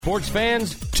Sports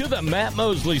fans, to the Matt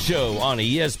Mosley Show on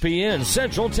ESPN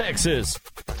Central Texas.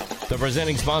 The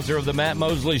presenting sponsor of the Matt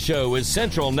Mosley Show is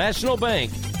Central National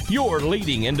Bank, your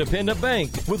leading independent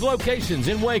bank with locations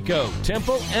in Waco,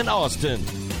 Temple, and Austin.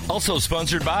 Also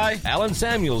sponsored by Allen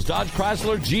Samuels Dodge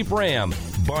Chrysler Jeep Ram,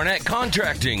 Barnett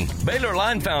Contracting, Baylor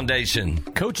Line Foundation,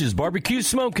 Coach's Barbecue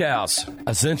Smokehouse,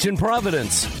 Ascension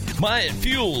Providence, Myatt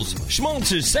Fuels,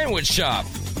 Schmaltz's Sandwich Shop,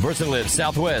 Versalift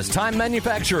Southwest Time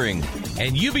Manufacturing,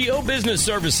 and UBO Business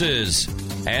Services.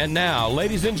 And now,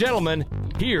 ladies and gentlemen,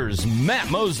 here's Matt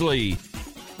Mosley.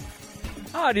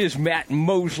 It is Matt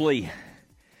Mosley.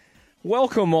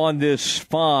 Welcome on this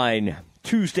fine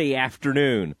Tuesday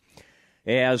afternoon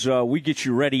as we get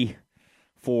you ready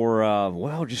for,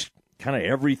 just kind of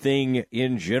everything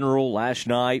in general. Last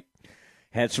night,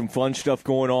 had some fun stuff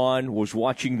going on. Was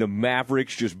watching the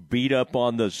Mavericks just beat up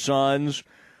on the Suns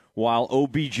while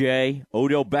OBJ,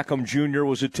 Odell Beckham Jr.,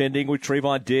 was attending with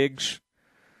Trayvon Diggs.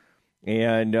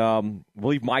 And I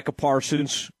believe Micah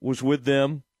Parsons was with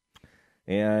them.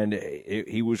 And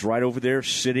he was right over there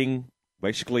sitting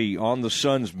basically on the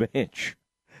Suns bench.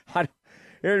 Aaron,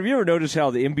 have you ever noticed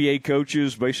how the NBA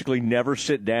coaches basically never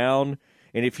sit down?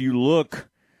 And if you look,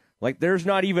 like there's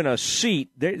not even a seat.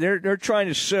 They're trying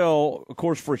to sell, of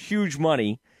course, for huge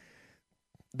money,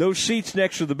 those seats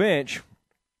next to the bench.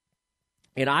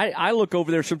 And I look over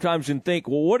there sometimes and think,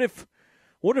 well, what if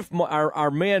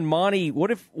our man Monty, what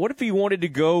if he wanted to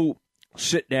go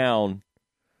sit down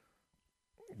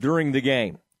during the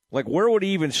game? Like, where would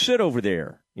he even sit over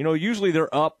there? You know, usually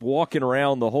they're up walking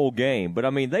around the whole game, but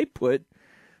I mean they put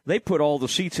all the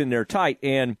seats in there tight,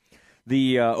 and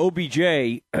the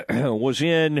OBJ was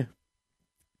in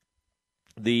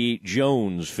the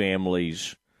Jones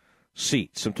family's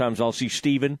seat. Sometimes I'll see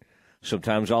Steven.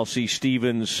 Sometimes I'll see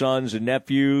Steven's sons and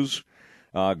nephews,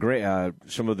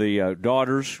 some of the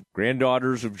daughters,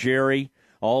 granddaughters of Jerry,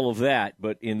 all of that.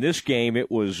 But in this game, it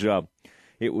was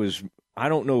I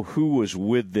don't know who was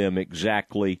with them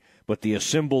exactly, but the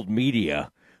assembled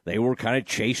media, they were kind of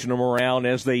chasing them around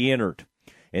as they entered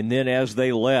and then as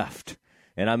they left.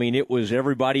 And, I mean, it was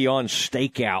everybody on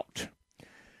stakeout.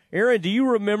 Aaron, do you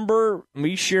remember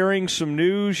me sharing some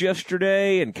news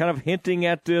yesterday and kind of hinting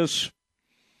at this?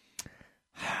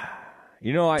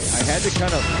 You know, I had to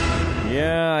kind of,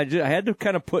 I had to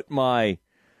kind of put my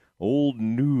old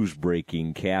news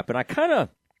breaking cap, and I kind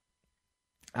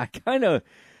of,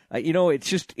 you know,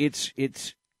 it's,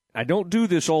 I don't do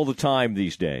this all the time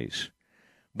these days,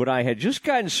 but I had just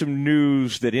gotten some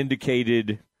news that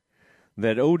indicated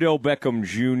that Odell Beckham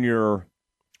Jr.,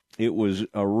 it was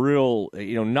a real,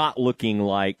 you know, not looking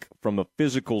like, from a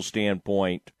physical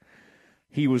standpoint,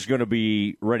 he was going to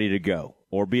be ready to go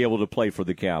or be able to play for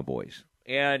the Cowboys.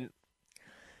 And,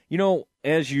 you know,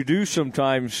 as you do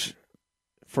sometimes,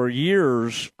 for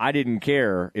years, I didn't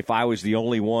care if I was the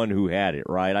only one who had it,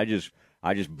 right? I just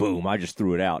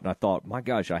threw it out. And I thought, my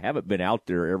gosh, I haven't been out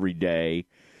there every day.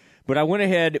 But I went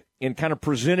ahead and kind of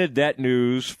presented that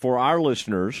news for our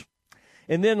listeners.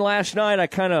 And then last night I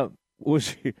kind of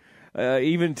was,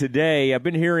 even today, I've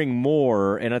been hearing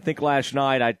more. And I think last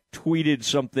night I tweeted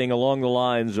something along the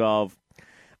lines of,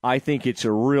 I think it's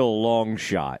a real long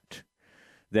shot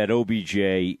that OBJ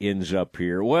ends up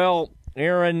here. Well,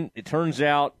 Aaron, it turns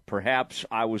out perhaps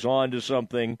I was on to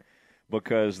something,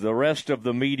 because the rest of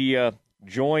the media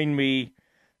joined me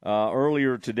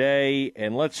earlier today.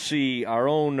 And let's see, our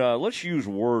own, let's use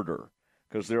Worder,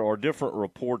 because there are different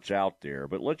reports out there.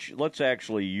 But let's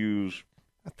actually use.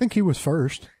 I think he was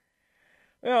first.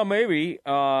 Well, maybe.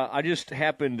 I just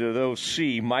happened to, though,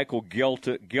 see Michael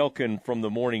Gelkin from the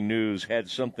Morning News had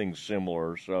something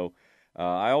similar. So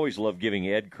I always love giving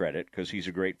Ed credit, because he's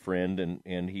a great friend,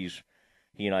 and he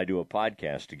and I do a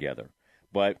podcast together.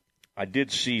 But I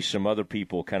did see some other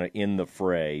people kind of in the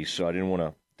fray, so I didn't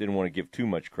want to give too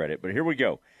much credit. But here we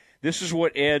go. This is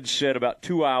what Ed said about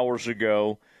 2 hours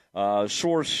ago.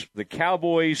 Source: the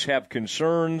Cowboys have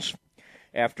concerns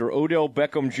after Odell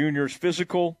Beckham Jr.'s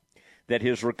physical that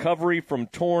his recovery from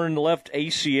torn left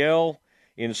ACL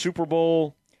in Super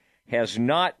Bowl has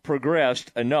not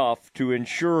progressed enough to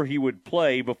ensure he would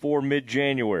play before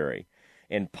mid-January,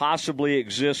 and possibly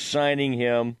exists signing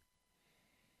him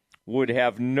would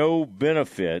have no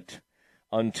benefit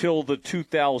until the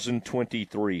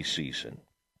 2023 season.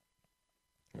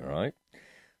 All right.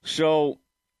 So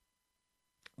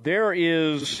there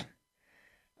is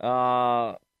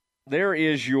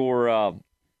your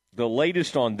the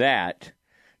latest on that.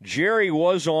 Jerry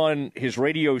was on his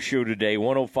radio show today,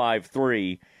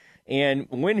 105.3, and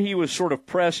when he was sort of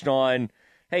pressed on,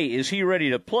 hey, is he ready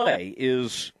to play?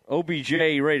 Is OBJ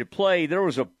ready to play? There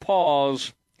was a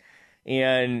pause,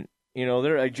 and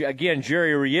again,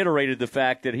 Jerry reiterated the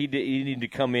fact that he needed to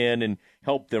come in and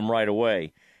help them right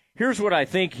away. Here's what I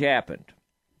think happened.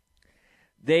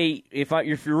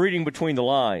 If you're reading between the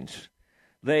lines,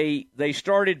 they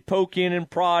started poking and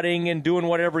prodding and doing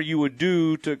whatever you would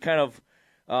do to kind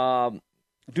of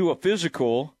do a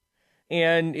physical,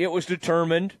 and it was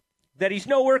determined that he's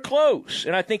nowhere close.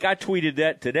 And I think I tweeted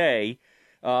that today.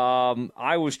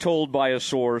 I was told by a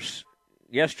source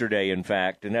yesterday, in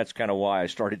fact, and that's kind of why I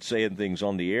started saying things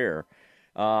on the air,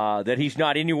 that he's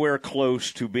not anywhere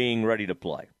close to being ready to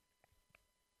play.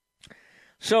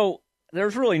 So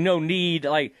there's really no need.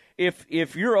 Like,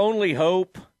 if your only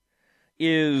hope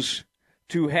is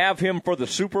to have him for the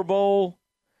Super Bowl,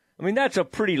 I mean, that's a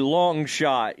pretty long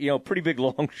shot, pretty big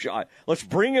long shot. Let's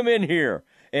bring him in here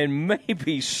and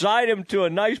maybe sign him to a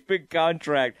nice big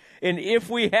contract. And if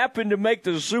we happen to make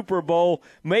the Super Bowl,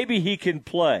 maybe he can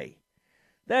play.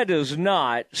 That does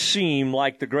not seem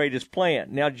like the greatest plan.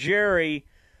 Now, Jerry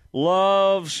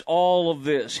loves all of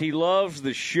this. He loves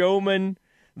the showman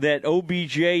that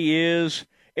OBJ is,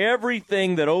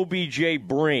 everything that OBJ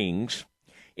brings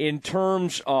in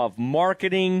terms of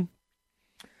marketing,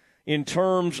 in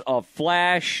terms of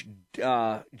flash,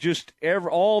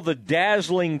 all the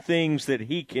dazzling things that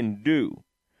he can do.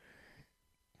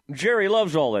 Jerry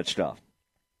loves all that stuff.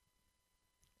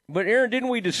 But, Aaron, didn't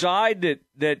we decide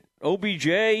that OBJ,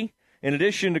 in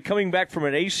addition to coming back from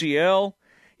an ACL,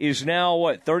 is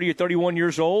now, 30 or 31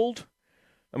 years old?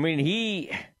 I mean,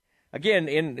 he, again,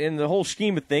 in the whole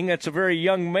scheme of things, that's a very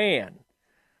young man.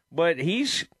 But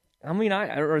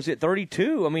or is it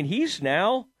 32? I mean, he's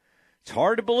now, it's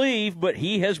hard to believe, but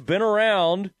he has been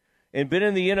around and been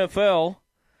in the NFL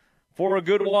for a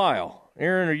good while.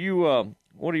 Aaron, are you,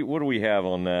 what do we have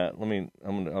on that?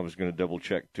 I was going to double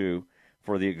check too,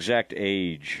 for the exact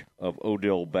age of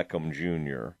Odell Beckham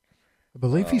Jr. I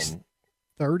believe he's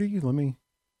 30.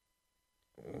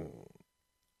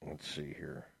 Let's see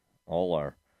here. All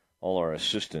our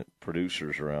assistant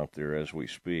producers are out there as we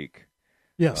speak.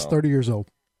 Yes, 30 years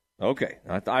old. Okay.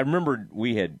 I remember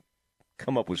we had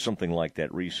come up with something like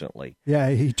that recently. Yeah,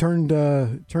 he turned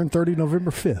 30 November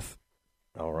 5th.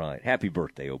 All right. Happy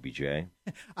birthday, OBJ.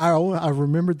 I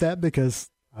remembered that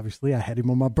because obviously I had him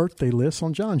on my birthday list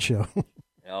on John's show.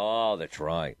 Oh, that's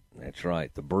right. That's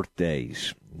right. The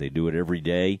birthdays. They do it every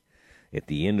day at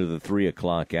the end of the 3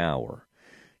 o'clock hour.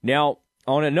 Now,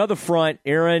 on another front,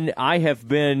 Aaron, I have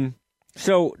been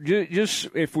so just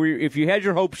if you had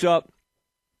your hopes up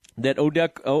that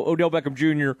Odell Beckham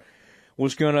Jr.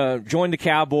 was going to join the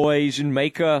Cowboys and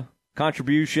make a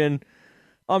contribution,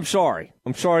 I'm sorry.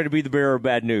 I'm sorry to be the bearer of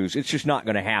bad news. It's just not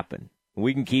going to happen.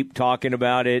 We can keep talking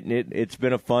about it, and it's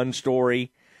been a fun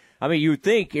story. I mean, you would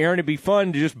think, Aaron, it'd be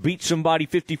fun to just beat somebody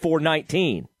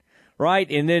 54-19, right?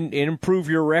 And then improve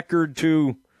your record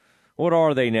to, what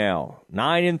are they now?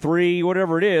 9-3,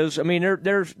 whatever it is. I mean,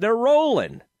 they're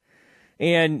rolling.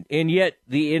 And yet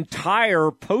the entire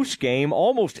postgame,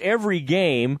 almost every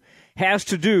game, has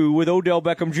to do with Odell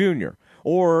Beckham Jr.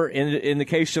 Or in the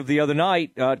case of the other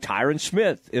night, Tyron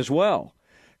Smith as well.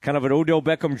 Kind of an Odell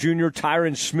Beckham Jr.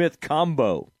 Tyron Smith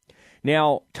combo.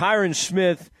 Now, Tyron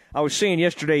Smith, I was saying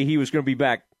yesterday he was going to be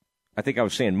back. I think I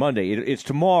was saying Monday. It's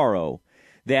tomorrow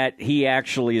that he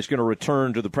actually is going to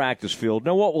return to the practice field.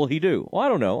 Now, what will he do? Well, I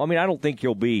don't know. I mean, I don't think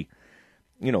he'll be,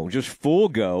 just full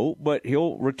go, but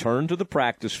he'll return to the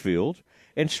practice field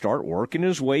and start working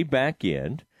his way back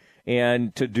in.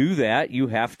 And to do that, you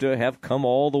have to have come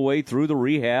all the way through the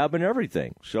rehab and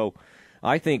everything. So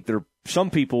I think there are some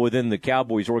people within the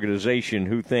Cowboys organization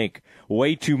who think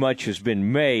way too much has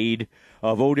been made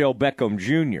of Odell Beckham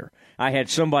Jr. I had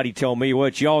somebody tell me, well,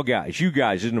 it's you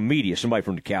guys in the media. Somebody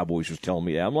from the Cowboys was telling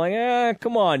me that. I'm like,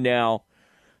 come on now.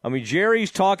 I mean,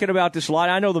 Jerry's talking about this a lot.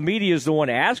 I know the media is the one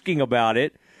asking about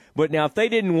it. But now if they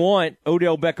didn't want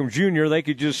Odell Beckham Jr., they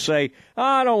could just say,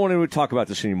 I don't want to talk about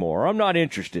this anymore. I'm not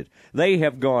interested. They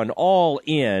have gone all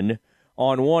in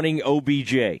on wanting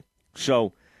OBJ.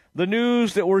 So the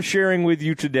news that we're sharing with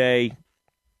you today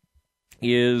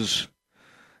is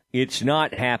it's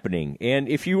not happening. And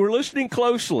if you were listening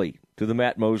closely to the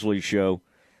Matt Mosley Show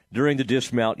during the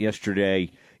dismount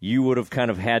yesterday, you would have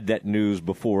kind of had that news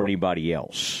before anybody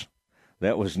else.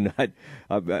 That was not,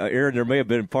 Aaron, there may have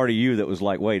been a part of you that was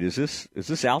like, wait, is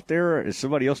this out there? Is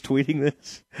somebody else tweeting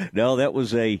this? No, that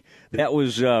was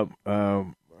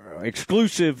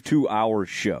exclusive to our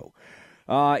show.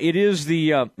 It is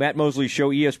the Matt Mosley Show,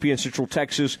 ESPN Central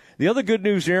Texas. The other good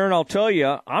news, Aaron, I'll tell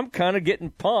you, I'm kind of getting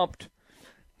pumped.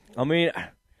 I mean,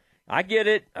 I get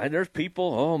it. There's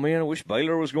people, oh, man, I wish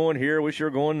Baylor was going here. I wish you were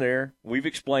going there. We've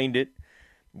explained it.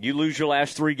 You lose your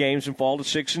last 3 games and fall to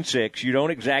 6-6. You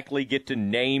don't exactly get to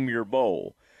name your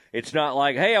bowl. It's not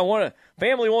like, hey,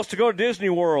 family wants to go to Disney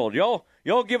World.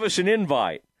 Y'all give us an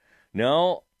invite.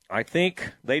 No, I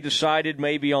think they decided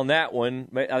maybe on that one.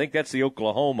 I think that's the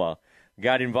Oklahoma.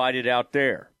 Got invited out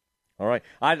there. All right.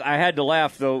 I had to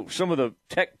laugh, though. Some of the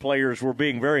Tech players were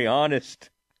being very honest.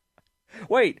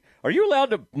 Wait, are you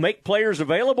allowed to make players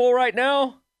available right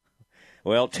now?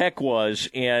 Well, Tech was,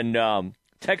 and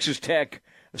Texas Tech,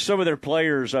 some of their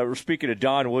players, we're speaking to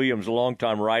Don Williams, a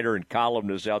longtime writer and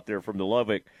columnist out there from the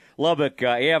Lubbock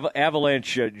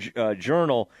Avalanche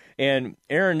Journal. And,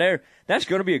 Aaron, that's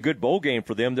going to be a good bowl game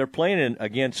for them. They're playing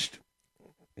against,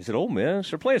 is it Ole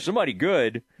Miss? They're playing somebody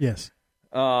good. Yes.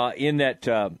 In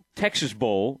that Texas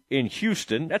Bowl in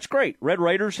Houston. That's great. Red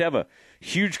Raiders have a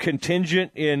huge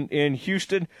contingent in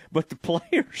Houston. But the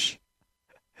players,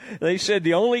 they said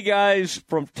the only guys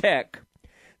from Tech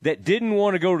that didn't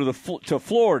want to go to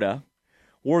Florida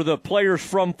were the players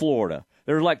from Florida.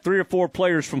 There were like 3 or 4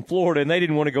 players from Florida, and they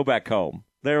didn't want to go back home.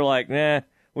 They were like, nah,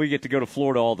 we get to go to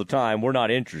Florida all the time. We're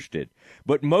not interested.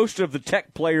 But most of the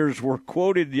Tech players were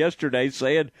quoted yesterday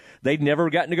saying they'd never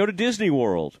gotten to go to Disney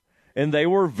World. And they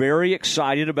were very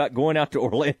excited about going out to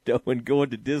Orlando and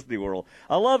going to Disney World.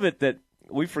 I love it that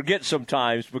we forget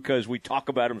sometimes because we talk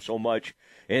about them so much,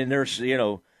 and there's,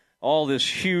 all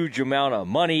this huge amount of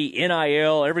money,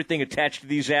 NIL, everything attached to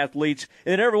these athletes.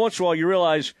 And then every once in a while you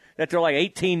realize that they're like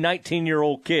 18,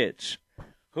 19-year-old kids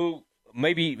who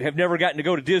maybe have never gotten to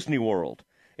go to Disney World.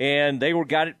 And they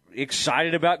got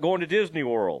excited about going to Disney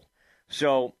World.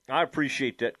 So I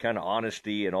appreciate that kind of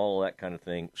honesty and all of that kind of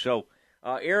thing. So,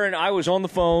 Aaron, I was on the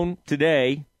phone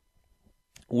today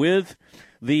with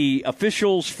the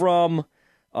officials from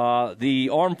the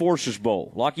Armed Forces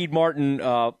Bowl, Lockheed Martin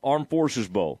Armed Forces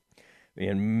Bowl.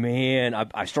 And, man,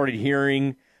 I started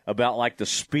hearing about, like, the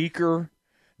speaker,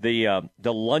 the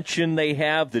luncheon they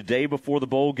have the day before the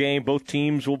bowl game. Both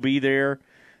teams will be there.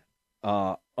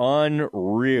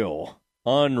 Unreal.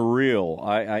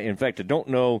 I in fact, I don't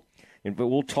know, but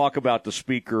we'll talk about the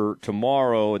speaker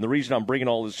tomorrow. And the reason I'm bringing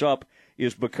all this up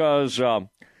is because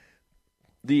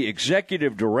the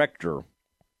executive director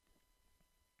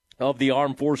of the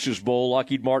Armed Forces Bowl,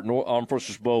 Lockheed Martin Armed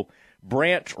Forces Bowl,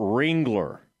 Brant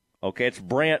Ringler. Okay, it's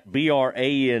Brant,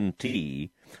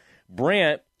 B-R-A-N-T.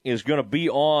 Brant is going to be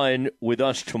on with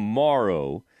us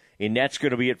tomorrow, and that's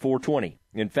going to be at 4:20.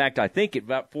 In fact, I think at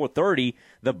about 4:30,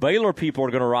 the Baylor people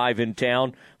are going to arrive in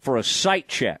town for a site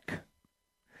check.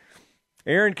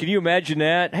 Aaron, can you imagine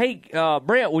that? Hey,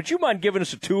 Brant, would you mind giving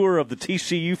us a tour of the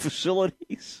TCU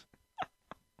facilities?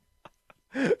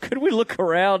 Could we look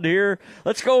around here?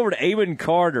 Let's go over to Amon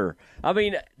Carter. I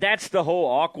mean, that's the whole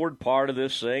awkward part of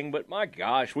this thing, but my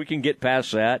gosh, we can get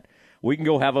past that. We can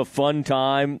go have a fun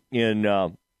time in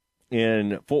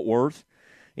Fort Worth.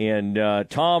 And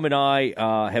Tom and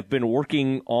I have been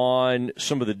working on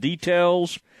some of the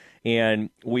details,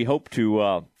 and we hope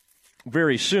to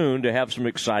very soon to have some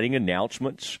exciting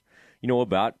announcements,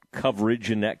 about coverage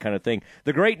and that kind of thing.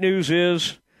 The great news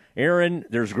is, Aaron,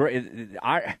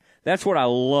 that's what I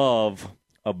love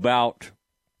about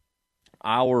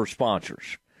our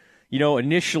sponsors.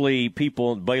 Initially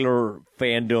people in Baylor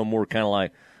fandom were kind of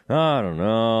like, I don't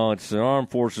know, it's the Armed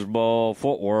Forces Bowl,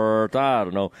 Fort Worth, I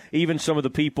don't know. Even some of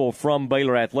the people from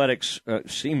Baylor Athletics,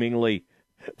 seemingly,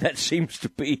 that seems to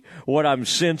be what I'm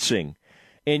sensing.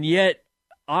 And yet,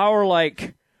 our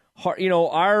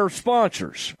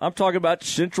sponsors, I'm talking about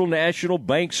Central National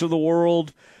Banks of the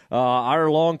world,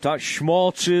 our long-time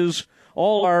Schmaltz's,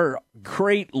 all our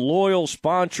great loyal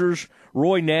sponsors,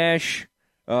 Roy Nash,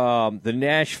 the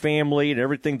Nash family and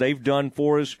everything they've done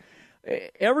for us.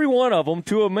 Every one of them,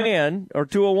 to a man or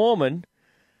to a woman,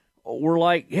 were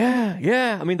like,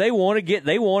 yeah. I mean, they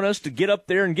want us to get up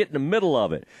there and get in the middle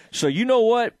of it. So you know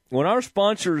what? When our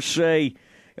sponsors say,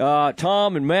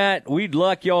 Tom and Matt, we'd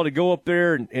like y'all to go up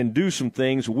there and do some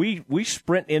things, we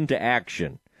sprint into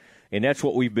action. And that's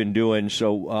what we've been doing.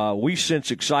 So we sense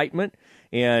excitement.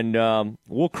 And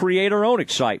we'll create our own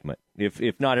excitement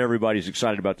if not everybody's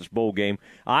excited about this bowl game.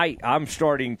 I'm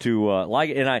starting to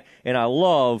like it, and I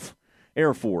love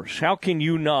Air Force. How can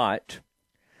you not?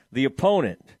 The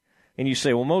opponent. And you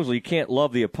say, well, Mosley, you can't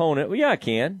love the opponent. Well, yeah, I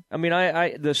can. I mean,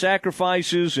 I the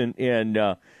sacrifices and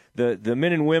the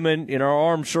men and women in our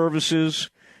armed services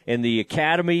and the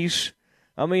academies.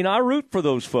 I mean, I root for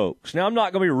those folks. Now, I'm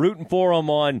not going to be rooting for them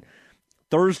on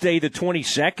Thursday the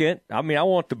 22nd. I mean, I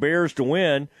want the Bears to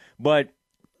win, but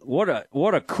what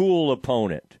a cool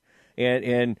opponent.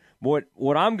 And what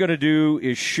I'm going to do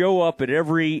is show up at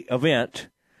every event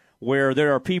where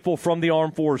there are people from the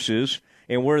armed forces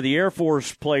and where the Air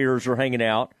Force players are hanging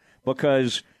out,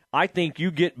 because I think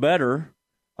you get better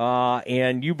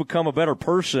and you become a better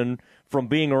person from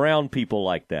being around people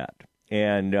like that.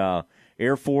 And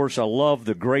Air Force, I love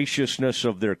the graciousness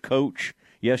of their coach.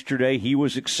 Yesterday, he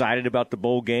was excited about the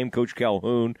bowl game, Coach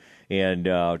Calhoun, and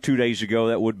 2 days ago,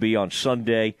 that would be on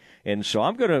Sunday. And so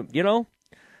I'm going to,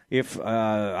 if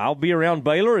I'll be around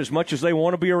Baylor as much as they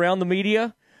want to be around the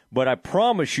media, but I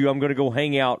promise you I'm going to go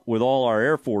hang out with all our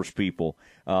Air Force people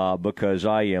because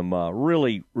I am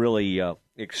really, really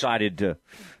excited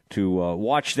to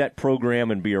watch that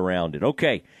program and be around it.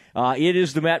 Okay, it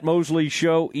is the Matt Mosley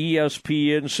Show,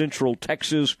 ESPN Central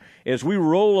Texas, as we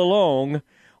roll along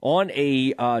on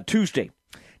a Tuesday.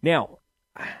 Now,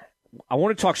 I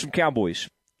want to talk some Cowboys,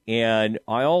 and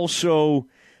I also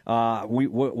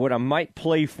what I might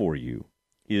play for you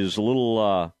is a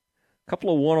little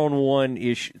couple of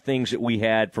one-on-one-ish things that we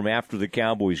had from after the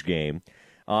Cowboys game.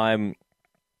 In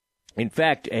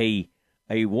fact, a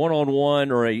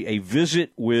one-on-one or a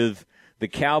visit with the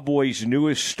Cowboys'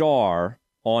 newest star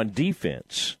on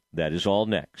defense. That is all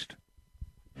next.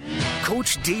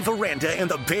 Coach Dave Aranda and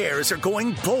the Bears are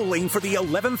going bowling for the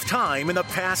 11th time in the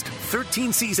past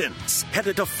 13 seasons.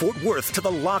 Headed to Fort Worth to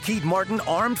the Lockheed Martin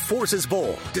Armed Forces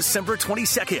Bowl, December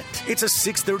 22nd. It's a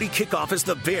 6:30 kickoff as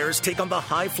the Bears take on the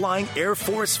high-flying Air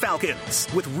Force Falcons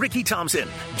with Ricky Thompson,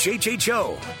 J.J.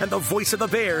 Joe, and the voice of the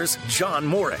Bears, John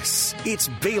Morris. It's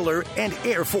Baylor and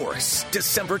Air Force,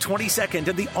 December 22nd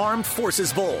in the Armed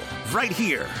Forces Bowl, right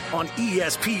here on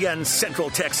ESPN Central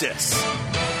Texas.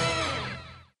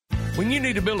 When you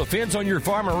need to build a fence on your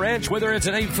farm or ranch, whether it's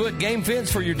an 8-foot game fence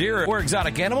for your deer or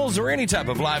exotic animals or any type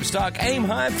of livestock, Aim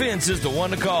High Fence is the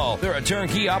one to call. They're a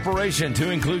turnkey operation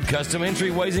to include custom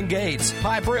entryways and gates,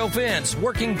 pipe rail fence,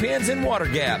 working pins, and water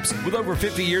gaps. With over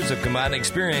 50 years of combined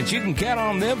experience, you can count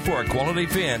on them for a quality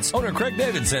fence. Owner Craig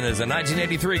Davidson is a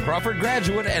 1983 Crawford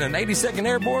graduate and an 82nd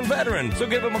Airborne veteran. So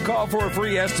give him a call for a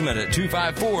free estimate at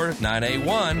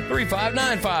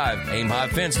 254-981-3595.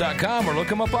 AimHighFence.com or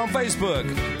look him up on Facebook.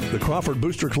 The Crawford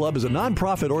Booster Club is a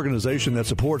nonprofit organization that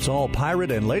supports all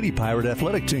Pirate and Lady Pirate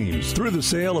athletic teams. Through the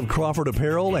sale of Crawford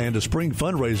apparel and a spring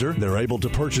fundraiser, they're able to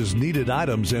purchase needed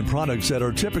items and products that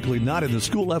are typically not in the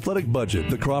school athletic budget.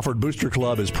 The Crawford Booster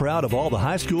Club is proud of all the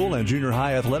high school and junior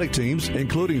high athletic teams,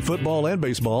 including football and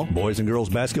baseball, boys and girls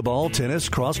basketball, tennis,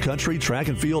 cross country, track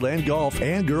and field, and golf,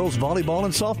 and girls volleyball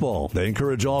and softball. They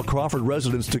encourage all Crawford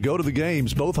residents to go to the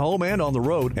games, both home and on the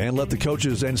road, and let the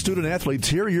coaches and student athletes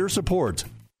hear your support.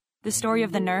 The story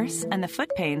of the nurse and the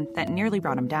foot pain that nearly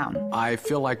brought him down. I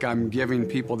feel like I'm giving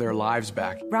people their lives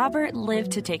back. Robert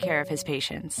lived to take care of his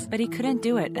patients, but he couldn't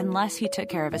do it unless he took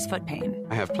care of his foot pain.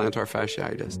 I have plantar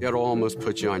fasciitis. It'll almost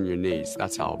put you on your knees.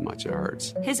 That's how much it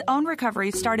hurts. His own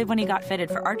recovery started when he got fitted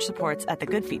for arch supports at the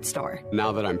Good Feet store.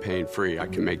 Now that I'm pain free, I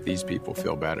can make these people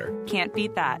feel better. Can't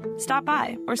beat that. Stop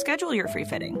by or schedule your free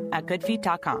fitting at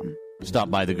goodfeet.com.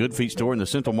 Stop by the Good Feet store in the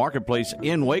Central Marketplace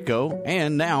in Waco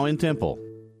and now in Temple.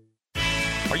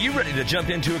 Are you ready to jump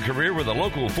into a career with a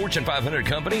local Fortune 500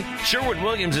 company?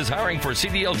 Sherwin-Williams is hiring for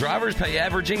CDL drivers, pay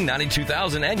averaging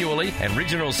 $92,000 annually, and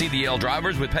regional CDL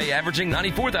drivers with pay averaging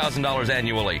 $94,000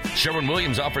 annually.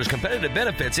 Sherwin-Williams offers competitive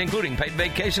benefits, including paid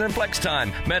vacation and flex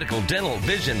time, medical, dental,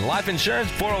 vision, life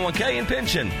insurance, 401k, and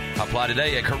pension. Apply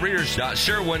today at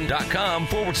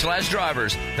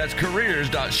careers.sherwin.com/drivers. That's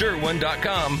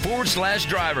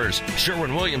careers.sherwin.com/drivers.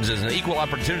 Sherwin-Williams is an equal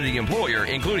opportunity employer,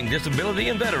 including disability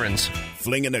and veterans.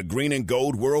 Flinging the green and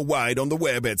gold worldwide on the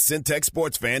web at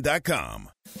syntechsportsfan.com.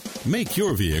 Make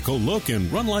your vehicle look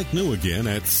and run like new again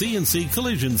at CNC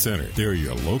Collision Center. They're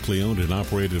your locally owned and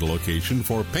operated location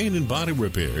for paint and body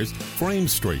repairs, frame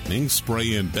straightening,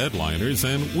 spray and bed liners,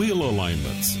 and wheel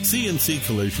alignments. CNC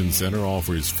Collision Center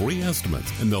offers free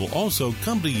estimates, and they'll also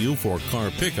come to you for car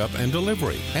pickup and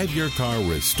delivery. Have your car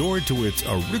restored to its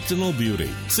original beauty.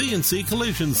 CNC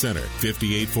Collision Center,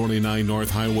 5849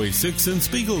 North Highway 6 in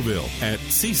Spiegelville, at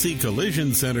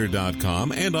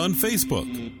cccollisioncenter.com and on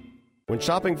Facebook. When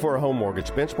shopping for a home mortgage,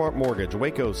 Benchmark Mortgage,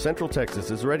 Waco, Central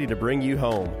Texas is ready to bring you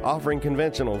home, offering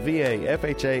conventional VA,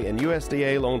 FHA, and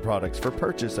USDA loan products for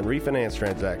purchase and refinance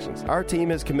transactions. Our team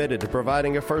is committed to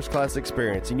providing a first-class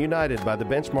experience and united by the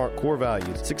Benchmark core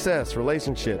values: success,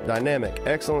 relationship, dynamic,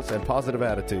 excellence, and positive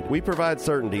attitude. We provide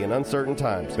certainty in uncertain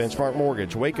times. Benchmark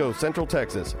Mortgage, Waco, Central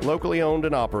Texas, locally owned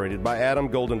and operated by Adam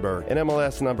Goldenberg,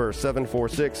 NMLS number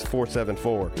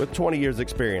 746474, with 20 years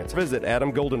experience. Visit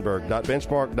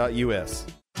adamgoldenberg.benchmark.us.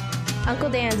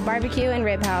 Uncle Dan's Barbecue and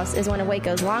Rib House is one of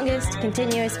Waco's longest,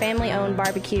 continuous family-owned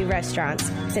barbecue restaurants.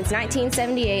 Since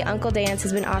 1978, Uncle Dan's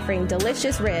has been offering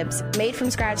delicious ribs, made from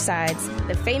scratch sides,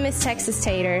 the famous Texas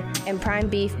tater, and prime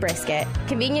beef brisket.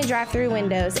 Convenient drive-through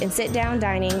windows and sit-down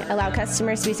dining allow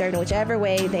customers to be served in whichever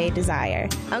way they desire.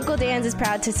 Uncle Dan's is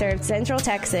proud to serve Central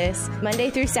Texas Monday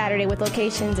through Saturday with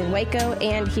locations in Waco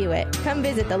and Hewitt. Come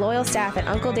visit the loyal staff at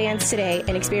Uncle Dan's today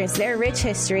and experience their rich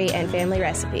history and family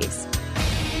recipes.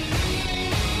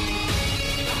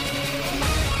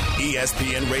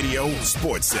 ESPN Radio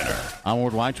Sports Center. I'm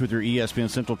Ward White with your ESPN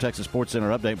Central Texas Sports Center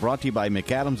update, brought to you by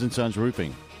McAdams & Sons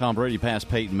Roofing. Tom Brady passed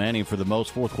Peyton Manning for the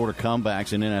most fourth-quarter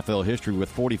comebacks in NFL history with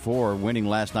 44, winning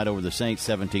last night over the Saints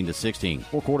 17-16.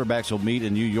 Four quarterbacks will meet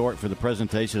in New York for the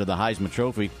presentation of the Heisman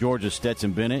Trophy. Georgia's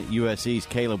Stetson Bennett, USC's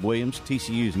Caleb Williams,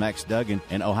 TCU's Max Duggan,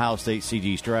 and Ohio State's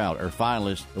C.G. Stroud are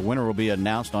finalists. The winner will be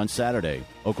announced on Saturday.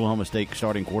 Oklahoma State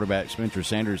starting quarterback Spencer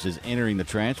Sanders is entering the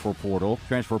transfer portal.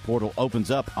 Transfer portal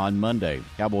opens up on Monday.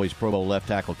 Cowboys Pro Bowl left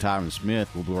tackle Tyron Smith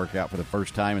will work out for the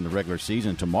first time in the regular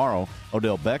season tomorrow.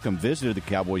 Odell Beckham visited the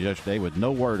Cowboys yesterday with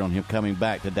no word on him coming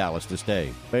back to Dallas to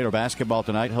stay. Baylor basketball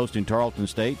tonight hosting Tarleton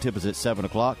State. Tip is at 7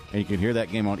 o'clock, and you can hear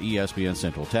that game on ESPN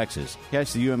Central Texas.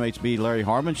 Catch the UMHB Larry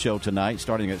Harmon Show tonight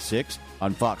starting at 6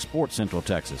 on Fox Sports Central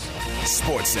Texas.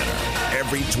 Sports Center,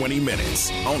 every 20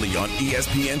 minutes, only on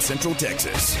ESPN Central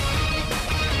Texas.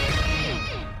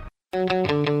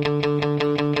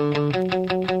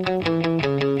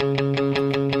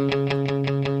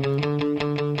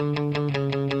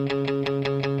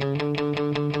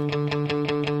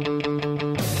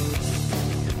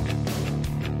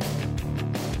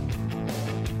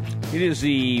 It is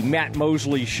the Matt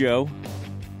Mosley Show,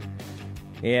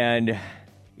 and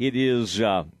it is,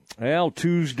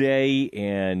 Tuesday,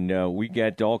 and we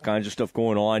got all kinds of stuff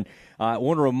going on. I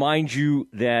want to remind you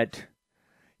that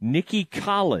Nikki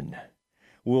Collin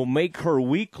will make her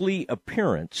weekly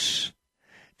appearance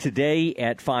today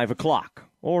at 5 o'clock,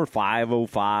 or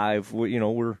 5:05,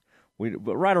 we're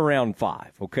right around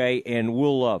 5, okay? And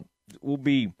we'll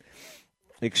be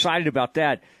excited about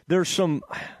that. There's some...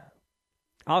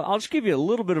 I'll just give you a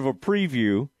little bit of a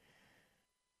preview.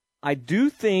 I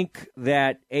do think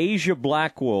that Asia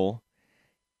Blackwell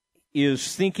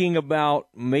is thinking about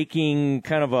making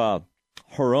kind of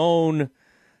her own,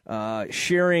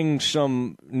 sharing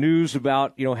some news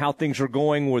about, how things are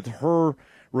going with her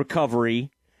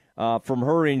recovery from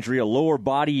her injury, a lower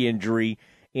body injury,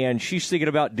 and she's thinking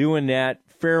about doing that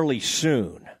fairly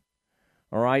soon.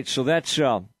 All right, so that's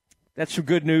some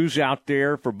good news out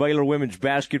there for Baylor women's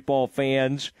basketball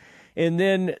fans. And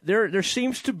then there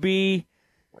seems to be,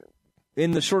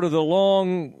 in the sort of the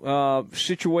long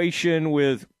situation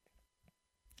with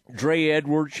Dre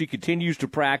Edwards, she continues to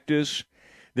practice.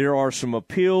 There are some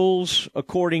appeals,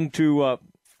 according to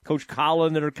Coach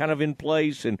Collin, that are kind of in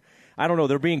place. And I don't know,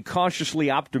 they're being cautiously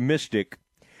optimistic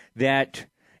that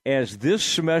as this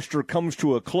semester comes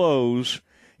to a close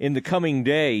in the coming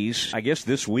days, I guess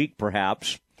this week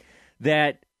perhaps,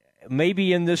 that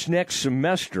maybe in this next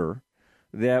semester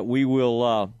that we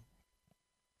will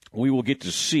get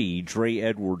to see Dre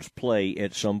Edwards play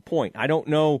at some point. I don't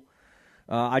know.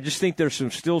 I just think there's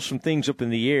still some things up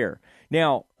in the air.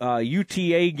 Now,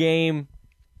 UTA game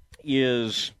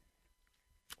is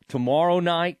tomorrow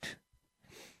night.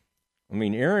 I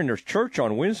mean, Aaron, there's church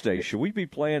on Wednesday. Should we be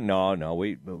playing? No.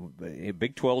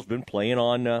 Big 12's been playing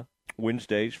on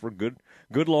Wednesdays for good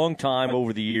long time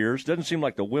over the years. Doesn't seem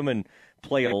like the women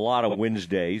play a lot of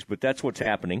Wednesdays, but that's what's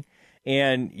happening.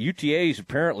 And UTA is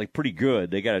apparently pretty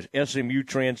good. They got an SMU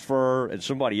transfer and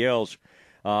somebody else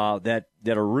that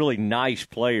are really nice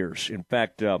players. In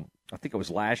fact, I think it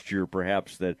was last year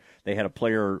perhaps that they had a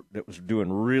player that was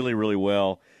doing really, really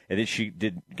well, and then she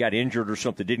got injured or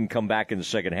something, didn't come back in the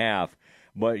second half.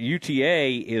 But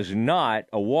UTA is not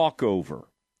a walkover.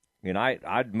 And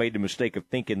I'd made the mistake of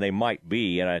thinking they might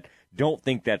be, and I don't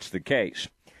think that's the case.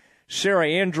 Sarah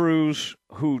Andrews,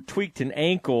 who tweaked an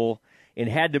ankle and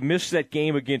had to miss that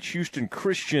game against Houston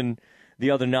Christian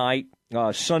the other night,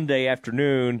 Sunday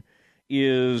afternoon,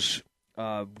 is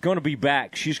going to be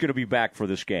back. She's going to be back for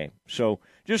this game. So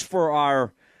just for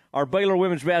our Baylor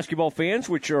women's basketball fans,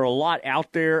 which are a lot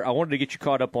out there, I wanted to get you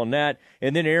caught up on that.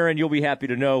 And then, Aaron, you'll be happy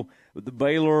to know the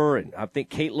Baylor, and I think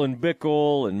Caitlin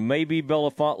Bickle and maybe Bella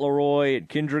Fauntleroy and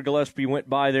Kendra Gillespie went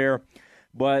by there.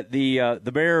 But the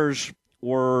Bears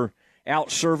were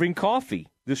out serving coffee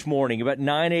this morning about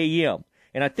 9 a.m.,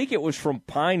 and I think it was from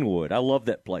Pinewood. I love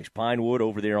that place, Pinewood,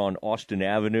 over there on Austin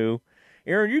Avenue.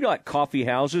 Aaron, you like coffee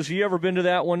houses. You ever been to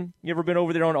that one? You ever been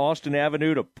over there on Austin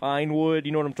Avenue to Pinewood?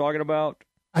 You know what I'm talking about?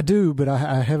 I do, but I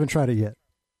haven't tried it yet.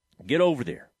 Get over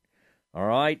there. All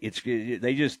right,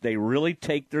 they really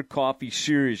take their coffee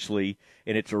seriously,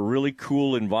 and it's a really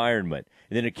cool environment.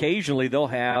 And then occasionally they'll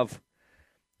have,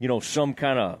 some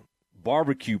kind of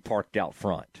barbecue parked out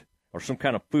front or some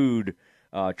kind of food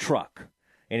truck.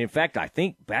 And in fact, I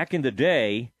think back in the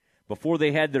day, before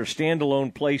they had their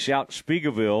standalone place out in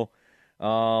Speegoville,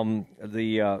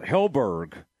 the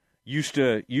Hellberg used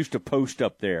to post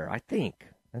up there. I think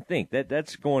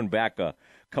that's going back a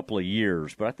couple of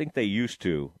years, but I think they used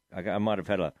to. I might have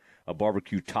had a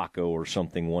barbecue taco or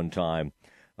something one time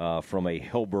from a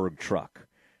Hellberg truck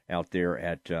out there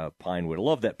at Pinewood. I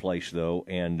love that place, though,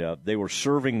 and they were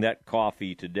serving that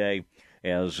coffee today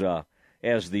as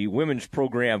the women's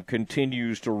program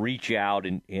continues to reach out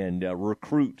and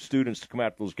recruit students to come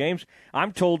out to those games.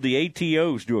 I'm told the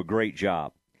ATOs do a great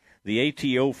job. The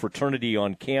ATO fraternity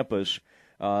on campus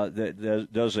that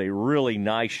does a really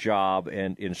nice job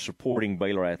in supporting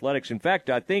Baylor athletics. In fact,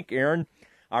 I think, Aaron,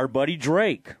 our buddy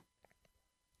Drake,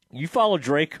 you follow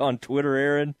Drake on Twitter,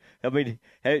 Aaron? I mean,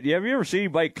 have you ever seen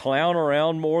anybody clown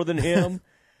around more than him?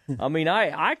 I mean,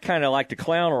 I kind of like to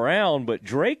clown around, but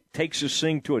Drake takes this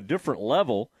thing to a different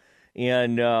level,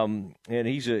 and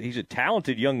he's a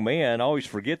talented young man. I always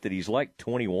forget that he's like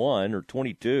 21 or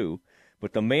 22.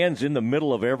 But the man's in the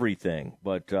middle of everything.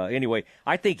 But anyway,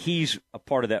 I think he's a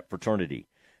part of that fraternity.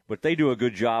 But they do a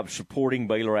good job supporting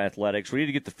Baylor athletics. We need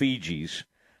to get the Fijis.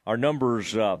 Our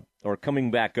numbers are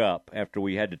coming back up after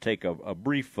we had to take a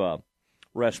brief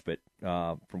respite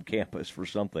from campus for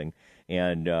something.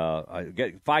 And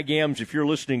Phi Gams, if you're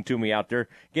listening to me out there,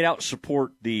 get out and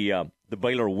support the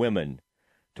Baylor women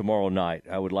tomorrow night.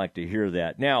 I would like to hear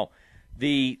that. Now,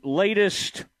 the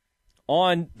latest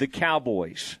on the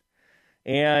Cowboys.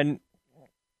 And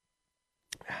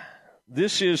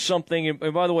this is something, and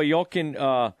by the way, y'all can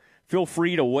feel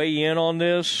free to weigh in on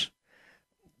this.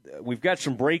 We've got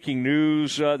some breaking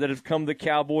news that have come the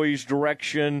Cowboys'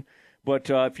 direction.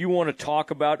 But if you want to talk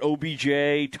about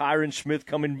OBJ, Tyron Smith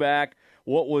coming back,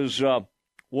 what was Odell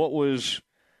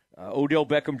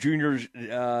Beckham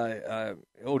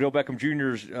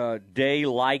Jr.'s day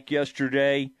like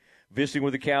yesterday, visiting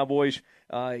with the Cowboys?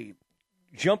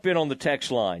 Jump in on the text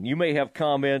line. You may have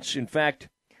comments. In fact,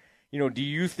 do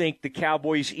you think the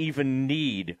Cowboys even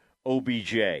need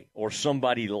OBJ or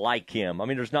somebody like him? I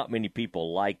mean, there's not many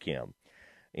people like him.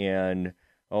 And,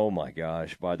 oh, my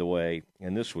gosh, by the way,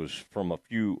 and this was from a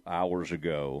few hours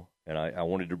ago, and I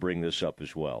wanted to bring this up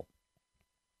as well.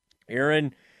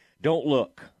 Aaron, don't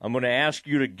look. I'm going to ask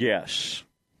you to guess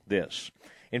this.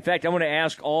 In fact, I'm going to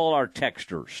ask all our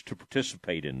texters to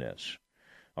participate in this.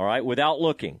 All right, without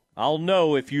looking. I'll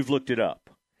know if you've looked it up.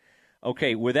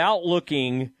 Okay, without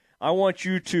looking, I want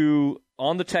you to,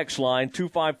 on the text line,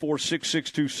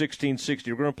 254-662-1660,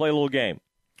 we're going to play a little game.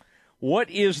 What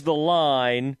is the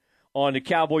line on the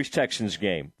Cowboys-Texans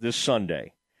game this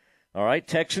Sunday? All right,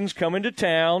 Texans come into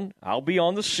town. I'll be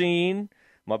on the scene.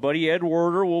 My buddy Ed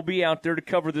Werder will be out there to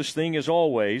cover this thing as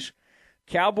always.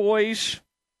 Cowboys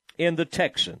and the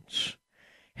Texans.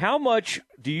 How much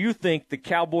do you think the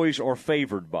Cowboys are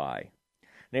favored by?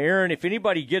 Now, Aaron, if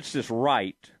anybody gets this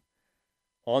right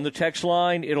on the text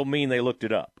line, it'll mean they looked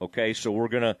it up. Okay, so we're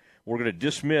gonna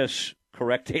dismiss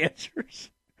correct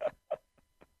answers.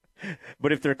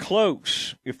 But if they're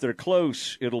close,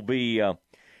 it'll be.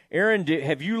 Aaron,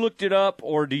 have you looked it up,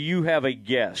 or do you have a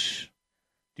guess?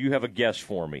 Do you have a guess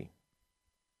for me?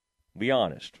 Be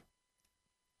honest.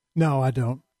 No, I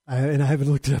don't. And I haven't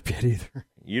looked it up yet either.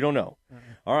 You don't know.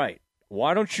 All right.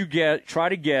 Why don't you try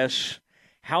to guess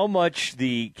how much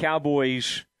the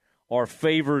Cowboys are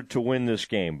favored to win this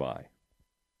game by?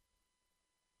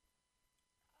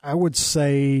 I would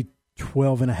say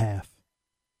 12.5.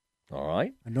 All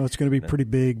right. I know it's going to be pretty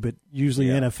big, but usually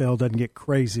NFL doesn't get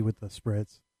crazy with the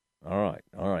spreads. All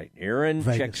right. Aaron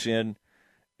checks in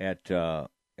at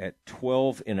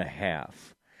 12.5.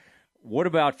 What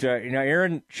about,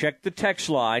 Aaron, check the text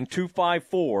line,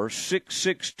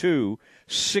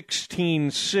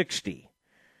 254-662-1660.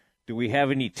 Do we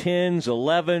have any 10s,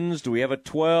 11s? Do we have a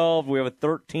 12? Do we have a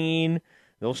 13?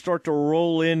 They'll start to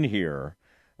roll in here.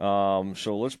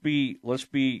 So let's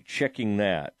be checking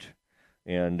that,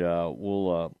 and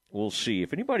we'll see.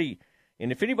 If anybody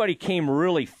came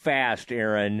really fast,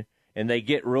 Aaron, and they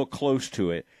get real close to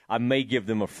it, I may give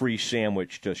them a free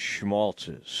sandwich to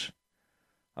Schmaltz's.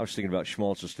 I was thinking about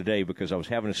Schmaltz's today because I was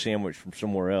having a sandwich from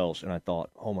somewhere else, and I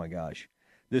thought, oh, my gosh,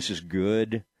 this is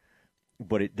good,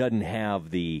 but it doesn't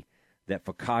have that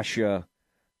focaccia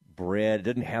bread. It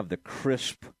doesn't have the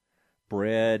crisp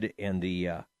bread and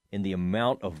the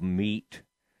amount of meat.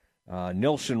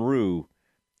 Nelson Rue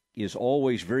is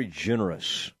always very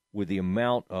generous with the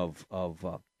amount of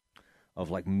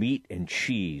like meat and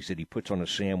cheese that he puts on a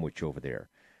sandwich over there.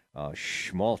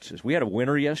 Schmaltz's. We had a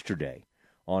winner yesterday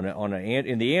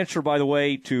in the answer, by the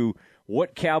way, to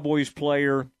what Cowboys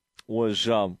player was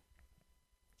the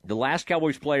last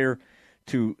Cowboys player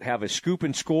to have a scoop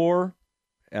and score,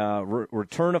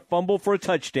 return a fumble for a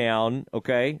touchdown.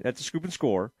 Okay, that's a scoop and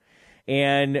score,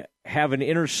 and have an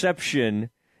interception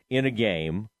in a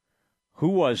game. Who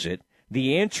was it?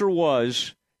 The answer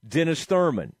was Dennis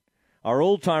Thurman. Our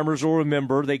old-timers will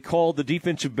remember they called the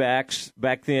defensive backs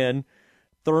back then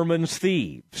Thurman's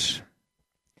Thieves.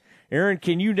 Aaron,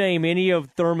 can you name any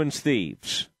of Thurman's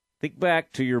Thieves? Think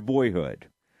back to your boyhood.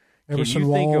 Everson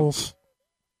Walls.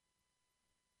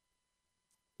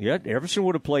 Yeah, Everson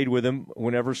would have played with him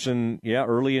when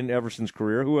early in Everson's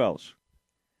career. Who else?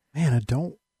 Man,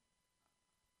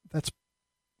 that's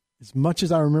as much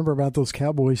as I remember about those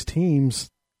Cowboys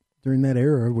teams during that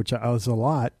era, which I was a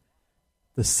lot.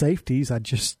 The safeties, I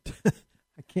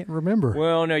can't remember.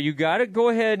 Well, now you got to go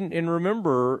ahead and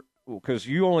remember, because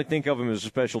you only think of him as a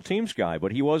special teams guy,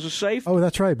 but he was a safety. Oh,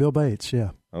 that's right, Bill Bates,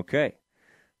 yeah. Okay.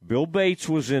 Bill Bates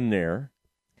was in there.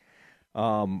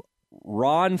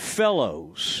 Ron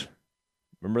Fellows.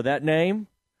 Remember that name?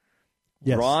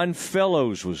 Yes. Ron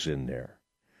Fellows was in there.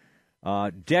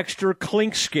 Dexter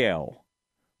Clinkscale,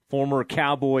 former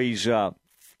Cowboys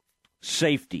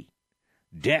safety.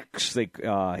 Dex,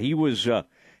 he was a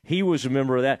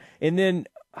member of that. And then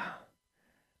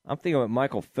I'm thinking about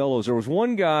Michael Fellows. There was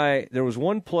one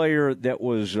player that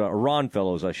was Ron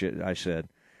Fellows, I said.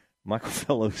 Michael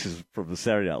Fellows is from the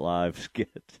Saturday Night Live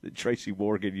skit that Tracy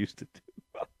Morgan used to do.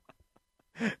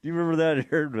 Do you remember that?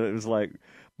 It was like,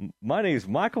 my name's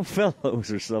Michael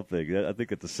Fellows or something. I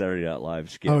think it's the Saturday Night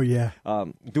Live skit. Oh, yeah.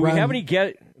 Do we have any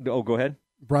Oh, go ahead.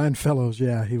 Brian Fellows,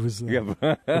 yeah, he was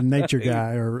the nature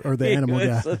guy or the animal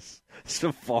guy.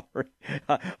 Safari.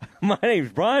 My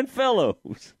name's Brian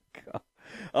Fellows.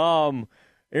 Aaron,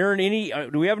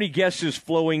 do we have any guesses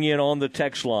flowing in on the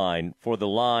text line for the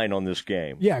line on this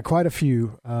game? Yeah, quite a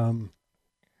few.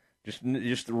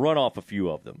 Just run off a few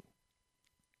of them.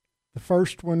 The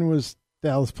first one was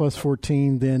Dallas plus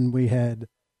 14. Then we had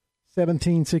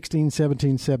 17, 16,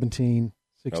 17, 17,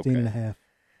 16 and a half.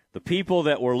 The people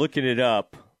that were looking it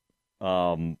up,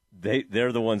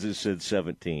 they're the ones that said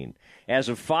 17. As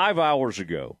of 5 hours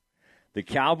ago, the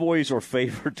Cowboys are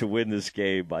favored to win this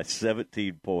game by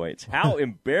 17 points. How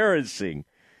embarrassing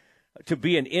to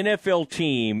be an NFL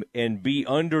team and be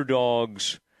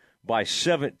underdogs by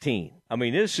 17. I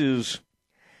mean, this is –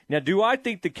 now, do I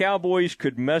think the Cowboys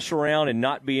could mess around and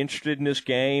not be interested in this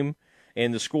game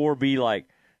and the score be like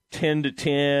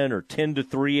 10-10 or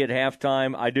 10-3 at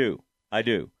halftime? I do.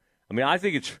 I mean, I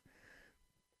think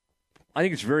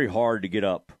it's very hard to get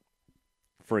up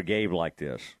for a game like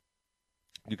this.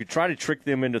 You could try to trick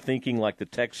them into thinking like the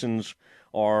Texans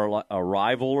are a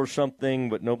rival or something,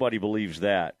 but nobody believes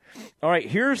that. All right,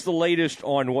 here's the latest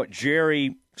on what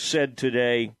Jerry said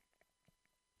today,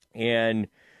 and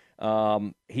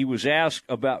he was asked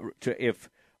if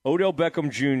Odell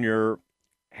Beckham Jr.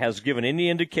 has given any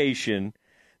indication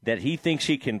that he thinks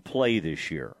he can play this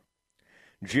year.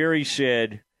 Jerry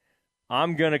said,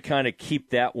 I'm going to kind of keep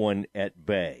that one at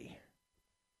bay.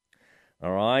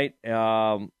 All right.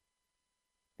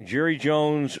 Jerry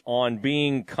Jones, on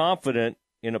being confident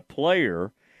in a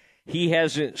player he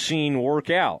hasn't seen work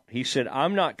out. He said,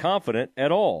 I'm not confident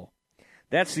at all.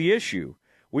 That's the issue.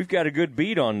 We've got a good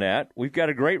beat on that. We've got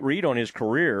a great read on his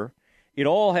career. It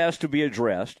all has to be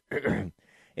addressed.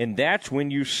 And that's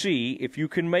when you see if you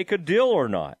can make a deal or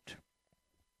not.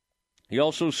 He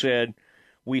also said,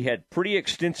 we had pretty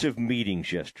extensive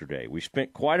meetings yesterday. We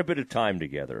spent quite a bit of time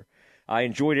together. I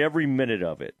enjoyed every minute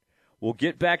of it. We'll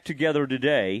get back together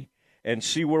today and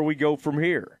see where we go from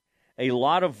here. A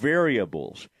lot of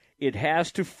variables. It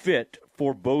has to fit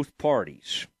for both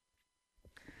parties.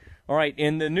 All right,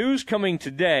 in the news coming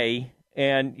today,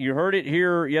 and you heard it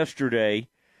here yesterday,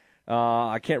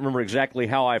 I can't remember exactly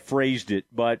how I phrased it,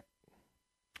 but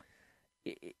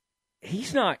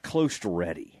he's not close to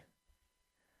ready.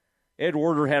 Ed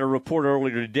Werder had a report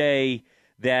earlier today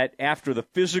that after the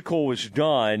physical was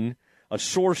done, a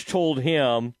source told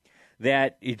him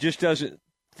that he just doesn't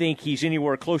think he's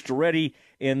anywhere close to ready,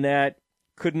 and that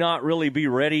could not really be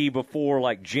ready before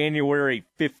like January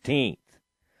 15th.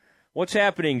 What's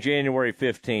happening January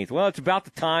 15th? Well, it's about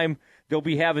the time they'll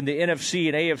be having the NFC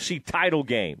and AFC title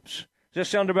games. Does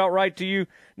that sound about right to you?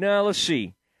 No, let's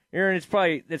see. Aaron, it's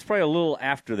probably a little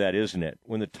after that, isn't it,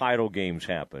 when the title games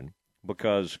happen?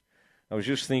 Because I was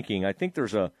just thinking, I think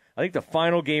the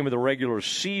final game of the regular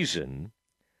season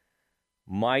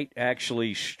might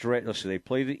actually stretch. Let's see, they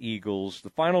play the Eagles. The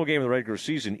final game of the regular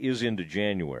season is into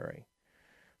January.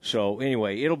 So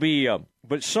anyway, it'll be,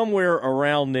 but somewhere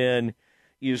around then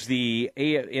is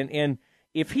and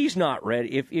if he's not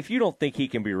ready, if you don't think he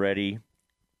can be ready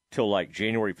till like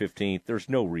January 15th, there's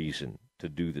no reason to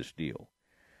do this deal.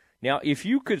 Now, if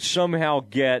you could somehow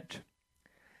get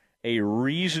a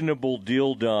reasonable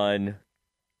deal done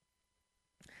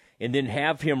and then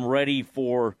have him ready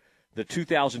for the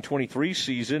 2023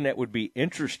 season, that would be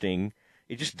interesting.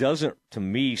 It just doesn't, to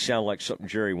me, sound like something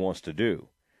Jerry wants to do.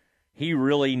 He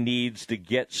really needs to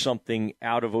get something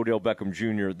out of Odell Beckham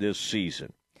Jr. this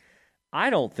season. I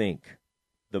don't think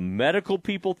the medical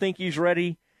people think he's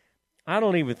ready. I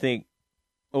don't even think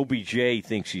OBJ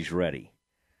thinks he's ready.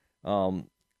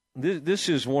 This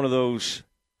is one of those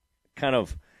kind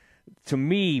of, to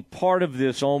me, part of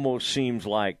this almost seems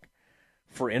like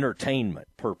for entertainment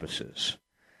purposes.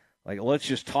 Like, let's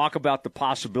just talk about the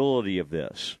possibility of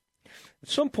this. At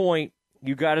some point,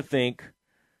 you got to think,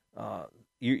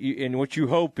 and what you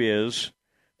hope is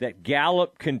that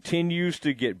Gallup continues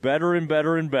to get better and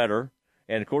better and better.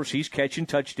 And, of course, he's catching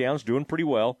touchdowns, doing pretty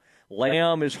well.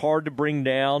 Lamb is hard to bring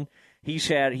down. He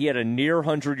had a near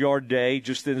 100-yard day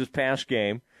just in this past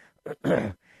game.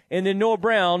 And then Noah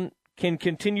Brown can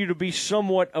continue to be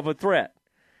somewhat of a threat.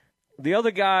 The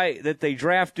other guy that they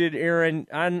drafted, Aaron,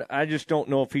 I just don't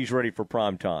know if he's ready for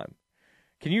prime time.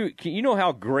 Can you know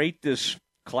how great this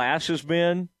class has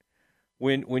been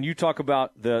when you talk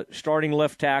about the starting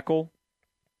left tackle,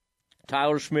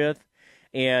 Tyler Smith,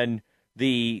 and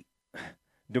the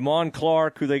Damon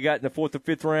Clark, who they got in the 4th or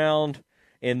 5th round,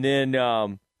 and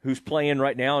then who's playing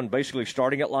right now and basically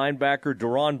starting at linebacker,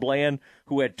 Deron Bland,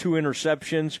 who had 2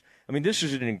 interceptions. I mean, this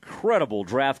is an incredible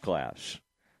draft class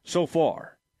so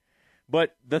far.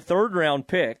 But the 3rd-round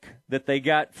pick that they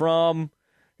got from,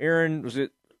 Aaron, was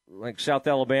it like South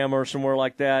Alabama or somewhere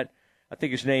like that? I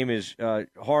think his name is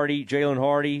Hardy, Jalen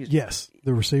Hardy. Yes,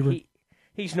 the receiver.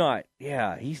 He's not.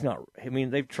 I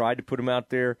mean, they've tried to put him out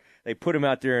there. They put him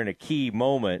out there in a key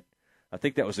moment. I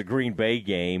think that was the Green Bay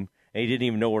game, and he didn't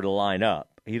even know where to line up.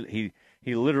 He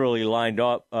literally lined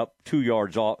up 2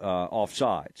 yards off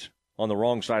sides on the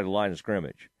wrong side of the line of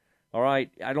scrimmage. All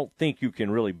right? I don't think you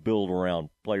can really build around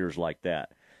players like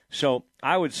that. So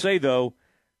I would say, though,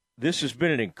 this has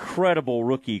been an incredible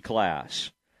rookie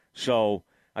class. So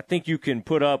I think you can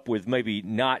put up with maybe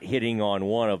not hitting on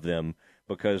one of them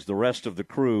because the rest of the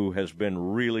crew has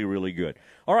been really, really good.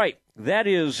 All right, that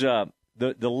is the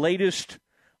latest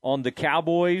on the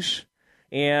Cowboys.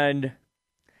 And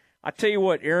I tell you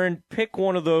what, Aaron, pick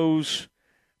one of those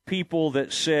people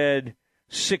that said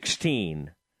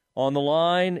 16 on the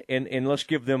line, and let's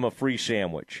give them a free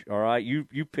sandwich. All right,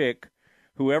 you pick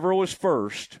whoever was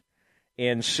first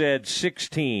and said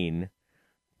 16.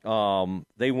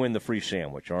 They win the free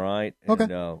sandwich. All right. Okay.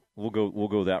 And, we'll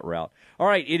go that route. All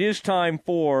right. It is time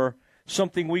for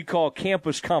something we call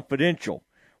Campus Confidential.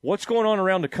 What's going on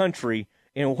around the country,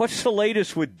 and what's the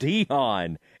latest with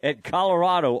Dion at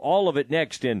Colorado? All of it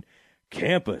next in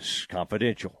Campus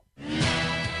Confidential.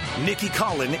 Nikki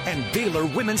Collin and Baylor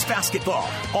women's basketball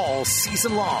all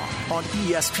season long on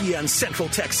ESPN Central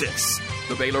Texas.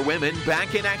 The Baylor women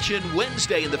back in action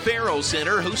Wednesday in the Farrell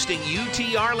Center hosting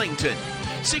UT Arlington.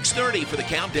 6:30 for the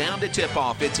countdown to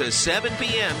tip-off. It's a 7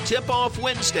 p.m. tip-off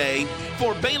Wednesday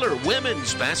for Baylor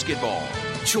women's basketball.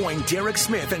 Join Derek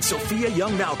Smith and Sophia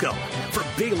Young-Malcolm for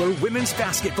Baylor women's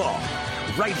basketball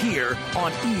right here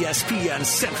on ESPN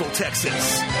Central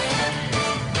Texas.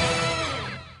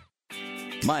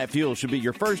 Myatt Fuel should be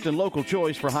your first and local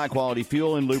choice for high-quality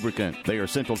fuel and lubricant. They are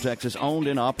Central Texas owned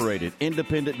and operated,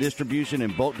 independent distribution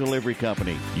and bulk delivery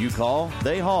company. You call,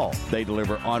 they haul. They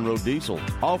deliver on-road diesel,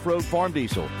 off-road farm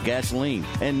diesel, gasoline,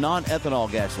 and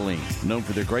non-ethanol gasoline. Known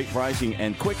for their great pricing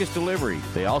and quickest delivery,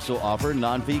 they also offer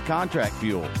non-fee contract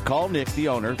fuel. Call Nick, the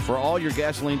owner, for all your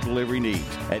gasoline delivery needs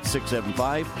at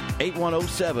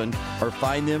 675-8107 or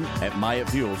find them at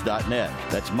MyattFuels.net.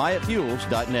 That's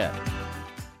MyattFuels.net.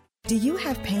 Do you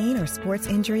have pain or sports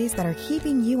injuries that are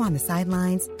keeping you on the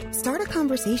sidelines? Start a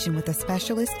conversation with a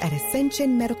specialist at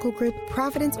Ascension Medical Group,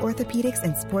 Providence Orthopedics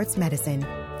and Sports Medicine.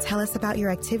 Tell us about your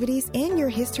activities and your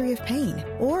history of pain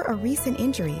or a recent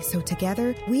injury so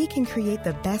together we can create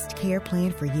the best care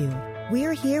plan for you. We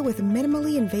are here with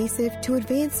minimally invasive to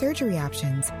advanced surgery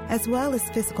options, as well as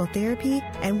physical therapy,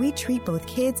 and we treat both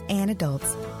kids and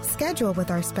adults. Schedule with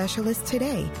our specialist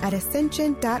today at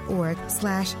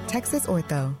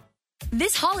ascension.org/TexasOrtho.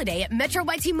 This holiday at Metro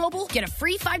by T-Mobile, get a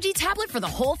free 5G tablet for the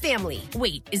whole family.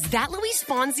 Wait, is that Luis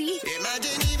Fonsi?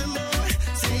 Imagine even more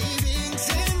savings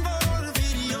involved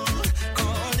video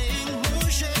calling, more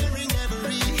sharing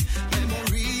every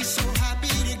memory. So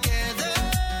happy together.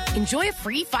 Enjoy a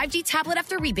free 5G tablet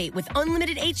after rebate with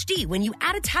unlimited HD when you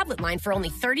add a tablet line for only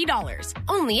 $30.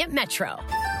 Only at Metro.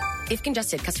 If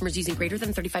congested, customers using greater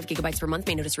than 35 gigabytes per month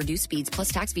may notice reduced speeds plus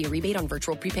tax via rebate on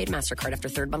virtual prepaid MasterCard after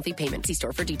third monthly payment. See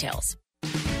store for details.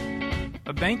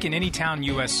 A bank in any town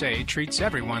USA treats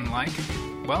everyone like,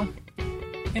 well,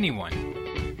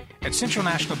 anyone. At Central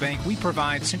National Bank, we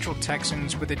provide Central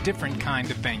Texans with a different kind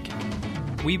of banking.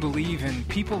 We believe in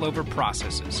people over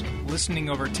processes, listening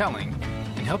over telling,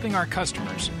 and helping our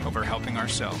customers over helping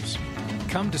ourselves.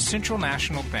 Come to Central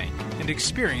National Bank and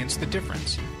experience the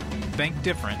difference. Bank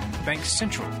different. Bank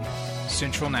Central.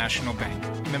 Central National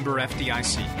Bank. Member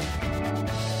FDIC.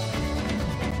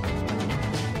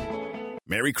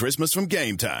 Merry Christmas from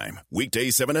Game Time.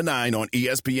 Weekdays 7 to 9 on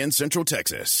ESPN Central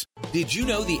Texas. Did you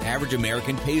know the average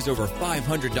American pays over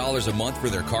 $500 a month for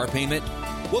their car payment?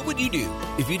 What would you do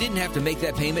if you didn't have to make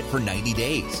that payment for 90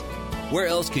 days? Where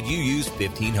else could you use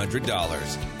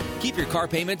 $1,500? Keep your car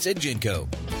payments at Genco.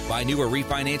 Buy new or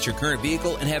refinance your current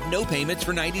vehicle and have no payments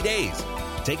for 90 days.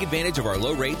 Take advantage of our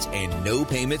low rates and no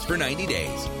payments for 90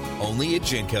 days. Only at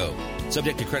Genco.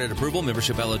 Subject to credit approval,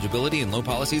 membership eligibility, and loan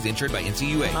policies insured by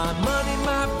NCUA. My money,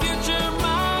 my future,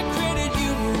 my credit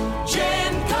union.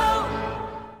 Genco.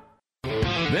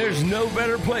 There's no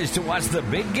better place to watch the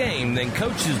big game than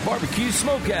Coach's Barbecue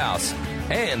Smokehouse.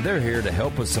 And they're here to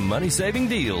help with some money-saving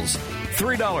deals.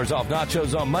 $3 off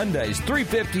nachos on Mondays,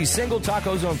 $3.50 single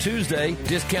tacos on Tuesday,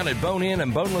 discounted bone-in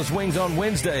and boneless wings on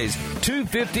Wednesdays,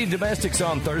 $2.50 domestics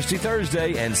on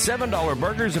Thursday, and $7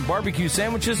 burgers and barbecue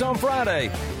sandwiches on Friday.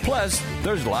 Plus,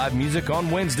 there's live music on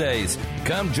Wednesdays.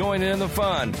 Come join in the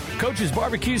fun. Coach's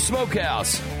Barbecue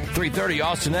Smokehouse, 330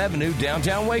 Austin Avenue,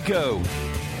 downtown Waco.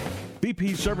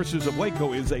 BP Services of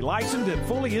Waco is a licensed and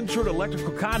fully insured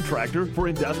electrical contractor for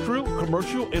industrial,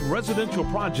 commercial, and residential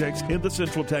projects in the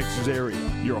Central Texas area.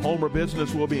 Your home or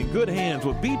business will be in good hands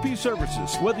with BP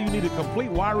Services. Whether you need a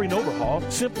complete wiring overhaul,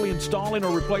 simply installing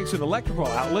or replacing electrical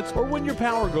outlets, or when your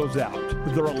power goes out,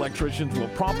 their electricians will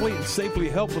promptly and safely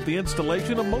help with the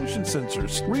installation of motion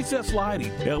sensors, recessed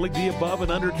lighting, LED above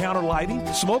and under counter lighting,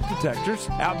 smoke detectors,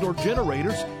 outdoor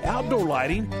generators, outdoor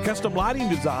lighting, custom lighting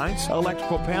designs,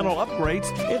 electrical panel upgrades,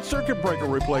 and circuit breaker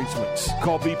replacements.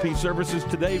 Call BP Services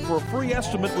today for a free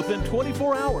estimate within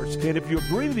 24 hours. And if you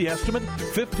agree to the estimate,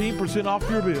 15% off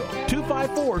your bill.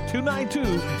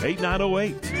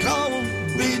 254-292-8908. Call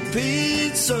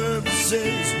BP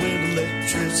Services when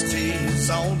electricity's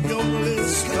on your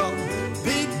list. Call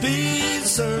BP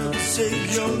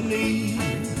Services your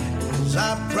needs.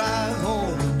 Our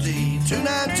priority.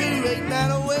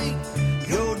 292-8908.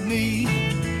 Your need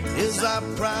is our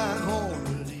priority.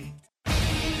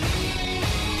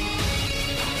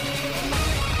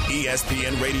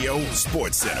 ESPN Radio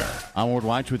Sports Center. I'm Ward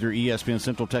White with your ESPN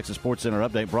Central Texas Sports Center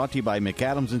update brought to you by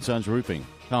McAdams & Sons Roofing.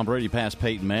 Tom Brady passed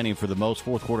Peyton Manning for the most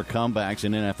fourth-quarter comebacks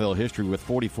in NFL history with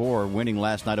 44, winning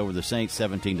last night over the Saints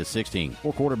 17-16.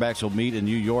 Four quarterbacks will meet in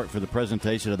New York for the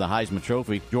presentation of the Heisman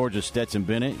Trophy. Georgia's Stetson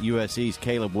Bennett, USC's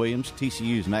Caleb Williams,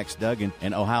 TCU's Max Duggan,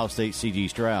 and Ohio State's C.J.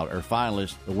 Stroud are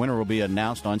finalists. The winner will be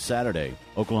announced on Saturday.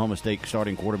 Oklahoma State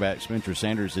starting quarterback Spencer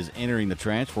Sanders is entering the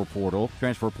transfer portal.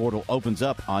 Transfer portal opens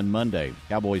up on Monday.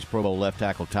 Cowboys Pro Bowl left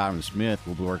tackle Tyron Smith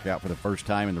will be worked out for the first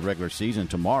time in the regular season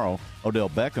tomorrow. Odell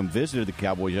Beckham visited the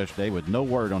Cowboys yesterday with no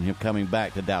word on him coming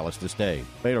back to Dallas to stay.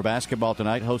 Baylor basketball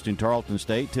tonight hosting Tarleton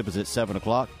State. Tip is at 7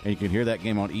 o'clock, and you can hear that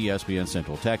game on ESPN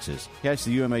Central Texas. Catch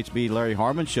the UMHB Larry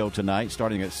Harmon Show tonight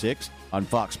starting at 6 on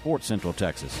Fox Sports Central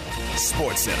Texas.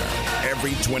 Sports Center,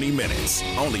 every 20 minutes,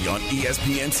 only on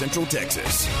ESPN Central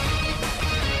Texas.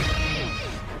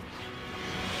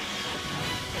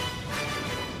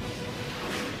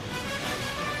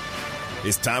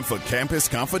 It's time for Campus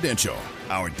Confidential,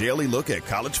 our daily look at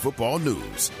college football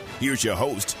news. Here's your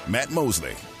host, Matt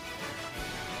Mosley.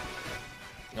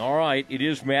 All right, it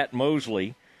is Matt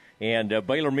Mosley, and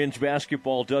Baylor men's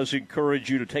basketball does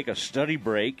encourage you to take a study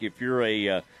break if you're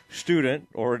a student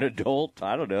or an adult.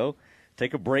 I don't know.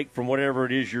 Take a break from whatever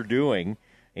it is you're doing,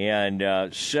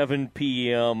 and 7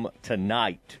 p.m.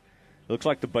 tonight. Looks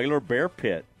like the Baylor Bear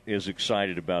Pit is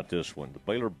excited about this one. The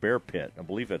Baylor Bear Pit, I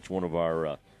believe that's one of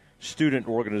our student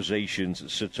organizations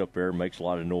that sits up there, makes a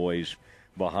lot of noise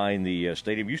behind the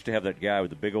stadium. Used to have that guy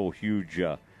with the big old huge,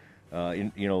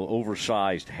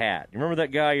 oversized hat. You remember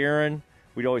that guy, Aaron?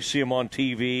 We'd always see him on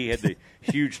TV. He had the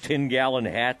huge 10-gallon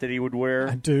hat that he would wear.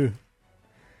 I do.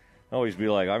 I always be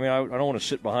like, I don't want to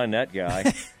sit behind that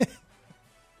guy.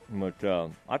 But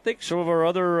I think some of our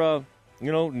other,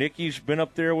 Nikki's been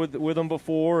up there with them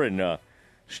before, and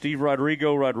Steve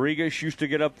Rodriguez used to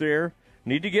get up there.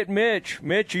 Need to get Mitch.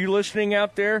 Mitch, are you listening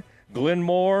out there? Glenn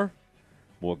Moore,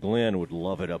 Boy, Glenn would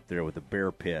love it up there with the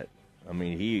bear pit. I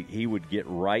mean, he would get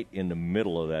right in the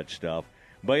middle of that stuff.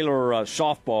 Baylor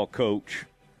softball coach,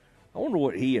 I wonder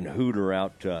what he and Hoot are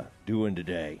out doing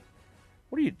today.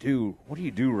 What do you do? What do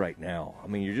you do right now? I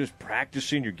mean, you're just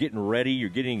practicing. You're getting ready. You're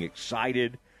getting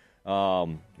excited.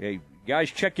 Hey,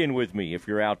 guys, check in with me if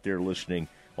you're out there listening.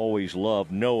 Always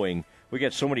love knowing we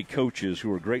got so many coaches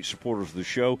who are great supporters of the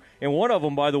show. And one of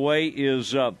them, by the way,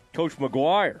 is Coach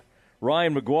McGuire,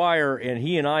 Ryan McGuire, and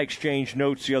he and I exchanged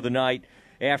notes the other night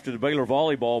after the Baylor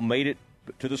volleyball made it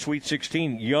to the Sweet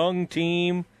 16. Young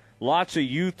team, lots of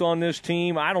youth on this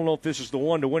team. I don't know if this is the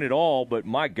one to win it all, but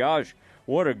my gosh,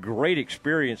 what a great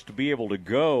experience to be able to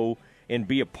go and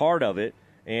be a part of it.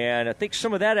 And I think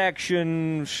some of that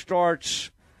action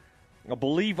starts, I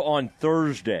believe, on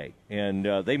Thursday. And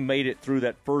they made it through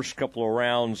that first couple of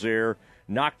rounds there,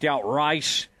 knocked out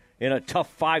Rice in a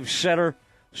tough 5-setter.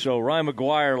 So Ryan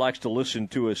McGuire likes to listen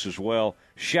to us as well.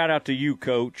 Shout out to you,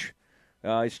 Coach.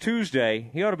 It's Tuesday.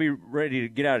 He ought to be ready to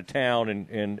get out of town,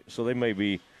 and so they may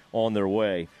be on their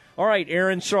way. All right,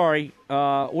 Aaron, sorry.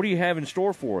 What do you have in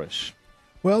store for us?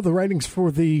 Well, the ratings for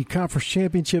the conference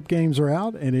championship games are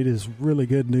out, and it is really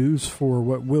good news for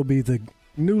what will be the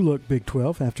new-look Big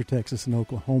 12 after Texas and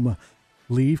Oklahoma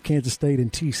leave. Kansas State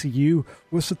and TCU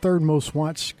was the third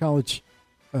most-watched college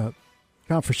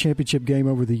conference championship game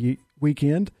over the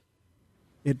weekend.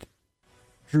 It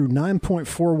drew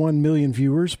 9.41 million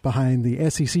viewers behind the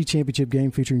SEC championship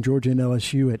game featuring Georgia and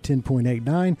LSU at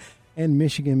 10.89 and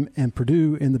Michigan and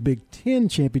Purdue in the Big Ten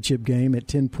championship game at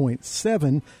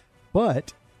 10.7.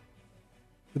 But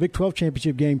the Big 12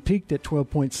 championship game peaked at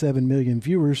 12.7 million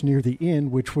viewers near the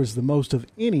end, which was the most of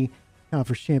any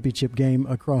conference championship game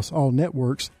across all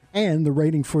networks. And the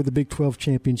rating for the Big 12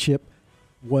 championship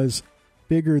was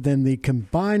bigger than the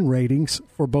combined ratings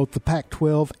for both the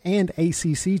Pac-12 and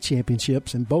ACC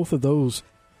championships. And both of those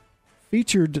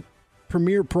featured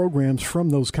premier programs from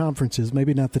those conferences.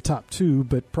 Maybe not the top two,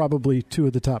 but probably two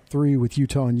of the top three, with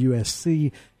Utah and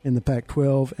USC in the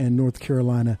Pac-12 and North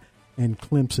Carolina and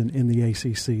Clemson in the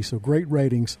ACC. So great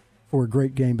ratings for a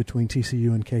great game between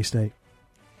TCU and K-State.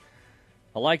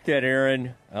 I like that,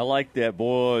 Aaron. I like that.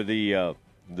 Boy, the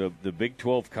Big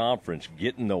 12 Conference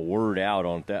getting the word out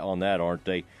on that, aren't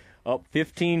they? Up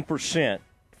 15%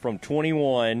 from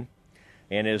 21.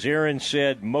 And as Aaron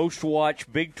said, most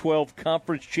watched Big 12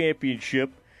 Conference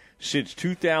Championship since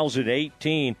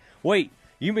 2018. Wait,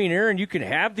 you mean, Aaron, you can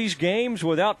have these games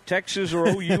without Texas or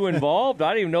OU involved?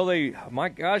 I didn't even know my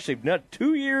gosh, they've done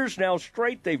 2 years now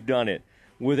straight they've done it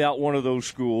without one of those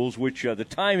schools, which the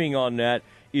timing on that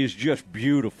is just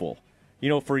beautiful. You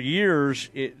know, for years,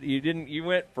 you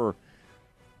went for,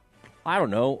 I don't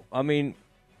know, I mean,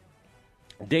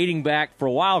 dating back for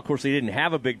a while, of course, they didn't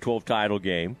have a Big 12 title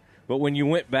game. But when you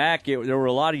went back, there were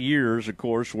a lot of years, of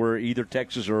course, where either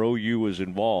Texas or OU was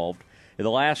involved. In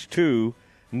the last two,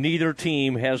 neither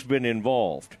team has been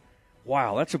involved.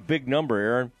 Wow, that's a big number,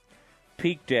 Aaron.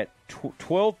 Peaked at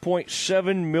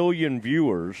 12.7 million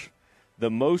viewers, the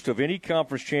most of any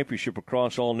conference championship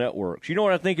across all networks. You know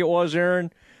what I think it was,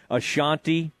 Aaron?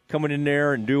 Ashanti coming in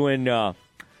there and doing the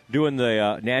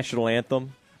national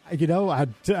anthem. You know, I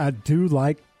do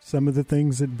like some of the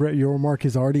things that Brett Yormark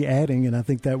is already adding, and I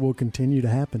think that will continue to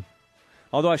happen.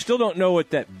 Although I still don't know what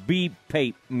that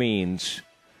B-Pape means.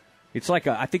 It's like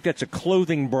I think that's a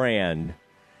clothing brand.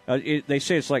 They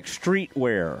say it's like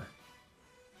streetwear.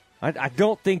 I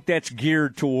don't think that's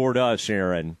geared toward us,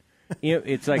 Aaron.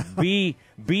 It's like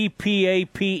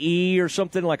B-P-A-P-E or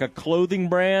something, like a clothing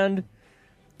brand.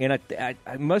 And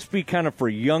it must be kind of for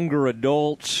younger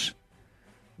adults.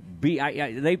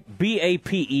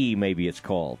 B-A-P-E maybe it's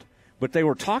called. But they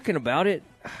were talking about it,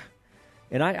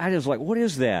 and I was like, what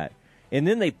is that? And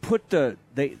then they put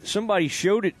somebody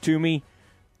showed it to me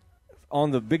on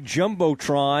the big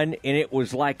Jumbotron, and it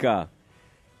was like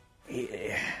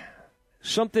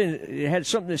something. It had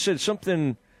something that said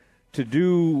something to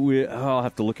do with, I'll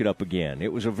have to look it up again.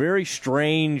 It was a very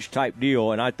strange type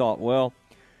deal, and I thought, well,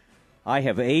 I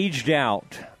have aged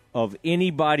out of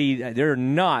anybody. They're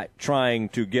not trying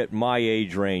to get my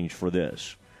age range for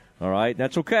this. All right?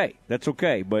 That's okay. That's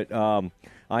okay. But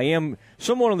I am –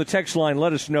 someone on the text line,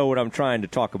 let us know what I'm trying to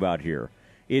talk about here.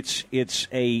 It's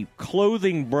a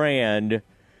clothing brand,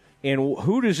 and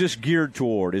who does this geared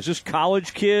toward? Is this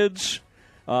college kids?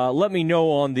 Let me know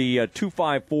on the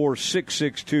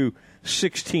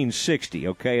 254-662-1660,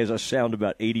 okay, as I sound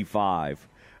about 85.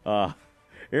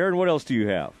 Aaron, what else do you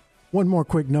have? One more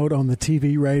quick note on the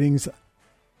TV ratings.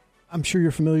 I'm sure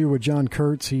you're familiar with John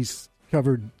Kurtz. He's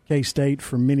covered K-State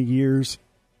for many years.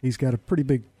 He's got a pretty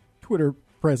big Twitter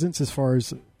presence as far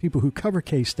as people who cover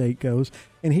K-State goes,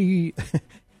 and he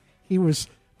was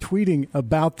tweeting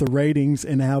about the ratings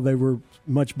and how they were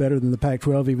much better than the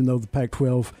Pac-12, even though the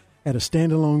Pac-12 had a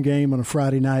standalone game on a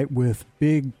Friday night with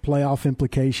big playoff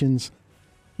implications.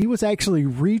 He was actually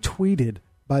retweeted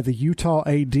by the Utah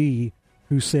AD,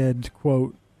 who said,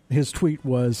 quote, his tweet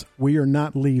was, "We are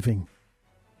not leaving."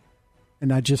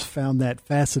 And I just found that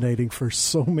fascinating for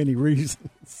so many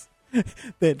reasons.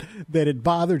 that it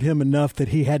bothered him enough that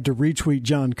he had to retweet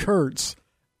John Kurtz,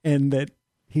 and that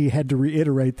he had to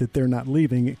reiterate that they're not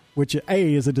leaving, which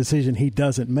A, is a decision he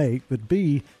doesn't make, but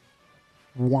B,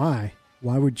 why?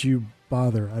 Why would you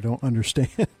bother? I don't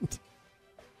understand.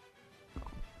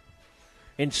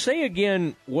 And say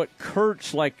again what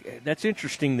Kurtz, like, that's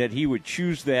interesting that he would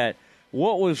choose that.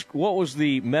 What was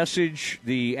the message,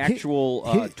 the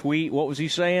actual tweet? What was he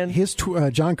saying?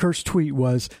 John Kurtz's tweet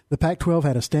was, the Pac-12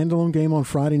 had a standalone game on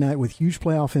Friday night with huge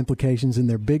playoff implications, and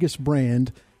their biggest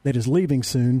brand that is leaving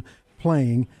soon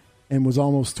playing, and was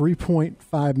almost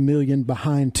 3.5 million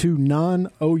behind two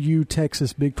non-OU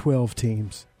Texas Big 12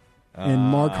 teams. And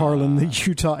Mark Harlan, the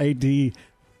Utah AD,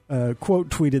 quote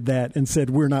tweeted that and said,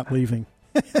 "We're not leaving."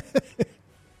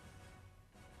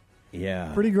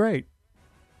 Yeah. Pretty great.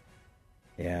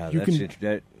 Yeah,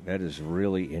 that is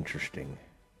really interesting.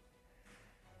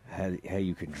 How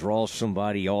you can draw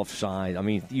somebody offside. I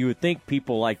mean, you would think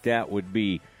people like that would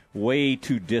be way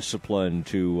too disciplined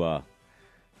to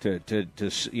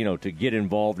get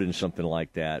involved in something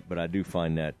like that. But I do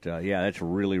find that that's a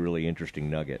really, really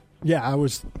interesting nugget. Yeah, I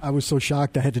was so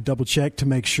shocked I had to double check to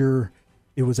make sure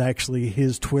it was actually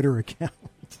his Twitter account,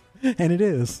 and it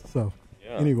is. So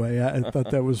anyway, I thought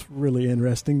that was really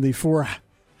interesting. The 4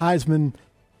 Heisman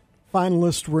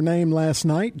finalists were named last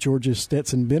night: Georgia's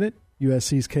Stetson Bennett,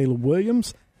 USC's Caleb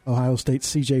Williams, Ohio State's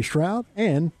C.J. Stroud,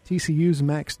 and TCU's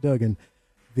Max Duggan.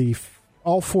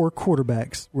 All 4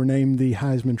 quarterbacks were named the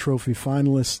Heisman Trophy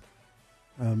finalists,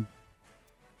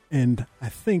 and I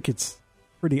think it's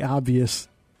pretty obvious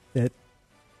that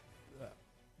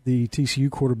the TCU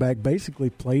quarterback basically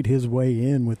played his way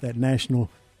in with that national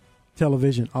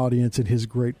television audience and his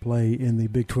great play in the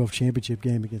Big 12 championship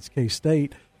game against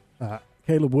K-State.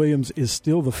 Caleb Williams is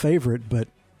still the favorite, but,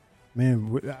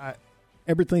 man,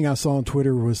 everything I saw on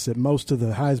Twitter was that most of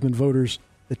the Heisman voters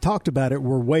that talked about it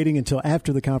were waiting until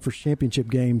after the conference championship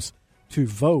games to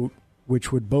vote,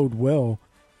 which would bode well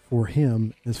for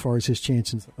him as far as his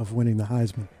chances of winning the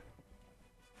Heisman.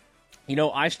 You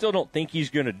know, I still don't think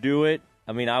he's going to do it.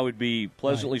 I mean, I would be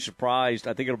pleasantly surprised.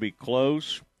 I think it'll be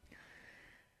close.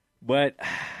 But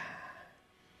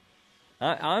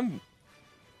I'm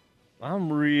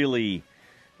really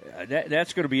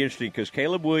that's going to be interesting because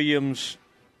Caleb Williams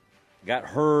got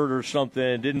hurt or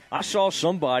something. I saw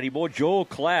somebody, Joel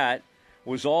Klatt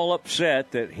was all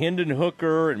upset that Hendon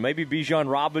Hooker and maybe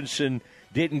Bijan Robinson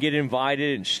didn't get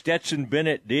invited and Stetson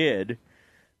Bennett did.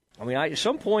 I mean, at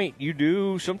some point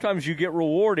sometimes you get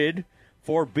rewarded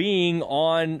for being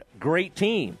on great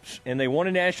teams. And they won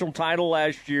a national title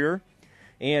last year,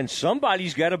 and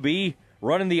somebody's got to be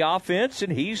running the offense,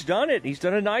 and he's done it. He's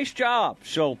done a nice job.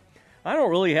 So I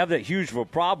don't really have that huge of a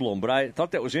problem, but I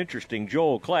thought that was interesting,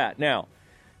 Joel Klatt. Now,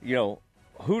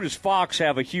 who does Fox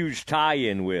have a huge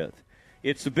tie-in with?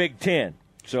 It's the Big Ten.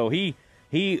 So he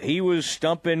was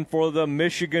stumping for the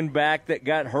Michigan back that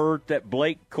got hurt, that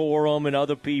Blake Corum and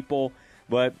other people.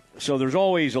 But so there's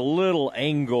always a little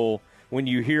angle when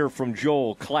you hear from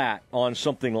Joel Klatt on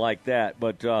something like that.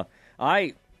 But that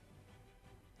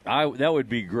would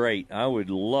be great. I would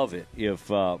love it if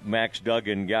Max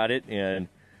Duggan got it. And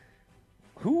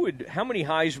how many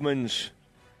Heismans?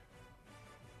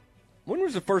 When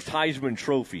was the first Heisman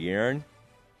Trophy, Aaron?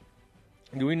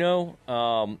 Do we know?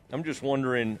 I'm just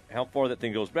wondering how far that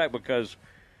thing goes back because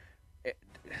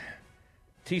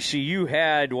TCU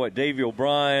had, Davey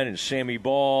O'Brien and Sammy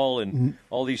Ball and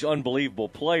all these unbelievable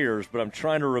players, but I'm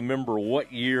trying to remember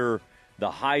what year the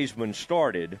Heisman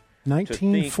started.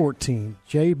 1914.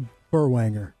 Jay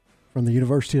Berwanger from the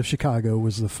University of Chicago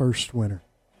was the first winner.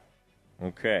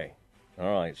 Okay.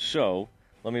 All right. So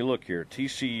let me look here.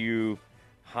 TCU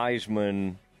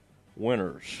Heisman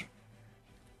winners.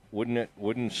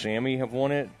 Wouldn't Sammy have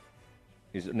won it?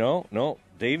 Is it no?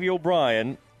 Davey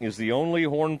O'Brien is the only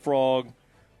Horned Frog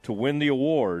to win the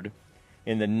award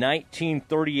in the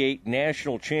 1938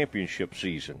 national championship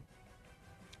season.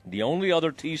 The only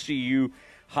other TCU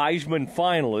Heisman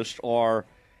finalists are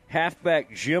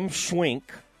halfback Jim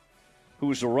Swink, who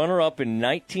was the runner-up in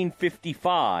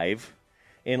 1955,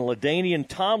 and LaDainian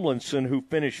Tomlinson, who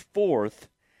finished fourth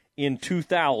in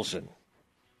 2000.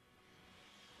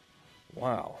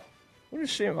 Wow. What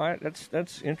is Sam?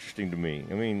 That's interesting to me.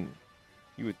 I mean,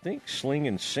 You would think Sling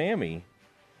and Sammy.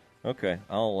 Okay,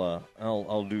 I'll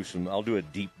do a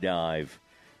deep dive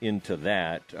into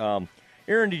that.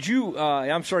 Aaron, did you?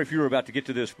 I'm sorry if you were about to get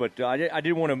to this, but I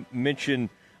did want to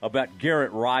mention about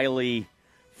Garrett Riley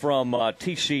from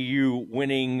TCU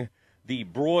winning the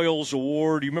Broyles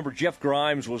Award. You remember Jeff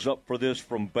Grimes was up for this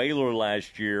from Baylor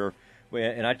last year,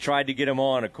 and I tried to get him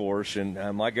on, of course.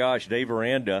 And my gosh, Dave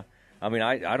Aranda. I mean,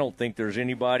 I don't think there's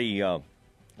anybody.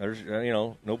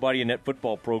 Nobody in that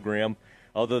football program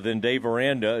other than Dave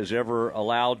Aranda is ever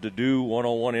allowed to do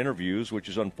one-on-one interviews, which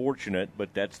is unfortunate,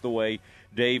 but that's the way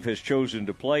Dave has chosen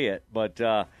to play it. But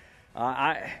and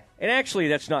actually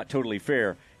that's not totally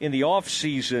fair. In the off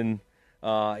season,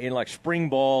 in like spring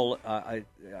ball,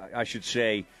 I should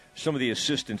say, some of the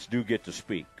assistants do get to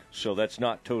speak. So that's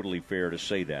not totally fair to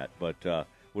say that. But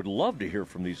would love to hear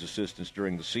from these assistants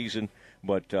during the season.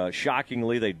 But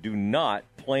shockingly, they do not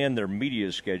plan their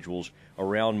media schedules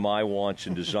around my wants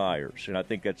and desires. And I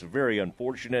think that's very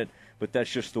unfortunate, but that's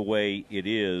just the way it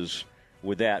is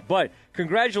with that. But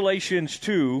congratulations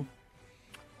to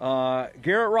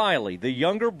Garrett Riley, the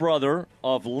younger brother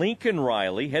of Lincoln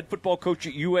Riley, head football coach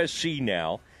at USC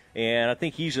now. And I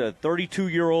think he's a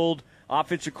 32-year-old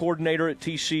offensive coordinator at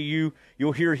TCU.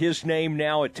 You'll hear his name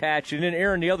now attached. And then,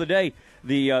 Aaron, the other day,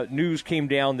 the news came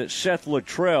down that Seth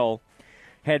Luttrell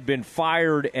had been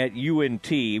fired at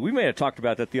UNT. We may have talked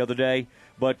about that the other day,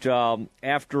 but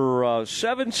after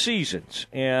 7 seasons,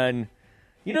 and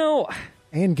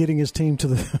and getting his team to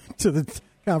the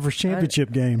conference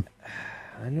championship game.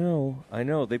 I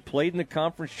know. They played in the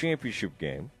conference championship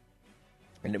game,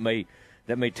 and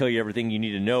that may tell you everything you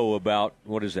need to know about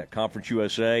what is that, Conference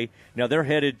USA. Now they're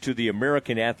headed to the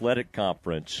American Athletic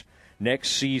Conference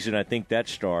next season. I think that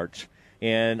starts,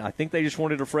 and I think they just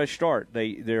wanted a fresh start.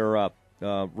 They're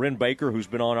Ren Baker, who's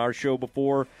been on our show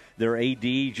before, their AD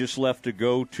just left to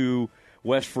go to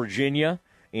West Virginia,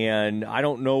 and I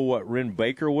don't know what Ren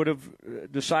Baker would have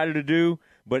decided to do,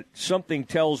 but something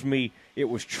tells me it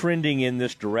was trending in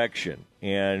this direction.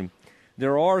 And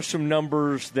there are some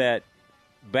numbers that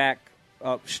back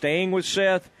up staying with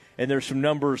Seth, and there's some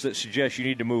numbers that suggest you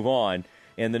need to move on.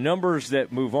 And the numbers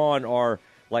that move on are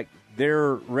like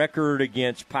their record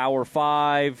against Power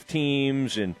 5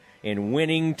 teams and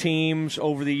winning teams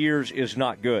over the years is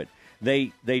not good.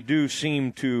 They do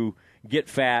seem to get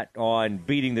fat on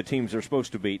beating the teams they're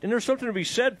supposed to beat, and there's something to be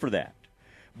said for that.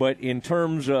 But in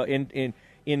terms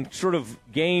in sort of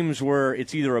games where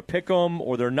it's either a pick 'em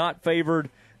or they're not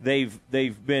favored, they've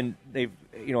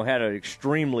had an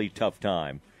extremely tough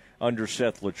time under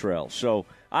Seth Luttrell. So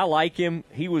I like him.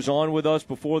 He was on with us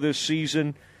before this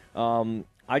season.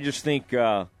 I just think.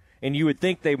 And you would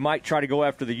think they might try to go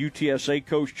after the UTSA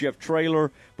coach, Jeff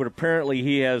Traylor, but apparently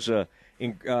he has a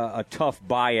tough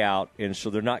buyout, and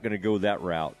so they're not going to go that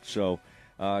route. So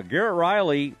Garrett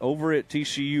Riley over at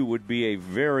TCU would be a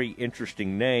very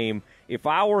interesting name. If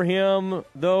I were him,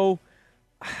 though,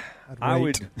 I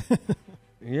would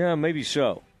 – yeah, maybe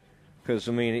so. Because,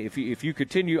 I mean, if you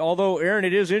continue – although, Aaron,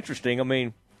 it is interesting. I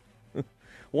mean,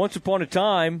 once upon a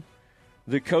time,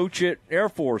 the coach at Air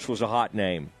Force was a hot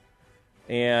name.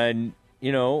 And,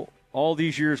 all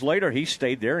these years later, he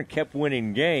stayed there and kept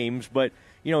winning games. But,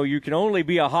 you can only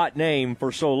be a hot name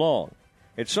for so long.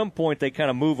 At some point, they kind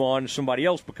of move on and somebody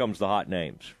else becomes the hot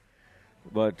names.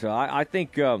 But I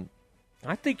think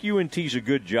UNT's a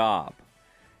good job.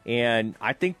 And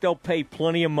I think they'll pay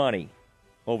plenty of money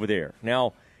over there.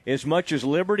 Now, as much as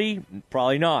Liberty,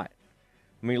 probably not.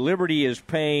 I mean, Liberty is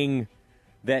paying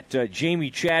that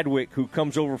Jamie Chadwick, who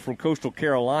comes over from Coastal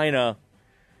Carolina,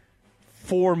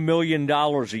 $4 million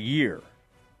a year.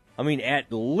 I mean,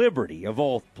 at Liberty, of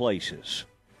all places.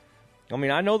 I mean,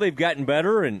 I know they've gotten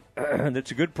better, and that's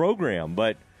a good program,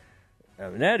 but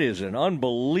that is an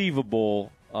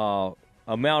unbelievable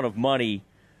amount of money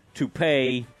to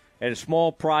pay at a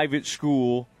small private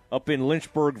school up in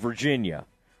Lynchburg, Virginia.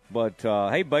 But,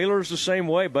 hey, Baylor's the same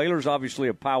way. Baylor's obviously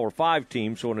a Power 5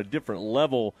 team, so on a different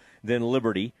level than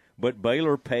Liberty. But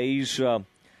Baylor pays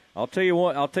I'll tell you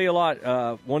a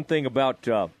lot. One thing about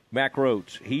Mack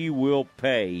Rhoades, he will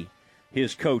pay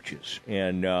his coaches,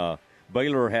 and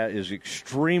Baylor is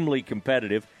extremely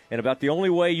competitive. And about the only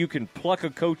way you can pluck a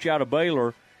coach out of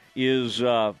Baylor is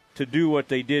to do what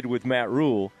they did with Matt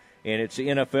Rule, and it's the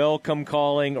NFL come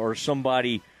calling or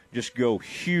somebody just go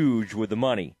huge with the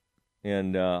money.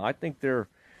 And I think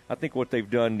what they've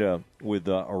done with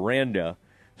Aranda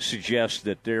suggests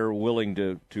that they're willing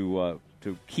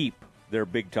to keep their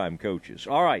big-time coaches.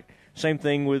 All right, same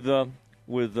thing with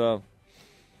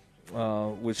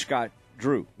Scott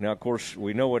Drew. Now, of course,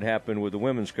 we know what happened with the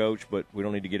women's coach, but we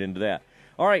don't need to get into that.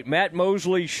 All right, Matt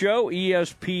Mosley Show,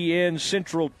 ESPN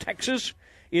Central Texas.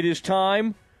 It is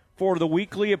time for the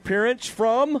weekly appearance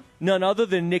from none other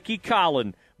than Nikki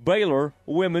Collin, Baylor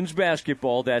women's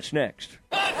basketball. That's next.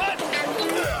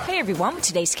 Hey everyone, with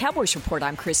today's Cowboys Report,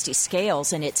 I'm Christy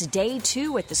Scales, and it's day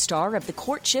 2 at the start of the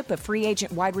courtship of free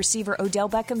agent wide receiver Odell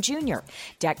Beckham Jr.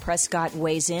 Dak Prescott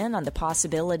weighs in on the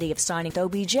possibility of signing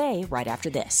OBJ right after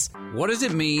this. What does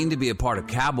it mean to be a part of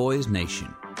Cowboys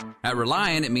Nation? At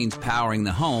Reliant, it means powering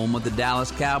the home of the Dallas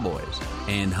Cowboys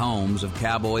and homes of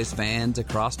Cowboys fans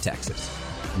across Texas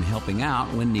and helping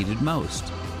out when needed most.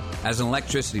 As an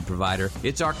electricity provider,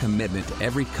 it's our commitment to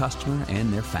every customer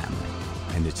and their family.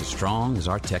 And it's as strong as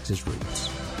our Texas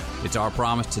roots. It's our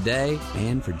promise today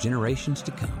and for generations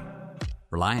to come.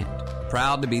 Reliant,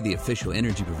 proud to be the official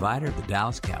energy provider of the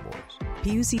Dallas Cowboys.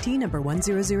 PUCT number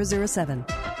 10007.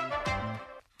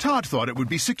 Todd thought it would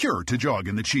be secure to jog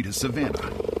in the cheetah savanna.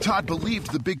 Todd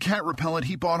believed the big cat repellent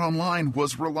he bought online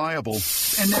was reliable.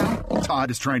 And now, Todd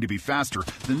is trying to be faster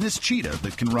than this cheetah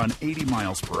that can run 80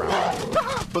 miles per hour.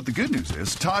 But the good news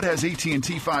is, Todd has AT&T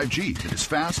 5G that is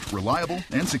fast, reliable,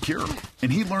 and secure.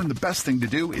 And he learned the best thing to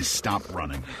do is stop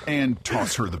running and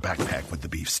toss her the backpack with the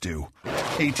beef stew.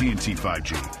 AT&T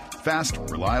 5G. Fast,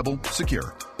 reliable,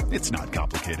 secure. It's not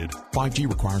complicated. 5G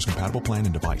requires compatible plan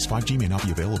and device. 5G may not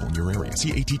be available in your area.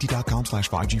 See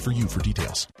att.com/5G for you for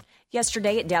details.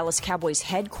 Yesterday at Dallas Cowboys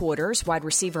headquarters, wide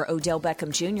receiver Odell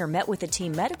Beckham Jr. met with the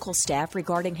team medical staff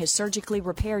regarding his surgically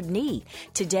repaired knee.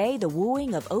 Today, the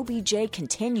wooing of OBJ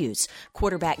continues.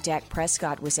 Quarterback Dak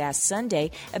Prescott was asked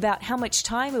Sunday about how much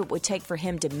time it would take for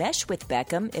him to mesh with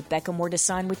Beckham if Beckham were to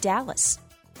sign with Dallas.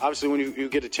 Obviously, when you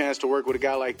get a chance to work with a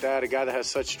guy like that, a guy that has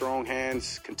such strong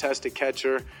hands, contested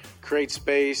catcher, create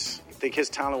space, I think his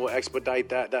talent will expedite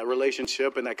that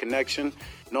relationship and that connection,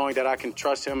 knowing that I can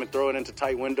trust him and throw it into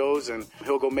tight windows, and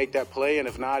he'll go make that play, and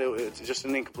if not, it's just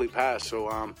an incomplete pass.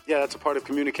 So, that's a part of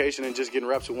communication and just getting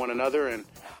reps with one another, and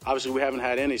obviously we haven't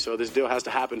had any, so this deal has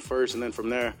to happen first, and then from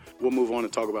there, we'll move on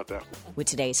and talk about that. With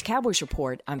today's Cowboys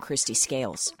Report, I'm Christy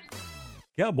Scales.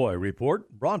 Cowboy Report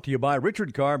brought to you by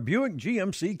Richard Carr Buick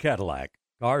GMC Cadillac.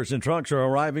 Cars and trucks are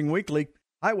arriving weekly.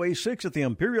 Highway 6 at the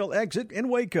Imperial exit in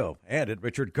Waco and at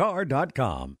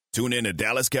richardcarr.com. Tune in to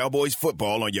Dallas Cowboys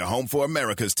football on your home for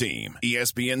America's team,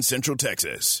 ESPN Central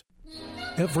Texas.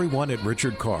 Everyone at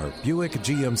Richard Carr Buick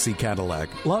GMC Cadillac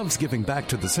loves giving back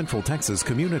to the Central Texas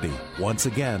community. Once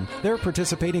again, they're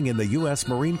participating in the U.S.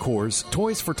 Marine Corps'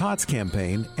 Toys for Tots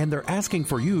campaign, and they're asking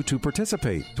for you to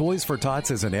participate. Toys for Tots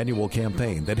is an annual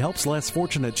campaign that helps less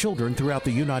fortunate children throughout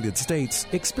the United States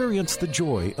experience the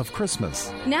joy of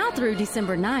Christmas. Now through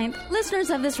December 9th, listeners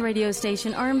of this radio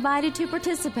station are invited to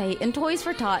participate in Toys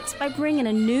for Tots by bringing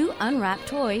a new unwrapped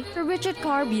toy to Richard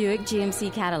Carr Buick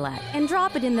GMC Cadillac and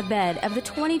drop it in the bed of the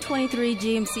 2023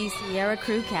 GMC Sierra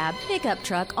Crew Cab pickup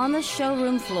truck on the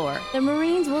showroom floor. The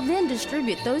Marines will then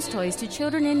distribute those toys to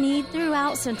children in need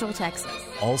throughout Central Texas.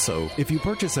 Also, if you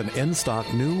purchase an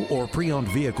in-stock new or pre-owned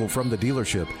vehicle from the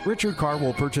dealership, Richard Carr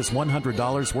will purchase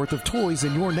 $100 worth of toys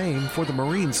in your name for the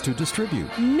Marines to distribute.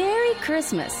 Merry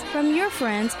Christmas from your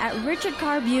friends at Richard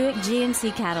Carr Buick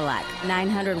GMC Cadillac,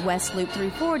 900 West Loop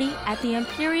 340 at the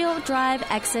Imperial Drive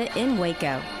exit in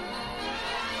Waco.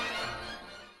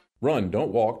 Run,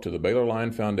 don't walk to the Baylor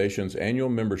Line Foundation's annual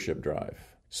membership drive.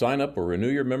 Sign up or renew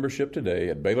your membership today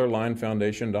at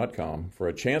BaylorLineFoundation.com for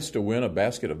a chance to win a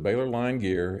basket of Baylor Line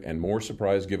gear and more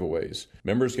surprise giveaways.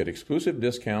 Members get exclusive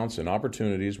discounts and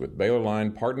opportunities with Baylor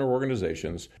Line partner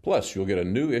organizations, plus you'll get a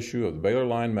new issue of the Baylor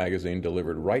Line magazine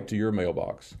delivered right to your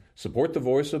mailbox. Support the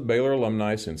voice of Baylor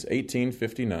alumni since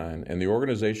 1859 and the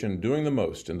organization doing the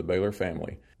most in the Baylor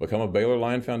family. Become a Baylor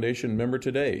Line Foundation member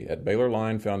today at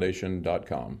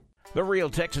BaylorLineFoundation.com. The Real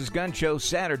Texas Gun Show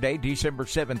Saturday, December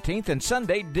 17th and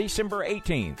Sunday, December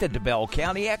 18th at the Bell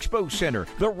County Expo Center.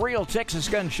 The Real Texas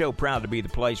Gun Show, proud to be the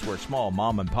place where small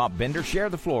mom-and-pop vendors share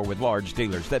the floor with large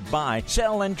dealers that buy,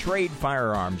 sell, and trade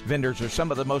firearms. Vendors are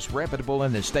some of the most reputable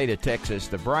in the state of Texas.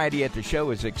 The variety at the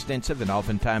show is extensive, and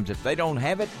oftentimes if they don't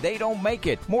have it, they don't make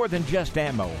it. More than just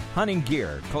ammo, hunting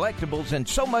gear, collectibles, and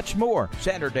so much more.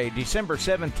 Saturday, December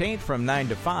 17th from 9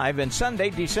 to 5, and Sunday,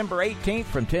 December 18th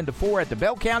from 10 to 4 at the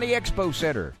Bell County Expo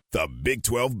Center. The Big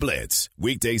 12 Blitz,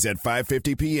 weekdays at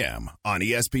 5:50 p.m. on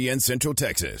ESPN Central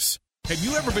Texas. Have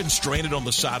you ever been stranded on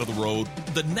the side of the road?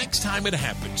 The next time it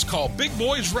happens, call Big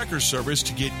Boys Wrecker Service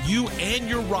to get you and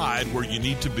your ride where you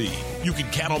need to be. You can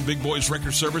count on Big Boys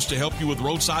Wrecker Service to help you with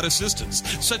roadside assistance,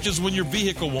 such as when your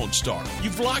vehicle won't start,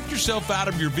 you've locked yourself out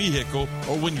of your vehicle,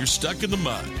 or when you're stuck in the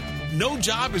mud. No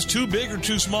job is too big or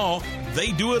too small.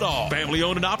 They do it all. Family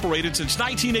owned and operated since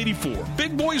 1984.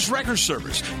 Big Boys Wrecker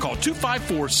Service. Call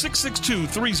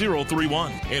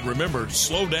 254-662-3031. And remember,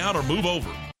 slow down or move over.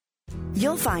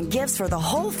 You'll find gifts for the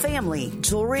whole family,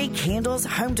 jewelry, candles,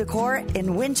 home decor,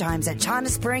 and wind chimes at China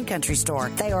Spring Country Store.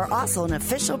 They are also an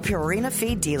official Purina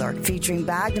feed dealer, featuring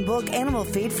bagged and bulk animal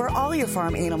feed for all your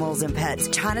farm animals and pets.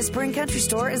 China Spring Country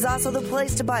Store is also the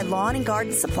place to buy lawn and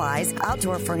garden supplies,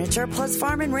 outdoor furniture, plus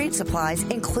farm and ranch supplies,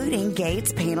 including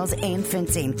gates, panels, and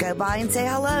fencing. Go by and say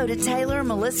hello to Taylor,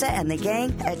 Melissa, and the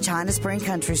gang at China Spring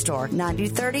Country Store,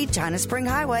 9230 China Spring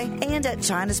Highway, and at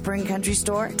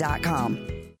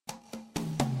ChinaSpringCountryStore.com.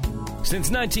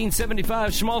 Since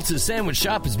 1975, Schmaltz's Sandwich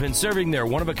Shop has been serving their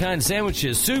one-of-a-kind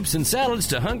sandwiches, soups, and salads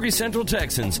to hungry Central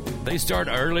Texans. They start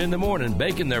early in the morning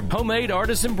baking their homemade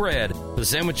artisan bread. The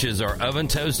sandwiches are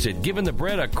oven-toasted, giving the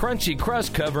bread a crunchy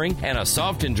crust covering and a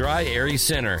soft and dry, airy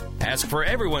center. Ask for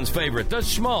everyone's favorite, the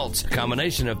Schmaltz,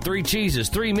 combination of 3 cheeses,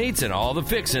 3 meats, and all the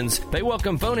fixins. They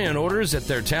welcome phone-in orders at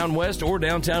their Town West or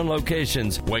downtown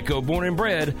locations. Waco born and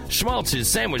bred, Schmaltz's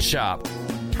Sandwich Shop.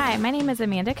 Hi, my name is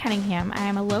Amanda Cunningham. I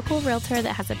am a local realtor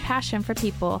that has a passion for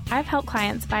people. I've helped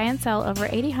clients buy and sell over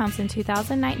 80 homes in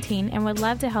 2019 and would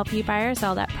love to help you buy or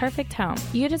sell that perfect home.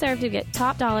 You deserve to get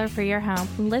top dollar for your home.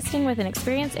 Listing with an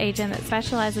experienced agent that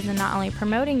specializes in not only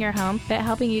promoting your home, but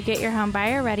helping you get your home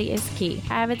buyer ready is key.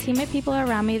 I have a team of people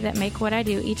around me that make what I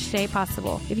do each day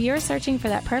possible. If you are searching for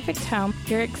that perfect home,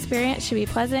 your experience should be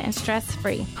pleasant and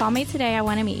stress-free. Call me today. I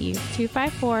want to meet you.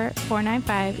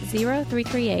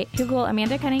 254-495-0338. Google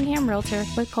Amanda Cunningham Realtor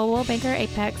with Coldwell Banker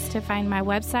Apex to find my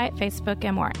website, Facebook,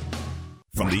 and more.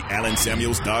 From the Allen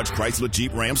Samuels Dodge Chrysler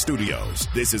Jeep Ram Studios,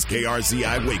 this is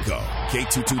KRZI Waco,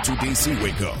 K222DC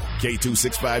Waco,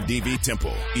 K265DV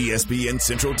Temple, ESPN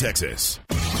Central Texas.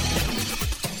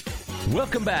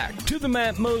 Welcome back to the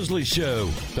Matt Mosley Show.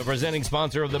 The presenting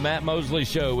sponsor of the Matt Mosley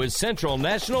Show is Central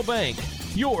National Bank,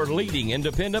 your leading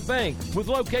independent bank with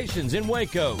locations in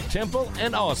Waco, Temple,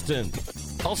 and Austin.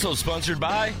 Also sponsored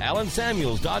by Allen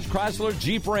Samuels Dodge Chrysler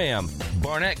Jeep Ram,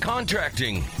 Barnett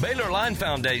Contracting, Baylor Line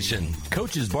Foundation,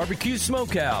 Coach's Barbecue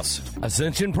Smokehouse,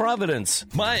 Ascension Providence,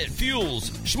 Myatt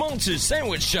Fuels, Schmaltz's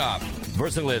Sandwich Shop,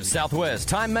 VersaLive Southwest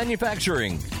Time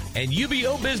Manufacturing, and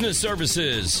UBO Business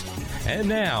Services. And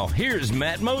now, here's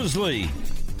Matt Mosley.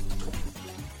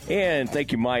 And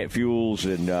thank you, Myatt Fuels,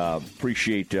 and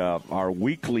appreciate our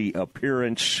weekly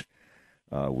appearance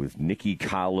with Nikki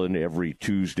Collin every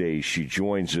Tuesday. She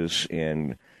joins us.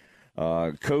 And,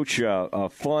 Coach, a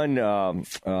fun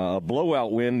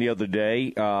blowout win the other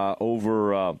day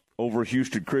over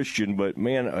Houston Christian, but,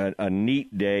 man, a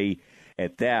neat day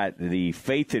at that, the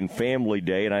Faith and Family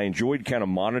Day, and I enjoyed kind of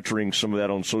monitoring some of that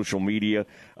on social media.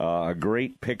 A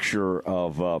great picture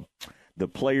of the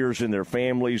players and their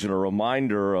families, and a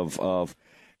reminder of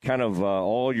kind of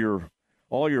all your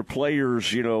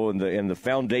players, you know, and the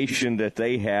foundation that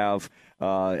they have.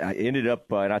 I ended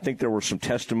up, and I think there were some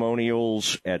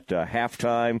testimonials at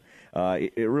halftime.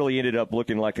 It really ended up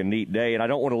looking like a neat day, and I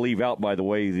don't want to leave out, by the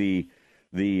way, the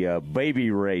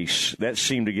baby race. That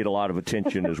seemed to get a lot of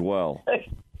attention as well.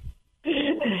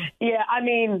 Yeah, I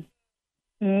mean,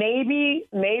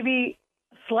 maybe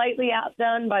slightly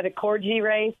outdone by the Corgi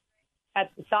race at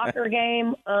the soccer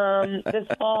game this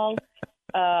fall.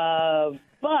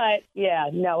 But yeah,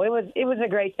 no, it was a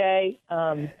great day.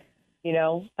 You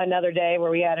know, another day where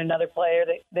we had another player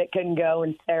that couldn't go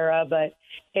in Sarah, but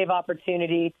gave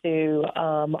opportunity to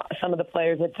some of the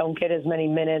players that don't get as many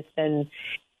minutes and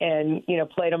you know,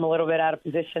 played them a little bit out of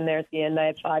position there at the end. I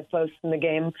had 5 posts in the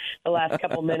game the last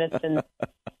couple minutes,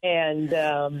 and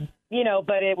you know,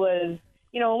 but it was,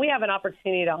 you know, when we have an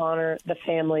opportunity to honor the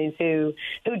families who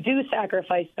do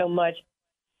sacrifice so much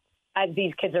as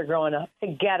these kids are growing up to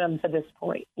get them to this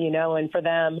point, you know, and for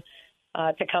them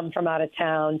to come from out of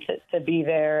town to be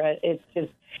there, it's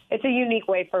a unique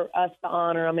way for us to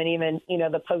honor them. And even, you know,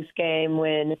 the post game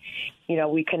when, you know,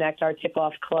 we connect our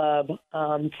tip-off club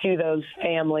to those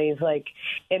families, like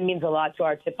it means a lot to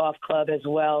our tip-off club as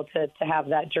well to have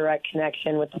that direct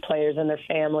connection with the players and their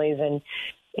families. And,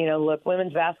 you know, look,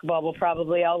 women's basketball will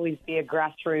probably always be a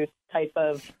grassroots type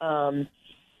of,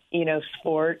 you know,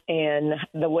 sport, and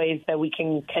the ways that we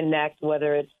can connect,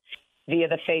 whether it's via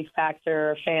the faith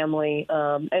factor or family,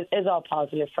 is all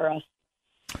positive for us.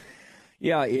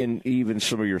 Yeah, and even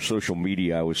some of your social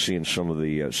media, I was seeing some of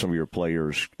your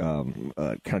players kind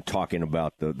of talking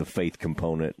about the faith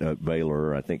component at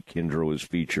Baylor. I think Kendra was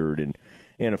featured, and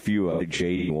a few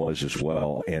Jaden was as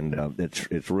well. And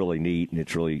it's really neat, and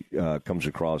it's really comes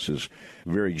across as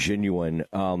very genuine.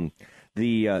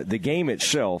 the game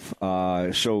itself.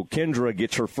 So Kendra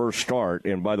gets her first start,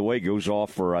 and by the way, goes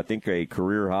off for I think a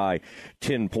career high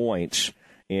 10 points,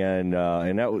 and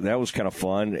that was kind of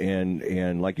fun.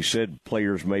 And like you said,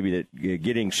 players maybe that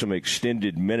getting some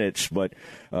extended minutes, but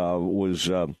was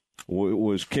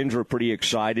Kendra pretty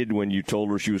excited when you told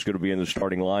her she was going to be in the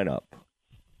starting lineup?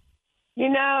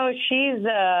 She's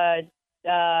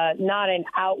not an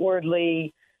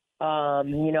outwardly.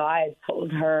 I had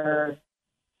told her.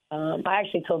 I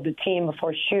actually told the team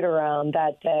before shoot around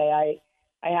that day.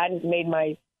 I hadn't made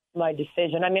my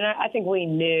decision. I mean, I think we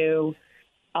knew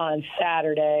on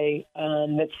Saturday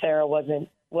that Sarah wasn't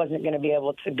going to be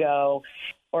able to go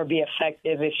or be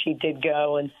effective if she did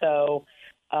go, and so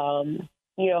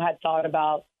had thought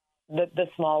about the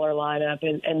smaller lineup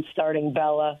and starting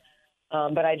Bella.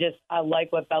 But I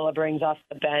like what Bella brings off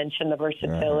the bench and the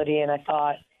versatility, and I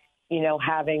thought,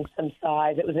 having some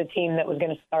size. It was a team that was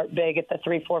going to start big at the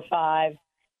 3-4-5.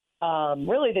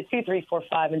 Really the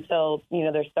 2-3-4-5 until,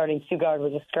 their starting two guard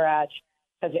was a scratch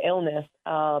because of illness.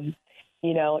 And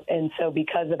so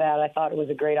because of that, I thought it was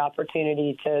a great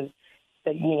opportunity to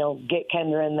get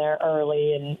Kendra in there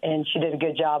early, and she did a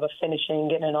good job of finishing,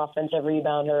 getting an offensive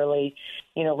rebound early,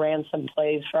 ran some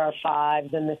plays for our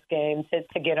fives in this game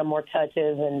to get them more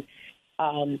touches. And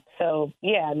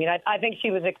I think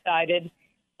she was excited.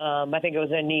 I think it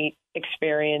was a neat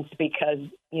experience because,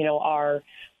 our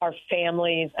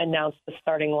families announced the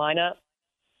starting lineup.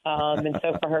 And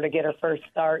so for her to get her first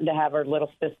start and to have her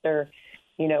little sister,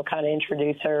 kind of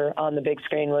introduce her on the big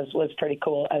screen was pretty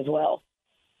cool as well.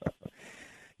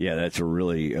 Yeah, that's a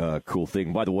really cool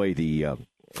thing. By the way, the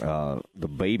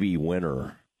baby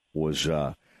winner was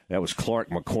that was Clark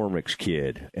McCormick's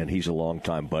kid, and he's a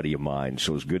longtime buddy of mine.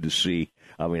 So it's good to see.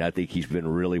 I mean, I think he's been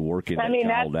really working that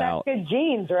child out. That's good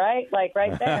genes, right? Like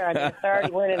right there. I mean, it's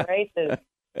already winning races.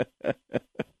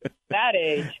 That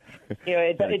age,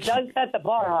 it does set the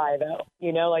bar high, though.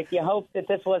 Like you hope that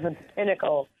this wasn't the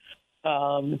pinnacle.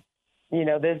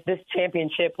 This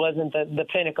championship wasn't the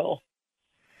pinnacle.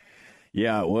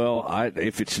 Yeah, well,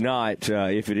 if it's not,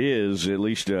 if it is, at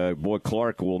least boy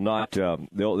Clark will not.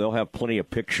 They'll have plenty of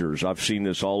pictures. I've seen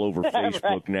this all over Facebook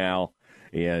right now,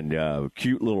 and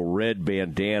cute little red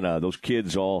bandana. Those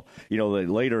kids all,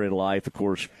 later in life, of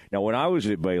course. Now, when I was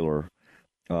at Baylor,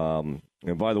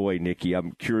 and by the way, Nikki,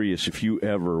 I'm curious if you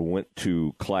ever went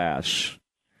to class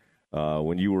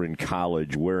when you were in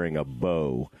college wearing a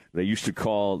bow. They used to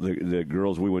call the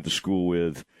girls we went to school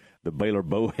with the Baylor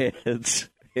bowheads.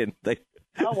 And they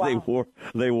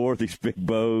wore these big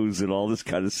bows and all this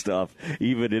kind of stuff,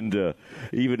 even into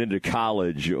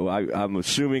college. I'm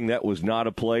assuming that was not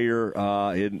a player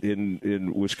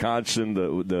in Wisconsin.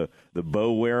 The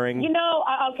bow wearing.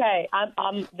 Okay.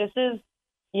 This is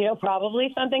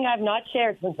probably something I've not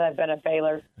shared since I've been at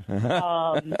Baylor.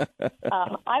 I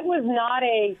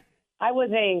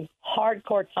was a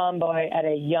hardcore tomboy at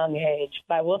a young age.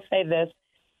 But I will say this: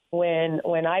 when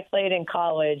I played in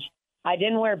college, I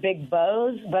didn't wear big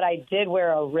bows, but I did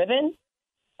wear a ribbon.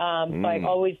 So I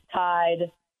always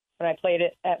tied, when I played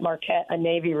it at Marquette, a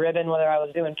navy ribbon, whether I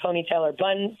was doing ponytail or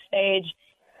bun stage.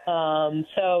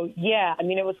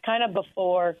 It was kind of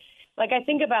before. Like I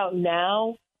think about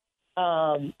now,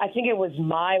 I think it was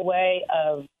my way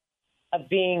of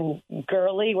being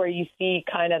girly, where you see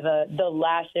kind of the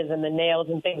lashes and the nails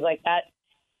and things like that.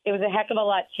 It was a heck of a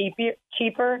lot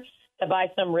cheaper to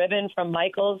buy some ribbon from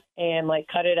Michael's and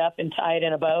cut it up and tie it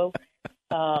in a bow.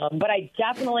 But I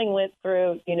definitely went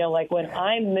through, when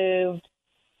I moved,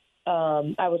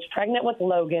 I was pregnant with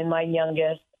Logan, my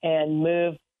youngest, and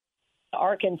moved to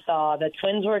Arkansas. The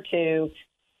twins were 2.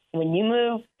 When you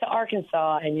move to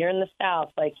Arkansas and you're in the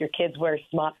South, your kids wear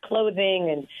smock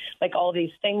clothing and all these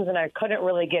things. And I couldn't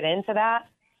really get into that.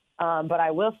 But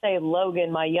I will say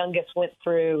Logan, my youngest, went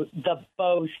through the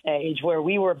bow stage where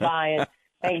we were buying,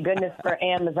 thank goodness for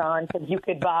Amazon, because you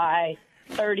could buy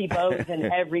 30 bows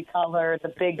in every color, the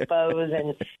big bows,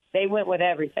 and they went with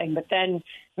everything. But then,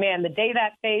 man, the day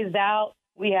that phased out,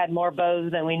 we had more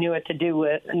bows than we knew what to do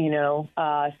with,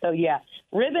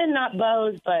 ribbon, not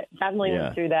bows, but definitely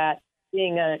went through that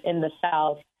being in the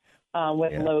South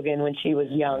with Logan when she was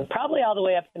young, probably all the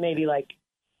way up to maybe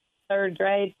second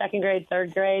grade,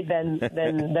 third grade, then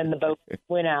the bow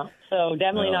went out. So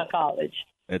definitely not college.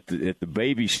 At the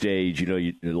baby stage,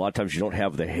 a lot of times you don't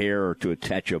have the hair to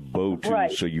attach a bow to,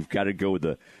 right. So you've got to go with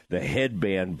the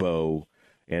headband bow.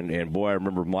 And boy, I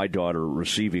remember my daughter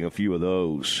receiving a few of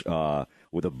those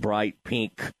with a bright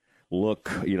pink look.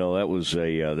 That was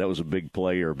a big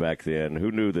player back then.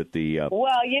 Who knew that the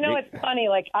it's funny.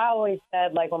 I always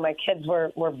said, when my kids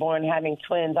were born having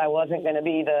twins, I wasn't going to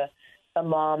be some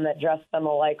mom that dressed them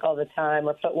alike all the time,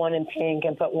 or put one in pink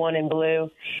and put one in blue.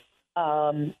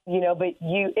 But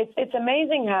it's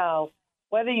amazing how,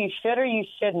 whether you should or you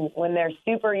shouldn't, when they're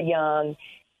super young,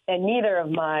 and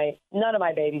none of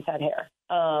my babies had hair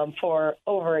for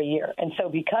over a year. And so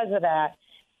because of that,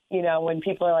 when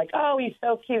people are like, oh, he's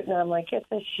so cute, and I'm like, it's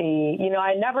a she.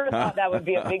 I never thought that would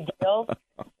be a big deal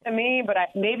to me, but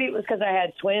maybe it was because I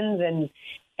had twins, and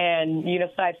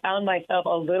so I found myself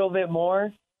a little bit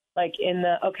more like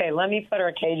let me put her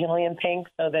occasionally in pink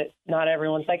so that not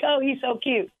everyone's like, oh, he's so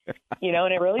cute, and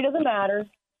it really doesn't matter.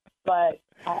 But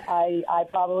I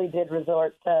probably did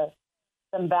resort to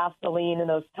some Vaseline and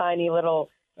those tiny little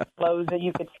clothes that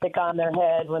you could stick on their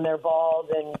head when they're bald.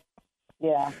 And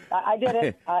yeah, I did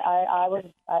it.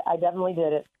 I definitely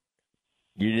did it.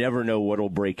 You never know what'll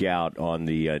break out on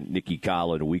the Nikki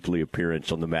Collin weekly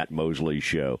appearance on the Matt Mosley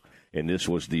Show. And this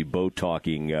was the boat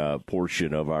talking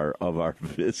portion of our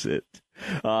visit.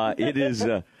 It is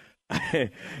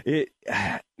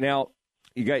now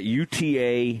you got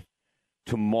UTA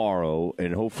tomorrow,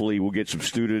 and hopefully we'll get some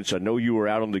students. I know you were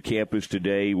out on the campus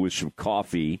today with some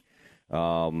coffee.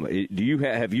 Do you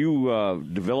have you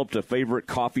developed a favorite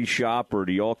coffee shop, or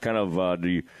do you all kind of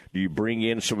do you bring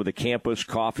in some of the campus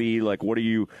coffee? Like, what do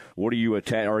you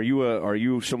are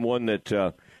you someone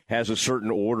that has a certain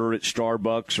order at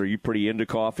Starbucks? Are you pretty into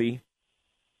coffee?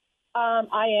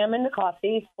 I am into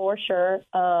coffee for sure.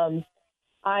 I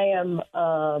am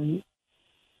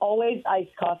always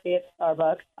iced coffee at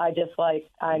Starbucks. I'm just like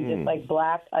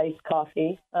black iced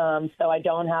coffee. So I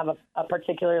don't have a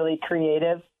particularly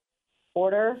creative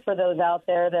order for those out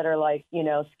there that are like,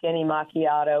 skinny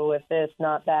macchiato with this,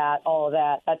 not that, all of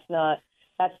that. That's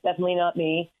definitely not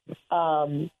me.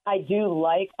 I do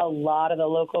like a lot of the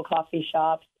local coffee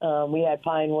shops. We had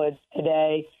Pinewoods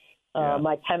today.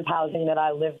 My temp housing that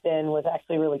I lived in was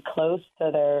actually really close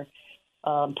to their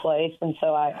place, and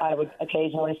so I would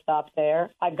occasionally stop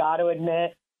there. I got to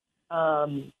admit,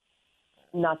 but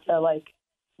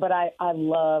I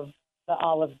love the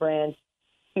Olive Branch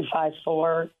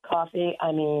 254 coffee.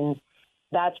 I mean,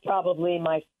 that's probably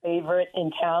my favorite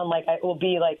in town. Like,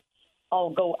 I'll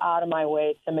go out of my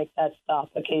way to make that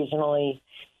stop occasionally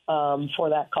for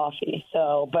that coffee.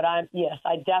 So, but I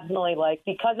definitely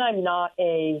because I'm not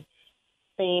a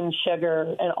fame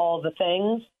sugar and all the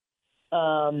things,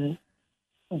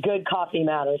 good coffee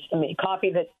matters to me.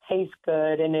 Coffee that tastes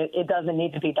good, and it doesn't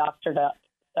need to be doctored up.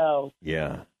 So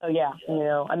yeah,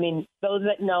 I mean, those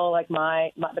that know, like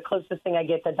the closest thing I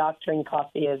get to doctoring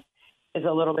coffee is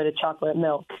a little bit of chocolate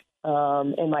milk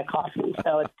in my coffee.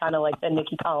 So it's kind of like the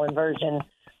Nikki Collin version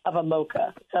of a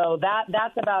mocha. So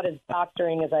that's about as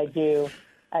doctoring as I do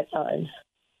at times.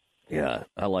 Yeah,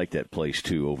 I like that place,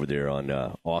 too, over there on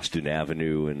Austin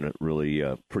Avenue, and really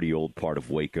pretty old part of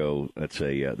Waco. That's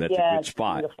a good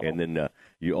spot. Beautiful. And then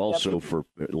you also, for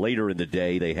later in the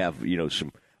day, they have,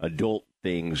 some adult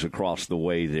things across the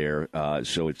way there.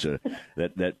 So it's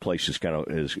that place is kind of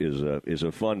is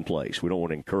a fun place. We don't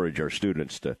want to encourage our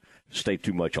students to stay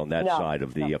too much on that side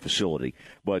of the facility.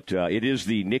 But it is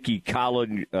the Nikki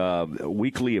Collin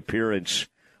weekly appearance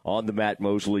on the Matt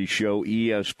Mosley Show,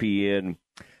 ESPN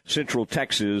Central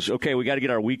Texas. Okay, we got to get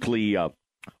our weekly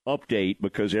update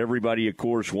because everybody, of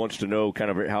course, wants to know kind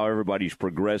of how everybody's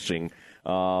progressing.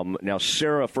 Now,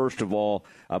 Sarah, first of all,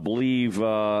 I believe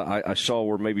I saw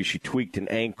where maybe she tweaked an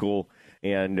ankle,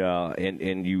 and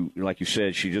you, like you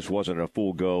said, she just wasn't a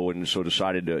full go, and so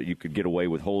decided you could get away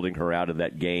with holding her out of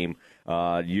that game.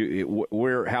 How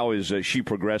is she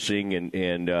progressing,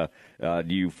 and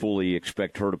do you fully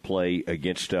expect her to play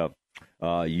against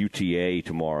UTA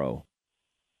tomorrow?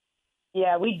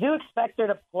 Yeah, we do expect her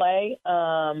to play.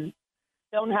 Don't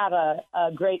have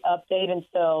a great update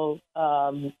until,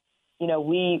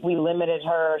 we limited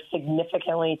her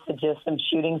significantly to just some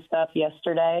shooting stuff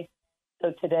yesterday.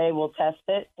 So today we'll test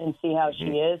it and see how she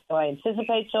is. So I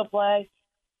anticipate she'll play.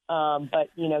 But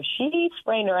she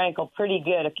sprained her ankle pretty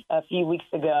good a few weeks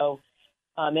ago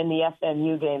in the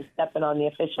SMU game, stepping on the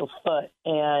official's foot.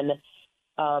 And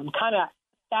kind of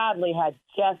sadly had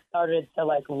just started to,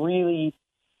 really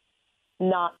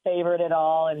not favored at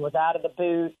all and was out of the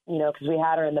boot, because we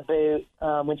had her in the boot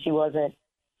when she wasn't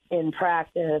in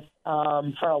practice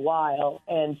for a while,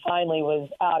 and finally was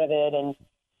out of it and,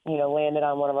 landed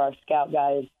on one of our scout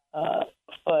guys'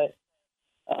 foot.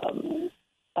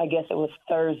 I guess it was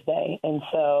Thursday. And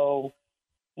so,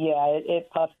 it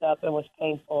puffed up and was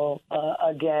painful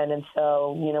again. And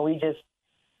so,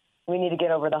 we need to get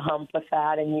over the hump with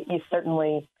that. And you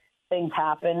certainly, things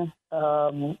happen,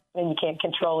 and you can't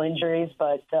control injuries,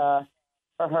 but for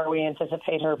her, we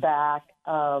anticipate her back.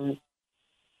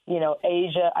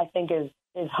 Asia, I think, is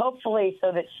is hopefully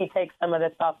so that she takes some of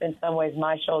this off in some ways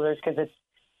my shoulders, because it's,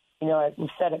 we've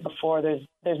said it before, there's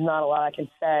not a lot I can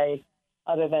say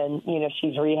other than,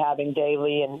 she's rehabbing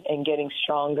daily and getting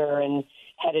stronger and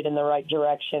headed in the right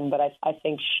direction. But I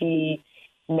think she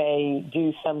may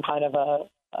do some kind of a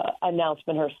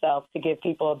announcement herself to give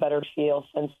people a better feel,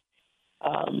 since,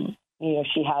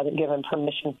 she hasn't given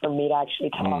permission for me to actually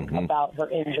talk about her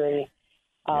injury.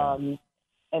 And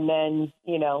then,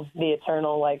 the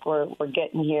eternal, like we're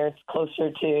getting here, it's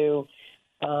closer to,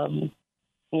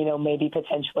 maybe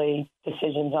potentially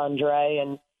decisions on Dre.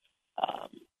 And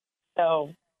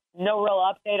so no real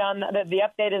update on that. The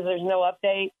update is there's no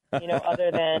update,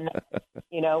 other than,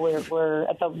 we're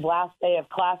at the last day of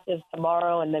classes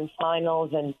tomorrow and then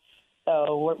finals. And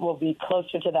so we'll be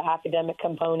closer to the academic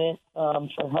component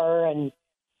for her. And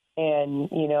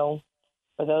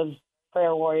for those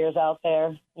prayer warriors out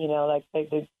there, like they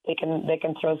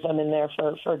can throw some in there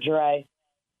for Dre,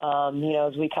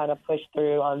 as we kind of push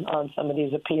through on some of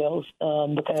these appeals,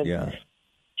 because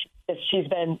she's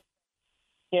been,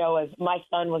 as my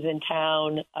son was in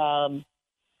town,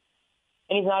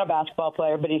 and he's not a basketball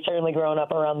player, but he's certainly grown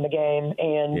up around the game.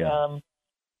 And,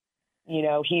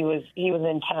 he was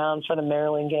in town for the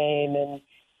Maryland game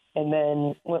and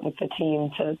then went with the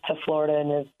team to Florida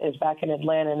and is back in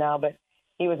Atlanta now. But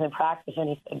he was in practice and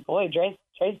he said, "Boy, Dre's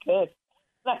good."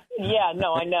 Yeah,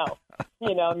 no, I know.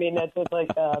 That's just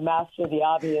like a master of the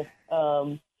obvious,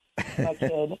 my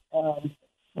kid.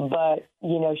 But,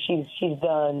 she's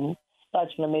done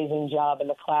such an amazing job in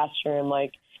the classroom,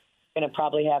 like going to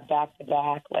probably have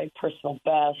back-to-back, like personal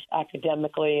best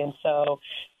academically. And so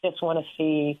just want to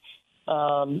see,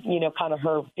 kind of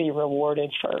her be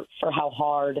rewarded for how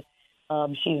hard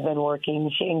she's been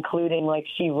working. Including, like,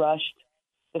 she rushed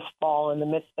this fall in the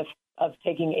midst of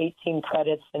taking 18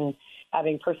 credits and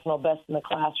having personal best in the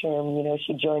classroom.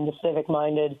 She joined the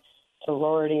civic-minded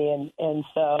sorority. And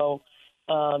so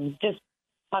just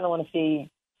kind of want to see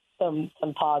some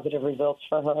positive results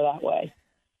for her that way.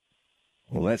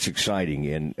 Well, that's exciting,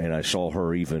 and I saw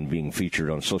her even being featured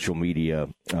on social media,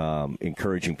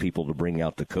 encouraging people to bring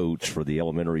out the coats for the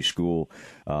elementary school,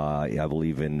 I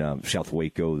believe in South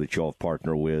Waco that y'all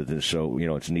partner with, and so,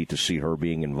 it's neat to see her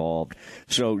being involved.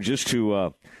 So just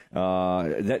to,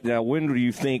 now when do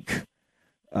you think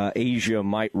Asia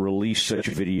might release such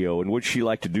a video, and would she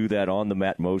like to do that on the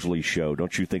Matt Mosley show?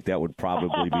 Don't you think that would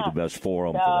probably be the best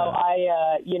forum for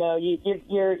that?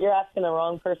 You're asking the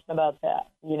wrong person about that.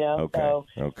 Okay. So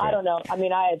okay. I don't know. I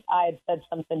mean, I had said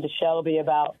something to Shelby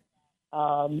about,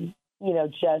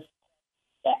 just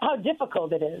how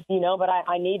difficult it is, but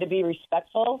I need to be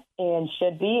respectful and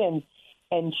should be,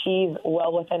 and she's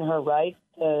well within her right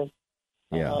to,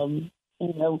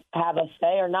 have a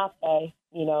say or not say.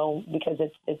 Because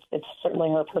it's certainly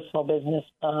her personal business.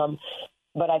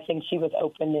 But I think she was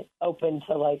open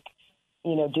to, like,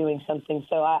 doing something.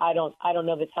 So I don't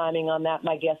know the timing on that.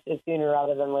 My guess is sooner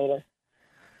rather than later.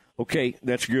 Okay,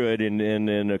 that's good.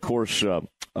 And of course, you'll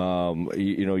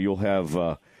have,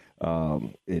 the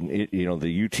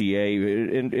UTA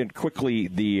and quickly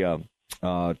the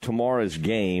tomorrow's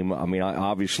game. I mean,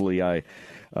 I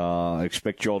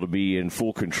expect y'all to be in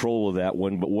full control of that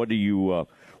one. But what do you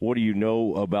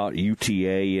know about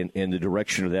UTA and the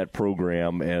direction of that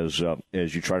program as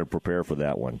you try to prepare for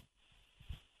that one?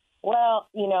 Well,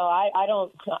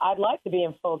 I'd like to be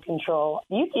in full control.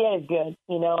 UTA is good.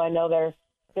 I know they're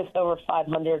just over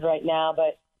 500 right now,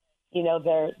 but,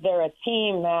 they're a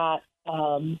team that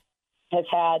has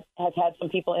had some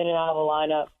people in and out of the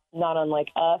lineup, not unlike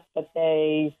us, but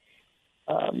they,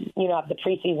 have the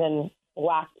preseason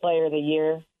WAC player of the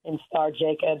year in Star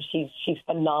Jacobs. She's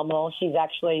phenomenal. She's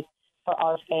actually, for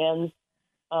our fans,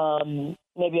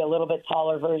 maybe a little bit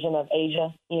taller version of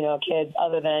Asia, a kid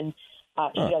other than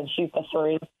she doesn't shoot the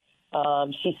three.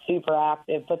 She's super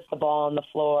active, puts the ball on the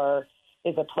floor,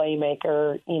 is a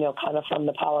playmaker, kind of from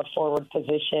the power forward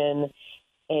position,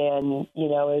 and,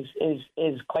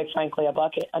 is quite frankly a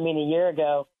bucket. I mean, a year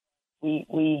ago,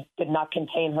 we did not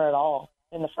contain her at all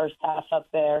in the first half up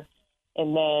there.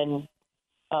 And then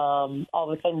all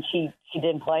of a sudden she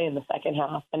didn't play in the second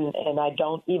half. And I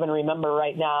don't even remember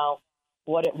right now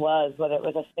what it was, whether it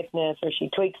was a sickness or she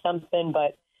tweaked something.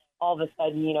 But all of a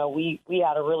sudden, we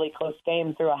had a really close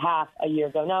game through a half a year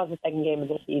ago. Now it's the second game of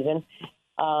the season.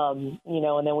 And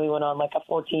then we went on like a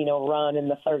 14-0 run in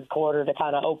the third quarter to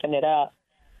kind of open it up.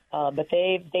 But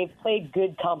they've played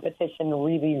good competition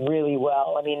really, really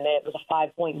well. I mean, it was a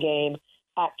 5-point game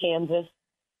at Kansas.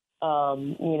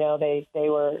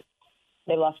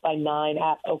 They lost by 9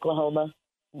 at Oklahoma,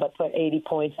 but put 80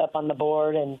 points up on the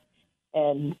board, and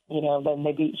then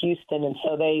they beat Houston, and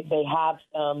so they have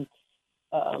some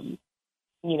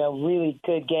really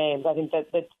good games. I think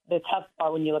that the tough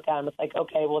part when you look at them, it's like,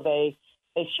 okay, well, they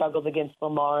struggled against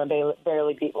Lamar and they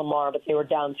barely beat Lamar, but they were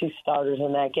down 2 starters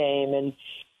in that game.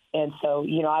 And so,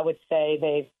 I would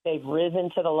say they've risen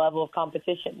to the level of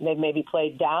competition. They've maybe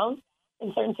played down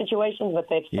in certain situations, but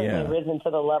they've certainly risen to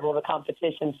the level of the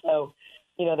competition. So,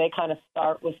 they kind of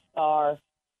start with Star.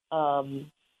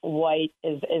 White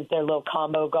is their little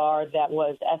combo guard that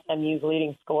was SMU's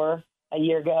leading scorer a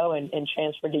year ago and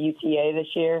transferred to UTA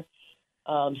this year.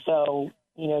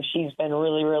 She's been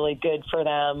really, really good for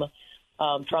them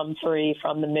from 3,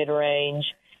 from the mid-range.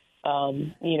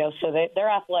 So they're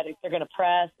athletic. They're going to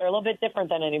press. They're a little bit different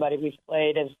than anybody we've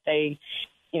played. As they,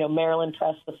 Maryland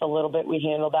pressed us a little bit. We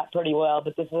handled that pretty well.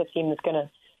 But this is a team that's going to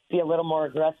be a little more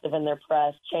aggressive in their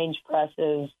press, change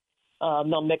presses.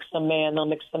 They'll mix some man. They'll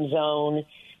mix some zone.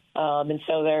 And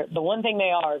so the one thing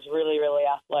they are is really, really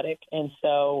athletic. And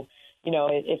so,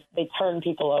 if they turn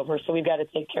people over, so we've got to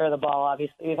take care of the ball.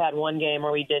 Obviously, we've had one game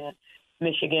where we didn't,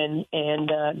 Michigan, and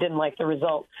didn't like the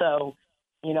result. So,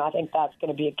 I think that's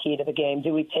going to be a key to the game.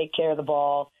 Do we take care of the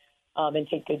ball and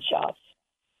take good shots?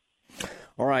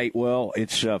 All right, well,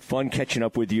 it's fun catching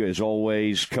up with you as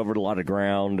always. Covered a lot of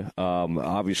ground.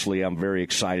 Obviously, I'm very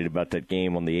excited about that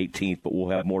game on the 18th, but we'll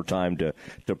have more time to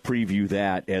preview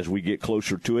that as we get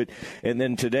closer to it. And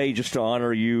then today, just to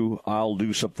honor you, I'll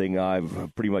do something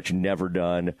I've pretty much never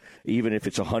done. Even if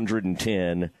it's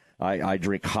 110, I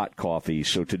drink hot coffee.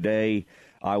 So today,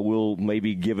 I will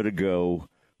maybe give it a go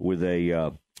with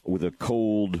a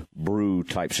cold brew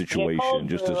type situation.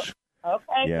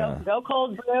 Okay, yeah. Go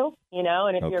cold brew,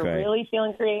 and if you're really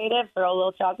feeling creative, throw a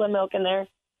little chocolate milk in there.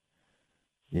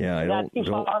 Yeah, That's too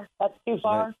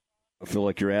far. I feel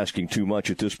like you're asking too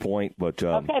much at this point, but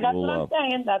okay, that's what I'm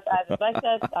saying. That's as I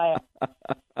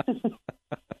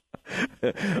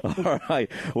said. All right.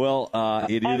 Well,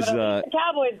 it is. The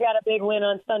Cowboys got a big win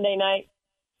on Sunday night.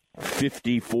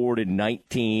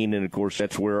 54-19, and of course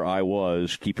that's where I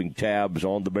was keeping tabs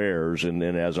on the Bears, and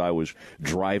then as I was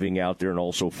driving out there and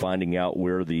also finding out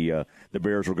where the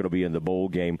Bears were going to be in the bowl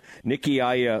game. Nikki,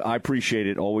 I appreciate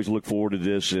it. Always look forward to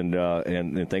this, and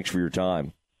thanks for your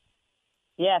time.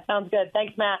 Yeah, sounds good.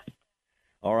 Thanks, Matt.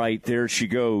 All right, there she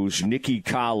goes, Nikki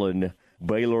Collin,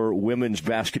 Baylor women's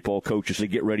basketball coach, as they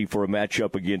get ready for a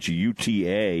matchup against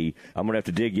UTA. I'm going to have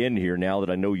to dig in here now that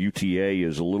I know UTA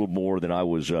is a little more than I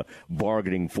was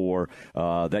bargaining for.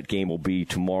 That game will be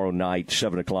tomorrow night,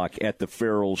 7 o'clock at the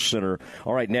Farrell Center.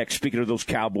 All right, next, speaking of those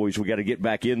Cowboys, we got to get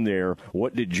back in there.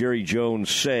 What did Jerry Jones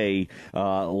say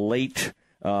late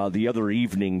the other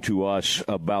evening to us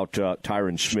about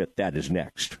Tyron Smith? That is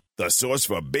next. The source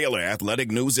for Baylor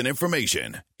athletic news and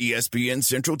information, ESPN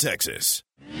Central Texas.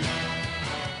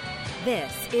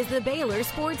 This is the Baylor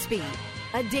Sports Beat,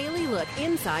 a daily look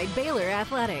inside Baylor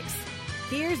athletics.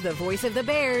 Here's the voice of the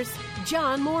Bears,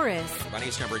 John Morris.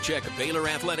 Everybody's number check of Baylor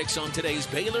athletics on today's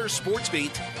Baylor Sports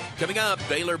Beat. Coming up,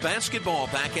 Baylor basketball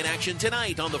back in action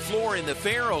tonight on the floor in the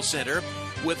Farrell Center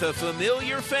with a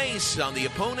familiar face on the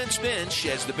opponent's bench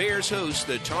as the Bears host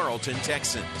the Tarleton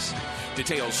Texans.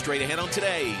 Details straight ahead on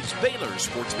today's Baylor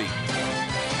Sports Beat.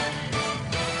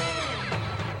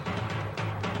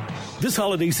 This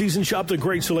holiday season, shop the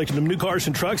great selection of new cars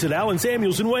and trucks at Allen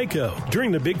Samuels in Waco.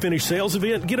 During the Big Finish sales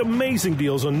event, get amazing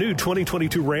deals on new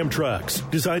 2022 Ram trucks.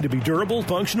 Designed to be durable,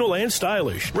 functional, and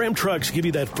stylish. Ram trucks give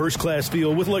you that first-class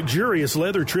feel with luxurious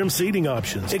leather trim seating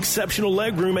options, exceptional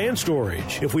legroom, and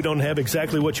storage. If we don't have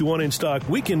exactly what you want in stock,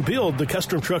 we can build the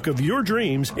custom truck of your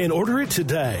dreams and order it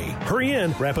today. Hurry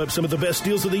in, wrap up some of the best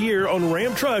deals of the year on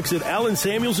Ram trucks at Allen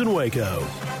Samuels in Waco.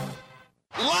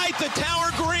 Light the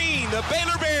tower green. The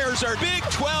Baylor Bears are Big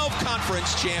 12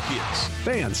 Conference champions.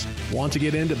 Fans, want to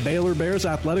get into Baylor Bears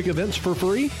athletic events for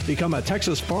free? Become a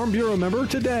Texas Farm Bureau member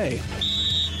today.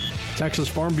 Texas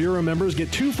Farm Bureau members get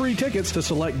 2 free tickets to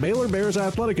select Baylor Bears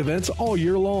athletic events all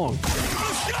year long.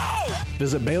 Let's go!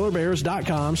 Visit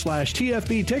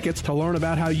BaylorBears.com/TFB tickets to learn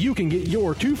about how you can get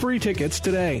your 2 free tickets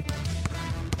today.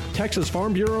 Texas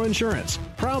Farm Bureau Insurance,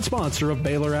 proud sponsor of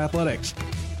Baylor Athletics.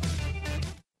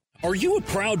 Are you a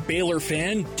proud Baylor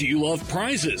fan? Do you love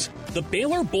prizes? The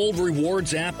Baylor Bold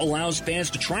Rewards app allows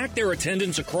fans to track their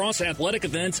attendance across athletic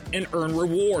events and earn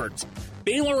rewards.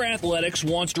 Baylor Athletics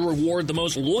wants to reward the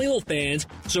most loyal fans,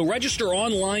 so register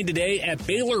online today at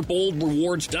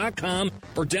BaylorBoldRewards.com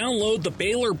or download the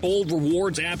Baylor Bold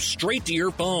Rewards app straight to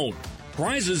your phone.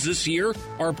 Prizes this year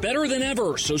are better than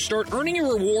ever, so start earning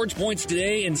your rewards points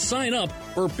today and sign up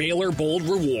for Baylor Bold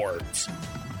Rewards.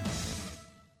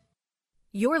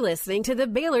 You're listening to the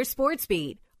Baylor Sports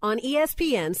Beat on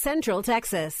ESPN Central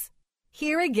Texas.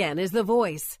 Here again is the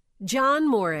voice, John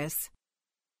Morris.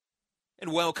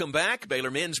 And welcome back.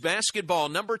 Baylor men's basketball,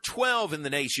 number 12 in the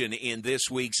nation in this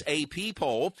week's AP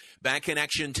poll. Back in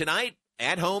action tonight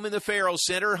at home in the Farrell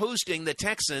Center, hosting the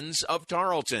Texans of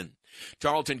Tarleton.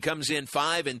 Tarleton comes in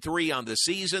 5-3 on the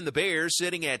season. The Bears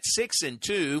sitting at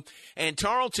 6-2. And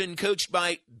Tarleton coached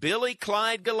by Billy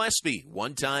Clyde Gillespie,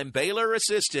 one-time Baylor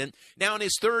assistant, now in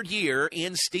his third year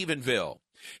in Stephenville.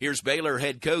 Here's Baylor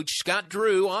head coach Scott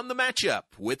Drew on the matchup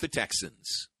with the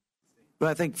Texans. Well,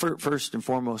 I think first and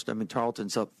foremost,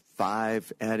 Tarleton's up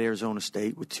 5 at Arizona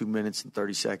State with 2 minutes and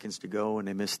 30 seconds to go, and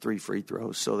they missed 3 free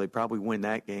throws, so they probably win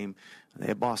that game. They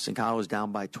had Boston College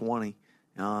down by 20.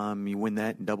 You win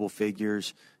that in double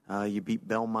figures. You beat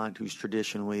Belmont, who's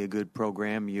traditionally a good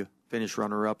program. You finish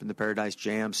runner-up in the Paradise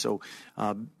Jam. So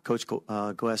Coach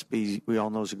Gillespie, we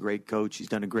all know, is a great coach. He's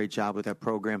done a great job with that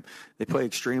program. They play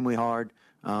extremely hard,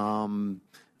 and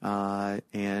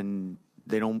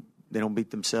they don't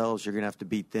beat themselves, you're going to have to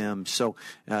beat them. So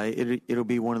it'll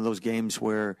be one of those games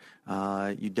where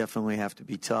you definitely have to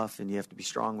be tough and you have to be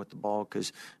strong with the ball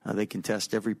because they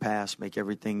contest every pass, make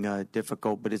everything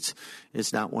difficult. But it's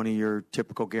not one of your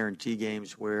typical guarantee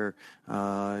games where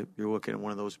you're looking at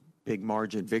one of those big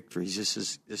margin victories. This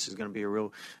is going to be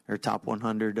their top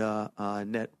 100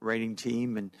 net rating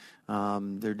team, and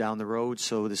they're down the road,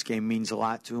 so this game means a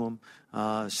lot to them.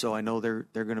 So I know they're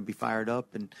going to be fired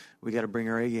up, and we got to bring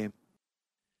our A game.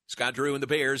 Scott Drew and the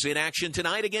Bears in action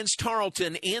tonight against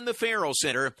Tarleton in the Farrell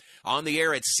Center. On the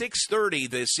air at 6:30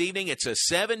 this evening. It's a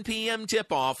 7 p.m.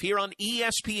 tip-off here on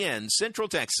ESPN Central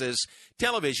Texas.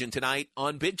 Television tonight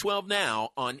on Big 12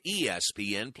 Now on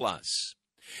ESPN+.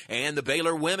 And the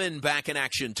Baylor women back in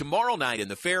action tomorrow night in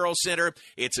the Farrell Center.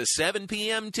 It's a 7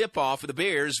 p.m. tip-off of the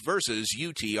Bears versus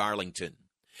UT Arlington.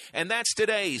 And that's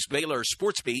today's Baylor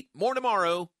Sports Beat. More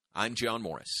tomorrow. I'm John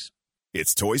Morris.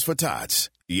 It's Toys for Tots.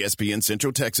 ESPN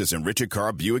Central Texas and Richard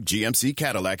Carr Buick GMC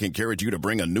Cadillac encourage you to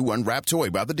bring a new unwrapped toy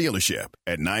by the dealership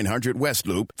at 900 West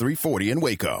Loop, 340 in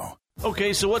Waco.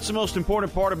 Okay, so what's the most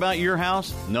important part about your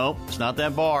house? Nope, it's not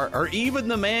that bar or even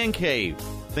the man cave.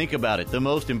 Think about it. The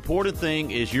most important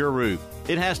thing is your roof.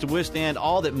 It has to withstand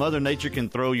all that Mother Nature can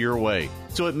throw your way.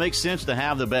 So it makes sense to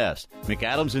have the best.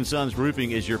 McAdams & Sons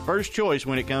Roofing is your first choice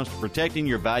when it comes to protecting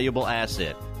your valuable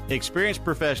asset. Experienced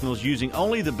professionals using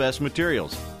only the best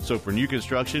materials. So for new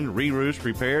construction, re-roofs,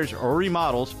 repairs, or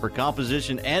remodels for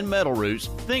composition and metal roofs,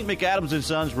 think McAdams &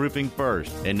 Sons Roofing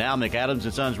first. And now McAdams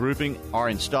 & Sons Roofing are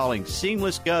installing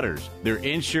seamless gutters. They're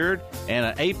insured and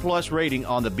an A+ rating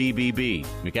on the BBB.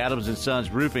 McAdams & Sons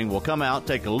Roofing will come out,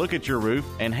 take a look at your roof,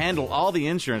 and handle all the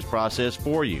insurance process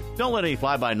for you. Don't let any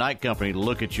fly-by-night company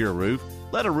look at your roof.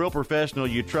 Let a real professional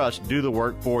you trust do the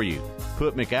work for you.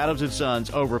 Put McAdams &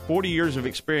 Sons over 40 years of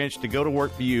experience to go to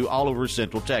work for you all over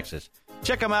Central Texas.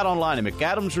 Check them out online at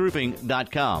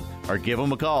McAdamsRoofing.com or give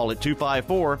them a call at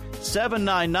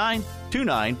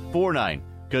 254-799-2949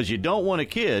 because you don't want a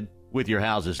kid with your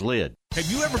house's lid. Have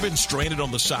you ever been stranded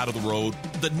on the side of the road?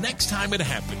 The next time it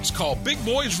happens, call Big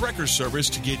Boys Wrecker Service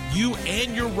to get you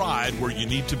and your ride where you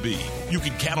need to be. You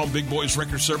can count on Big Boys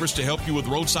Wrecker Service to help you with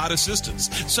roadside assistance,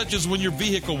 such as when your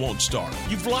vehicle won't start,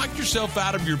 you've locked yourself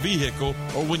out of your vehicle,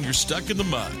 or when you're stuck in the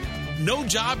mud. No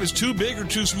job is too big or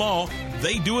too small.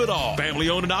 They do it all. Family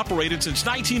owned and operated since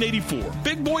 1984.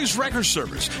 Big Boys Wrecker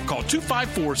Service. Call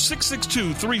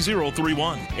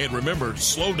 254-662-3031. And remember,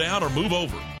 slow down or move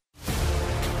over.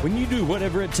 When you do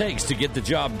whatever it takes to get the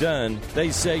job done,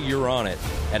 they say you're on it.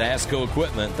 At ASCO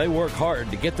Equipment, they work hard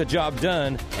to get the job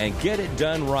done and get it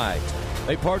done right.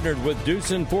 They partnered with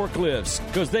Doosan Forklifts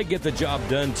because they get the job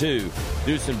done too.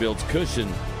 Doosan builds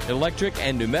cushion, electric,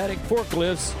 and pneumatic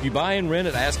forklifts you buy and rent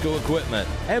at ASCO Equipment,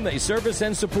 and they service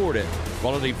and support it.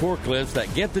 Quality forklifts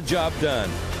that get the job done.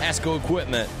 ASCO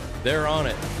Equipment, they're on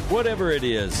it, whatever it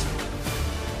is.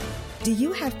 Do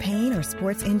you have pain or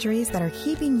sports injuries that are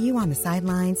keeping you on the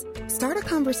sidelines? Start a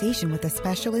conversation with a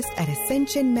specialist at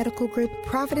Ascension Medical Group,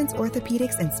 Providence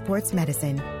Orthopedics and Sports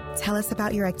Medicine. Tell us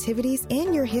about your activities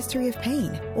and your history of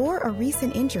pain or a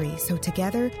recent injury so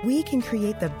together we can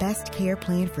create the best care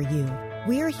plan for you.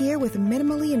 We are here with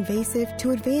minimally invasive to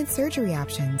advanced surgery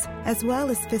options, as well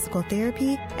as physical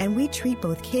therapy, and we treat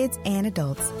both kids and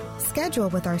adults. Schedule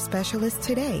with our specialist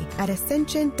today at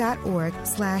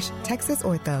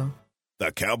ascension.org/TexasOrtho.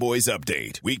 The Cowboys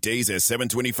Update. Weekdays at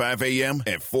 7:25 a.m.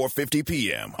 and 4:50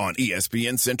 p.m. on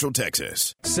ESPN Central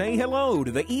Texas. Say hello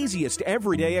to the easiest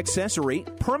everyday accessory,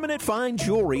 permanent fine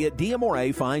jewelry at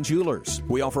Diamore Fine Jewelers.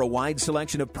 We offer a wide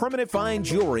selection of permanent fine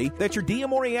jewelry that your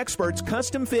Diamore experts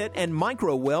custom fit and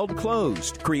micro weld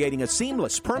closed, creating a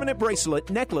seamless permanent bracelet,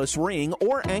 necklace, ring,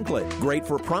 or anklet. Great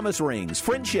for promise rings,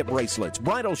 friendship bracelets,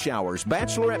 bridal showers,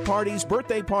 bachelorette parties,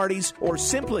 birthday parties, or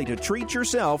simply to treat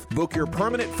yourself. Book your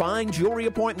permanent fine jewelry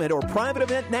appointment or private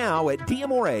event now at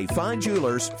Diamore Fine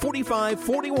Jewelers,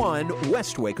 4541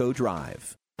 West Waco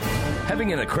Drive.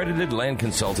 Having an accredited land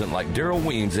consultant like Daryl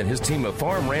Weems and his team of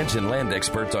farm, ranch, and land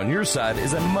experts on your side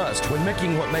is a must when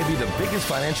making what may be the biggest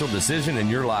financial decision in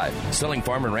your life. Selling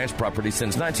farm and ranch property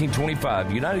since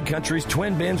 1925, United Countries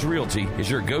Twin Bends Realty is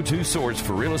your go-to source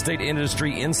for real estate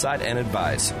industry insight and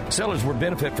advice. Sellers will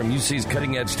benefit from UC's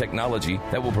cutting-edge technology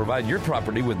that will provide your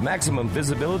property with maximum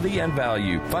visibility and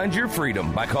value. Find your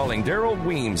freedom by calling Daryl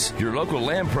Weems, your local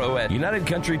land pro at United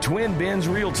Country Twin Bends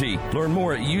Realty. Learn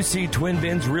more at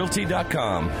uctwinbendsrealty.com.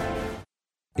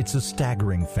 It's a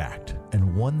staggering fact,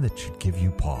 and one that should give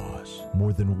you pause.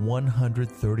 More than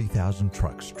 130,000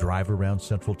 trucks drive around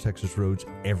Central Texas roads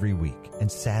every week,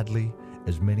 and sadly,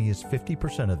 as many as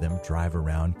 50% of them drive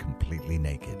around completely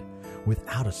naked,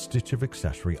 without a stitch of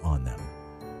accessory on them.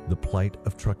 The plight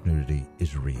of truck nudity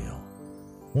is real.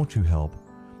 Won't you help?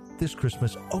 This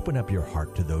Christmas, open up your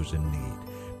heart to those in need.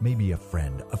 Maybe a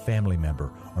friend, a family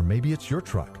member, or maybe it's your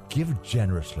truck. Give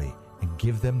generously and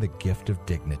give them the gift of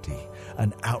dignity.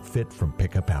 An outfit from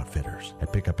Pickup Outfitters.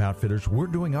 At Pickup Outfitters, we're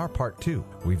doing our part too.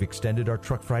 We've extended our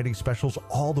Truck Friday specials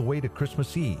all the way to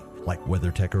Christmas Eve. Like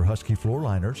WeatherTech or Husky floor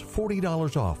liners,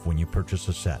 $40 off when you purchase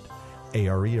a set.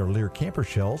 ARE or Lear camper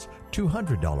shells,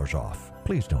 $200 off.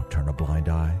 Please don't turn a blind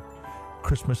eye.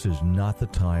 Christmas is not the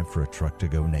time for a truck to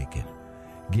go naked.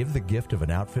 Give the gift of an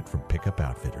outfit from Pickup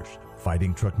Outfitters.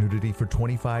 Fighting truck nudity for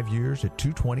 25 years at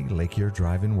 220 Lake Erie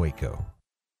Drive in Waco.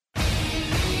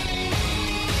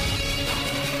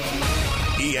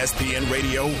 ESPN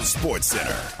Radio Sports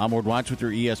Center. I'm Ward Watts with your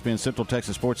ESPN Central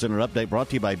Texas Sports Center update brought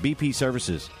to you by BP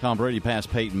Services. Tom Brady passed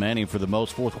Peyton Manning for the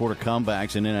most fourth-quarter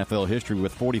comebacks in NFL history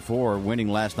with 44, winning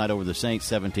last night over the Saints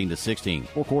 17-16.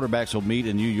 Four quarterbacks will meet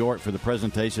in New York for the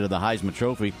presentation of the Heisman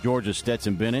Trophy. Georgia's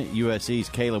Stetson Bennett, USC's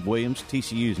Caleb Williams,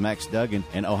 TCU's Max Duggan,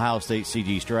 and Ohio State's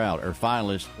C.J. Stroud are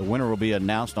finalists. The winner will be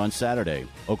announced on Saturday.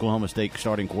 Oklahoma State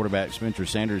starting quarterback Spencer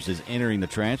Sanders is entering the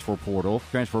transfer portal.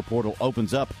 Transfer portal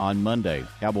opens up on Monday.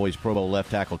 Cowboys Pro Bowl left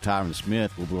tackle Tyron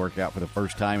Smith will be working out for the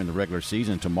first time in the regular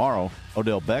season tomorrow.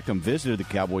 Odell Beckham visited the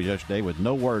Cowboys yesterday with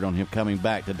no word on him coming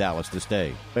back to Dallas to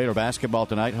stay. Baylor basketball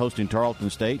tonight hosting Tarleton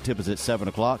State. Tip is at 7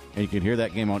 o'clock, and you can hear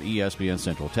that game on ESPN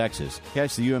Central Texas.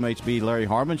 Catch the UMHB Larry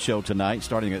Harmon Show tonight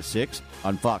starting at 6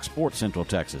 on Fox Sports Central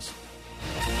Texas.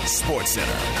 Sports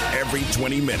Center, every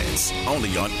 20 minutes,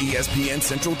 only on ESPN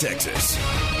Central Texas.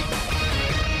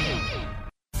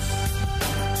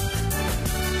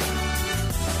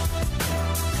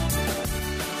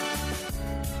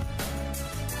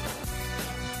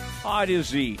 It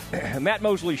is the Matt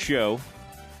Mosley Show,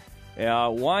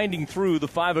 winding through the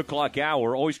 5 o'clock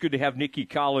hour. Always good to have Nikki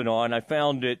Collin on. I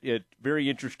found it very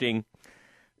interesting.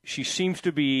 She seems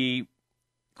to be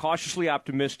cautiously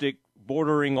optimistic,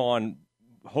 bordering on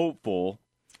hopeful,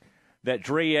 that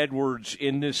Dre Edwards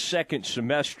in this second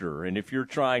semester, and if you're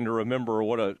trying to remember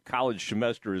what a college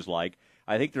semester is like,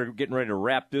 I think they're getting ready to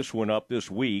wrap this one up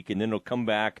this week, and then they'll come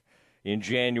back in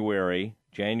January,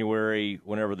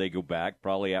 whenever they go back,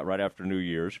 probably right after New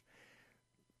Year's.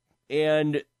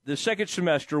 And the second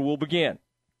semester will begin.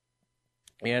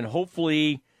 And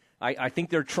hopefully, I think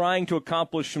they're trying to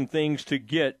accomplish some things to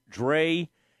get Dre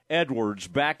Edwards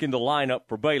back in the lineup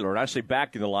for Baylor. And I say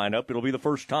back in the lineup, it'll be the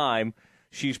first time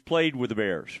she's played with the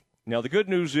Bears. Now, the good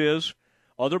news is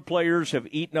other players have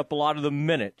eaten up a lot of the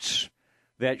minutes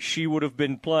that she would have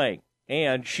been playing.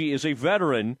 And she is a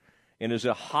veteran and is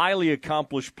a highly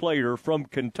accomplished player from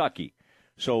Kentucky.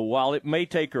 So while it may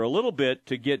take her a little bit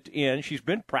to get in, she's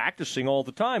been practicing all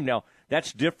the time. Now,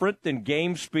 that's different than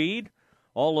game speed,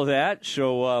 all of that.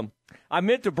 So I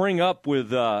meant to bring up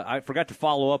with I forgot to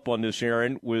follow up on this,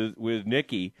 Aaron, with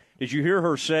Nikki. Did you hear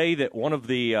her say that one of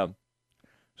the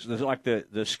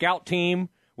the scout team,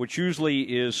 which usually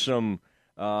is some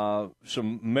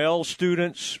male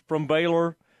students from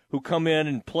Baylor who come in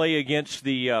and play against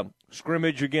the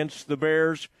scrimmage against the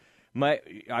Bears,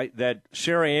 that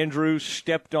Sarah Andrews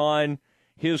stepped on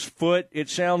his foot, it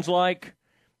sounds like,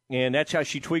 and that's how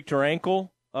she tweaked her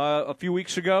ankle a few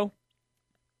weeks ago.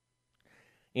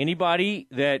 Anybody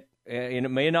that, and it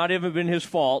may not have been his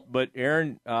fault, but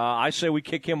Aaron, I say we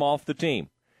kick him off the team.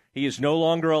 He is no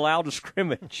longer allowed to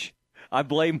scrimmage I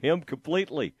blame him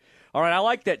completely. All right, I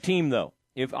like that team, though.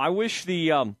 If I wish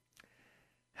I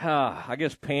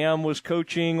guess Pam was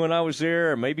coaching when I was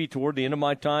there, or maybe toward the end of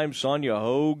my time, Sonia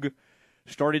Hogue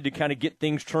started to kind of get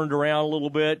things turned around a little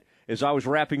bit as I was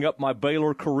wrapping up my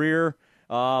Baylor career.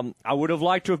 I would have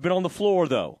liked to have been on the floor,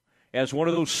 though, as one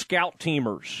of those scout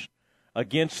teamers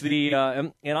against the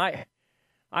and I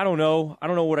don't know. I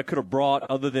don't know what I could have brought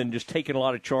other than just taking a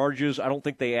lot of charges. I don't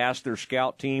think they asked their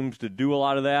scout teams to do a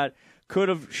lot of that. Could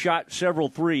have shot several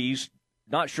threes.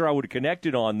 Not sure I would have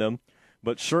connected on them,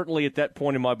 but certainly at that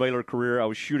point in my Baylor career, I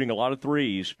was shooting a lot of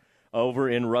threes over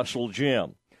in Russell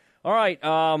Gym. All right,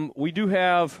 we do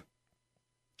have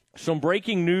some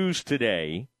breaking news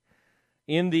today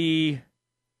in the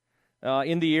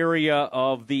area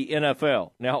of the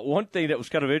NFL. Now, one thing that was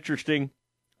kind of interesting,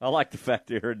 I like the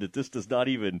fact, Aaron, that this does not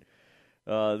even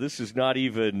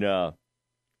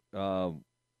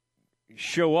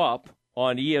show up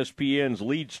on ESPN's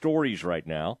lead stories right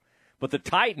now. But the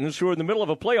Titans, who are in the middle of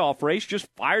a playoff race, just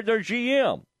fired their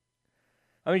GM.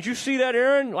 I mean, did you see that,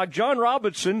 Aaron? Like, John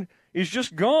Robinson is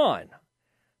just gone.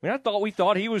 I mean, we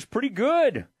thought he was pretty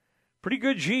good. Pretty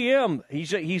good GM.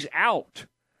 He's out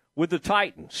with the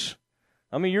Titans.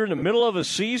 I mean, you're in the middle of a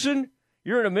season.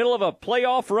 You're in the middle of a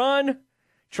playoff run,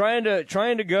 trying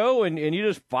to go, and you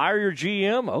just fire your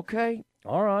GM. Okay,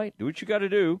 all right, do what you got to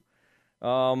do.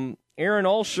 Aaron,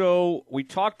 also, we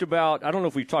talked about, I don't know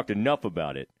if we've talked enough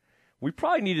about it. We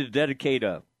probably need to dedicate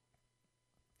at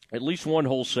least one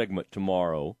whole segment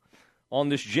tomorrow on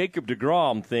this Jacob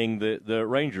deGrom thing that the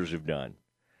Rangers have done.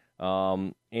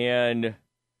 And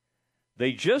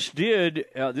they just did,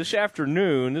 this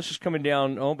afternoon, this is coming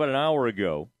down about an hour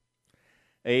ago,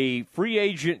 a free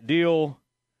agent deal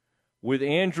with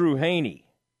Andrew Heaney,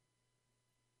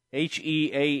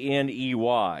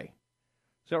 Heaney. Is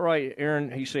that right,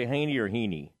 Aaron? You say Heaney or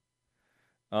Heaney?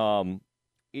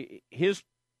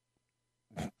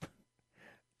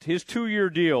 His 2-year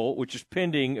deal, which is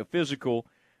pending a physical,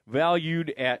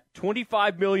 valued at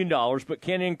 $25 million, but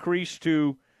can increase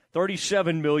to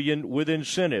 $37 million with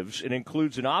incentives. It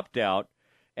includes an opt-out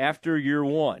after year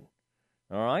one.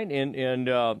 All right, and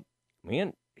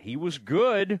man, he was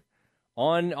good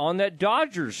on that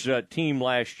Dodgers team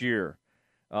last year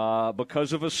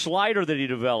because of a slider that he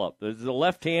developed. The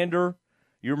left-hander.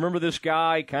 You remember this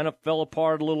guy kind of fell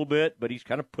apart a little bit, but he's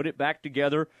kind of put it back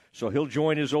together. So he'll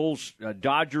join his old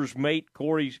Dodgers mate,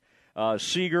 Corey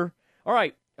Seager. All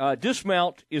right,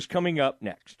 Dismount is coming up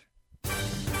next.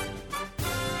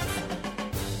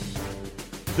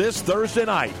 This Thursday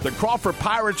night, the Crawford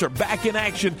Pirates are back in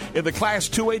action in the Class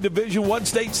 2A Division I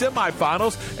state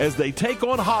semifinals as they take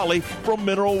on Holly from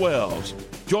Mineral Wells.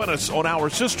 Join us on our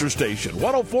sister station,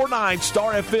 104.9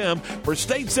 Star FM, for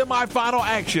state semifinal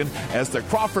action as the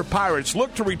Crawford Pirates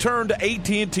look to return to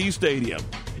AT&T Stadium.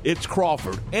 It's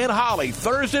Crawford and Holly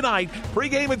Thursday night,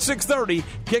 pregame at 6:30,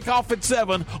 kickoff at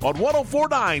 7 on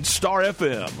 104.9 Star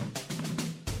FM.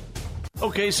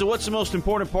 Okay, so what's the most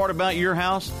important part about your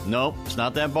house? Nope, it's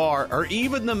not that bar or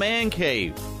even the man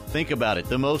cave. Think about it.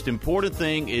 The most important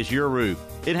thing is your roof.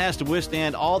 It has to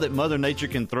withstand all that Mother Nature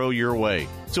can throw your way.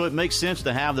 So it makes sense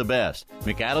to have the best.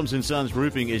 McAdams & Sons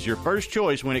Roofing is your first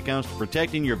choice when it comes to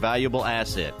protecting your valuable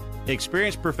asset.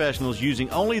 Experienced professionals using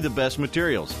only the best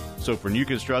materials. So for new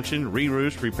construction,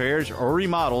 re-roofs, repairs, or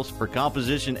remodels for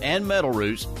composition and metal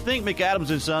roofs, think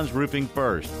McAdams & Sons Roofing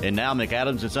first. And now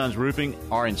McAdams & Sons Roofing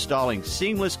are installing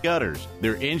seamless gutters.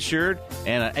 They're insured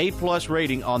and an A+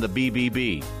 rating on the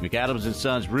BBB. McAdams &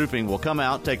 Sons Roofing will come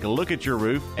out, take a look at your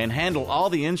roof, and handle all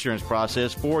the insurance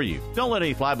process for you. Don't let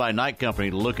any fly-by-night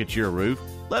company look at your roof.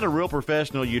 Let a real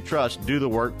professional you trust do the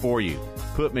work for you.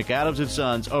 Put McAdams &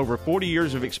 Sons over 40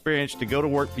 years of experience to go to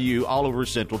work for you all over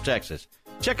Central Texas.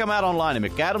 Check them out online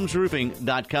at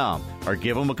McAdamsRoofing.com or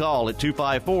give them a call at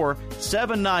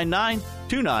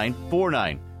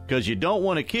 254-799-2949 because you don't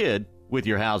want a kid with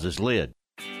your house's lid.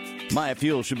 Myatt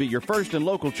Fuel should be your first and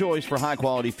local choice for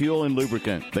high-quality fuel and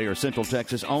lubricant. They are Central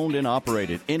Texas owned and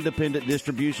operated, independent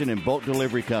distribution and bulk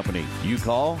delivery company. You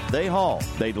call, they haul.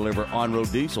 They deliver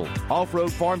on-road diesel,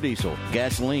 off-road farm diesel,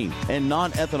 gasoline, and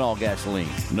non-ethanol gasoline.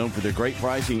 Known for their great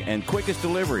pricing and quickest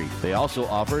delivery, they also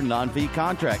offer non-fee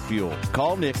contract fuel.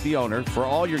 Call Nick, the owner, for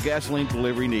all your gasoline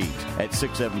delivery needs at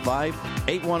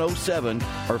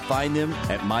 675-8107 or find them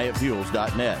at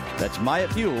MyattFuels.net. That's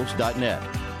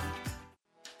MyattFuels.net.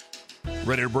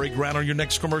 Ready to break ground on your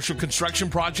next commercial construction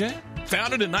project?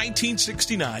 Founded in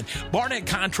 1969, Barnett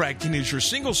Contracting is your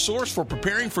single source for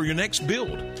preparing for your next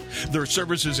build. Their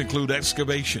services include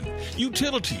excavation,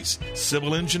 utilities,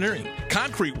 civil engineering,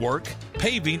 concrete work,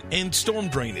 paving, and storm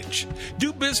drainage.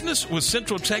 Do business with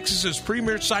Central Texas's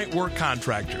premier site work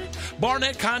contractor,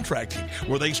 Barnett Contracting,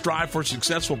 where they strive for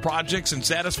successful projects and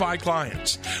satisfy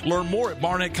clients. Learn more at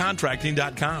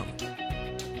barnettcontracting.com.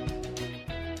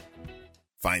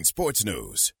 Find sports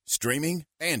news, streaming,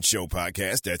 and show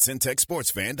podcast at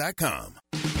syntechsportsfan.com.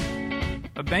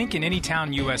 A bank in any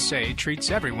town USA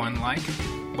treats everyone like,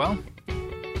 well,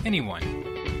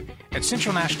 anyone. At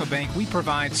Central National Bank, we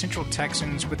provide Central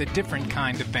Texans with a different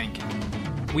kind of banking.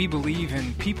 We believe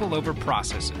in people over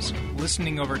processes,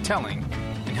 listening over telling,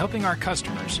 and helping our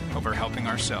customers over helping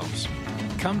ourselves.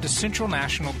 Come to Central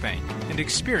National Bank and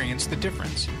experience the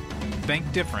difference.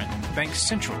 Bank different. Bank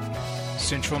Central.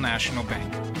 Central National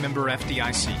Bank. Member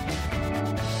FDIC.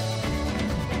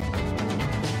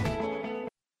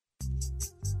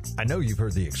 I know you've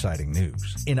heard the exciting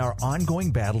news. In our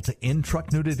ongoing battle to end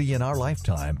truck nudity in our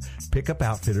lifetime, Pickup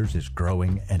Outfitters is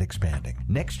growing and expanding.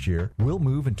 Next year, we'll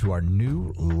move into our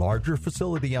new, larger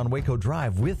facility on Waco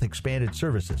Drive with expanded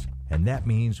services. And that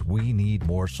means we need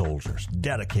more soldiers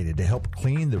dedicated to help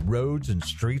clean the roads and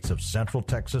streets of Central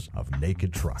Texas of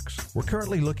naked trucks. We're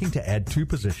currently looking to add 2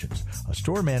 positions, a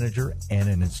store manager and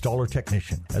an installer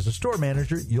technician. As a store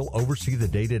manager, you'll oversee the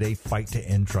day-to-day fight to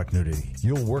end truck nudity.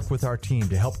 You'll work with our team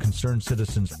to help concerned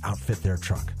citizens outfit their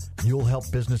truck. You'll help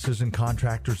businesses and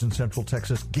contractors in Central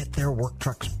Texas get their work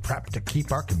trucks prepped to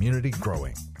keep our community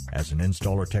growing. As an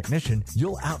installer technician,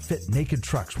 you'll outfit naked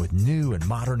trucks with new and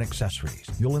modern accessories.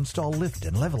 You'll install lift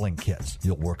and leveling kits.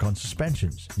 You'll work on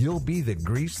suspensions. You'll be the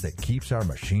grease that keeps our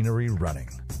machinery running.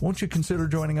 Won't you consider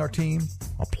joining our team?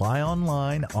 Apply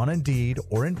online, on Indeed,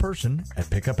 or in person at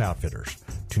Pickup Outfitters,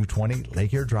 220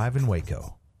 Lake Air Drive in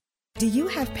Waco. Do you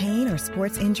have pain or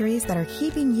sports injuries that are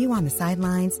keeping you on the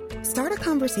sidelines? Start a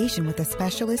conversation with a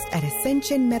specialist at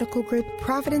Ascension Medical Group,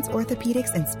 Providence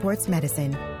Orthopedics and Sports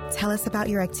Medicine. Tell us about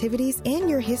your activities and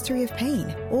your history of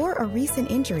pain or a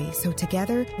recent injury so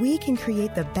together we can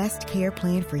create the best care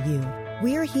plan for you.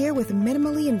 We are here with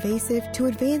minimally invasive to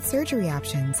advanced surgery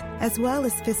options, as well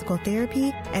as physical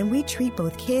therapy, and we treat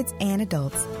both kids and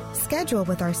adults. Schedule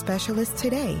with our specialist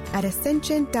today at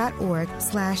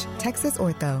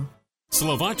ascension.org/TexasOrtho.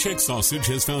 Slovacek Sausage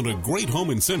has found a great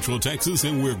home in Central Texas,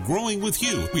 and we're growing with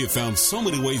you. We have found so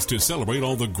many ways to celebrate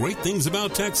all the great things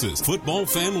about Texas. Football,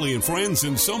 family, and friends,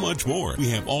 and so much more. We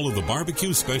have all of the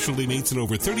barbecue specialty meats and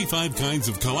over 35 kinds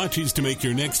of kolaches to make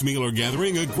your next meal or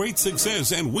gathering a great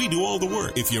success, and we do all the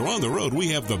work. If you're on the road, we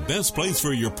have the best place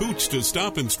for your pooch to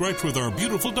stop and stretch with our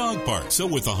beautiful dog park. So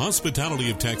with the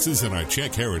hospitality of Texas and our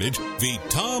Czech heritage,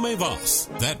 Vítame vás.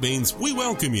 That means we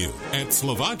welcome you. At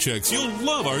Slovacek's, you'll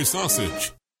love our sausage.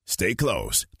 Stay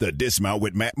close. The Dismount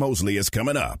with Matt Mosley is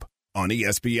coming up on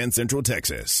ESPN Central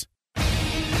Texas.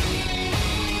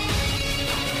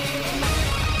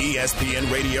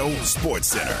 ESPN Radio Sports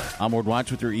Center. I'm Ward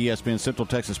Watch with your ESPN Central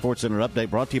Texas Sports Center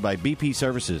update, brought to you by BP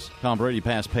Services. Tom Brady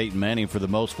passed Peyton Manning for the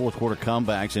most fourth-quarter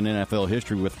comebacks in NFL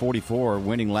history with 44,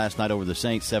 winning last night over the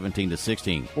Saints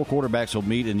 17-16. 4 quarterbacks will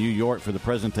meet in New York for the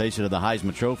presentation of the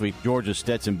Heisman Trophy. Georgia's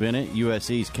Stetson Bennett,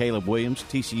 USC's Caleb Williams,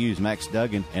 TCU's Max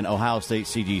Duggan, and Ohio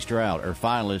State's C.G. Stroud are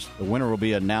finalists. The winner will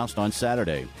be announced on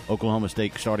Saturday. Oklahoma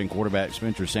State starting quarterback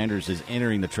Spencer Sanders is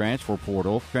entering the transfer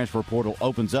portal. Transfer portal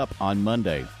opens up on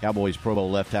Monday. Cowboys Pro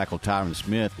Bowl left tackle Tyron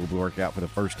Smith will be worked out for the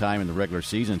first time in the regular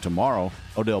season tomorrow.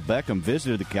 Odell Beckham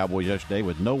visited the Cowboys yesterday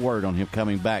with no word on him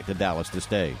coming back to Dallas to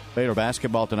stay. Baylor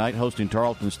basketball tonight hosting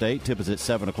Tarleton State. Tip is at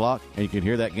 7 o'clock, and you can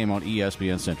hear that game on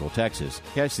ESPN Central Texas.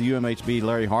 Catch the UMHB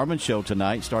Larry Harmon Show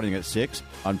tonight starting at 6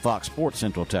 on Fox Sports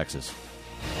Central Texas.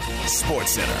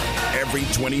 Sports Center, every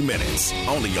 20 minutes,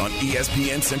 only on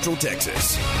ESPN Central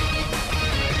Texas.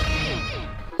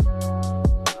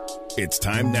 It's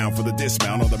time now for the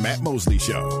Dismount on the Matt Mosley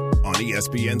Show on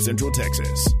ESPN Central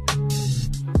Texas.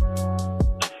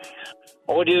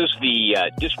 Oh, it is the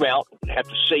Dismount. I have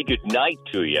to say goodnight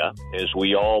to you as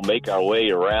we all make our way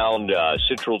around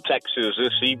Central Texas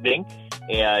this evening.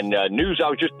 And news I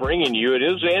was just bringing you, it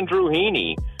is Andrew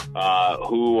Heaney,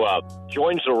 who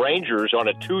joins the Rangers on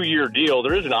a 2-year deal.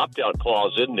 There is an opt-out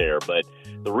clause in there, but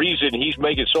the reason he's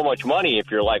making so much money,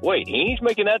 if you're like, wait, Heaney's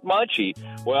making that much?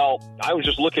 Well, I was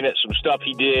just looking at some stuff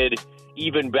he did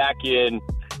even back in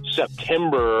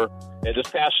September, and this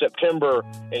past September,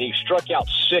 and he struck out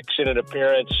 6 in an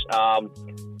appearance. I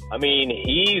mean,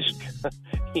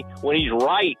 when he's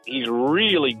right, he's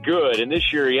really good. And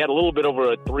this year he had a little bit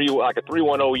over a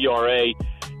 3.10 ERA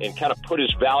and kind of put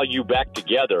his value back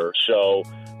together. So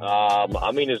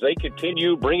As they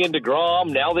continue bringing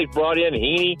DeGrom, now they've brought in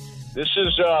Heaney. This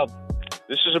is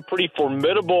a pretty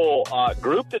formidable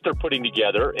group that they're putting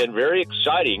together, and very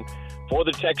exciting for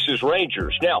the Texas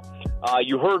Rangers. Now,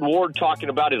 you heard Ward talking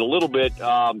about it a little bit,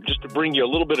 just to bring you a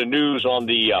little bit of news on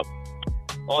the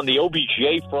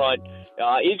OBJ front.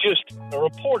 The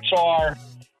reports are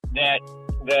that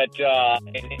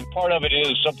and part of it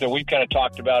is something we've kind of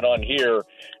talked about on here.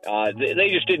 They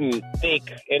just didn't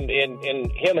think in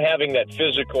him having that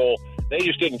physical. They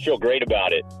just didn't feel great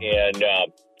about it,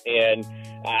 and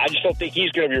I just don't think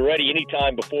he's going to be ready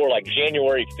anytime before like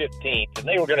January 15th, and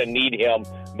they were going to need him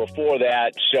before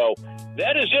that. So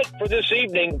that is it for this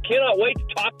evening. Cannot wait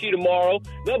to talk to you tomorrow.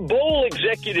 The Bowl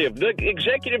executive, the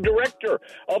executive director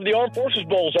of the Armed Forces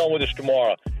Bowl is on with us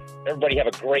tomorrow. Everybody have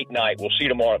a great night. We'll see you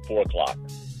tomorrow at 4 o'clock.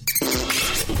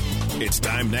 It's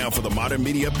time now for the Modern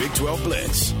Media Big 12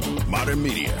 Blitz. Modern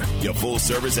Media, your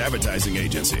full-service advertising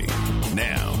agency.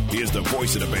 Now, here's the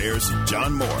voice of the Bears,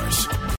 John Morris.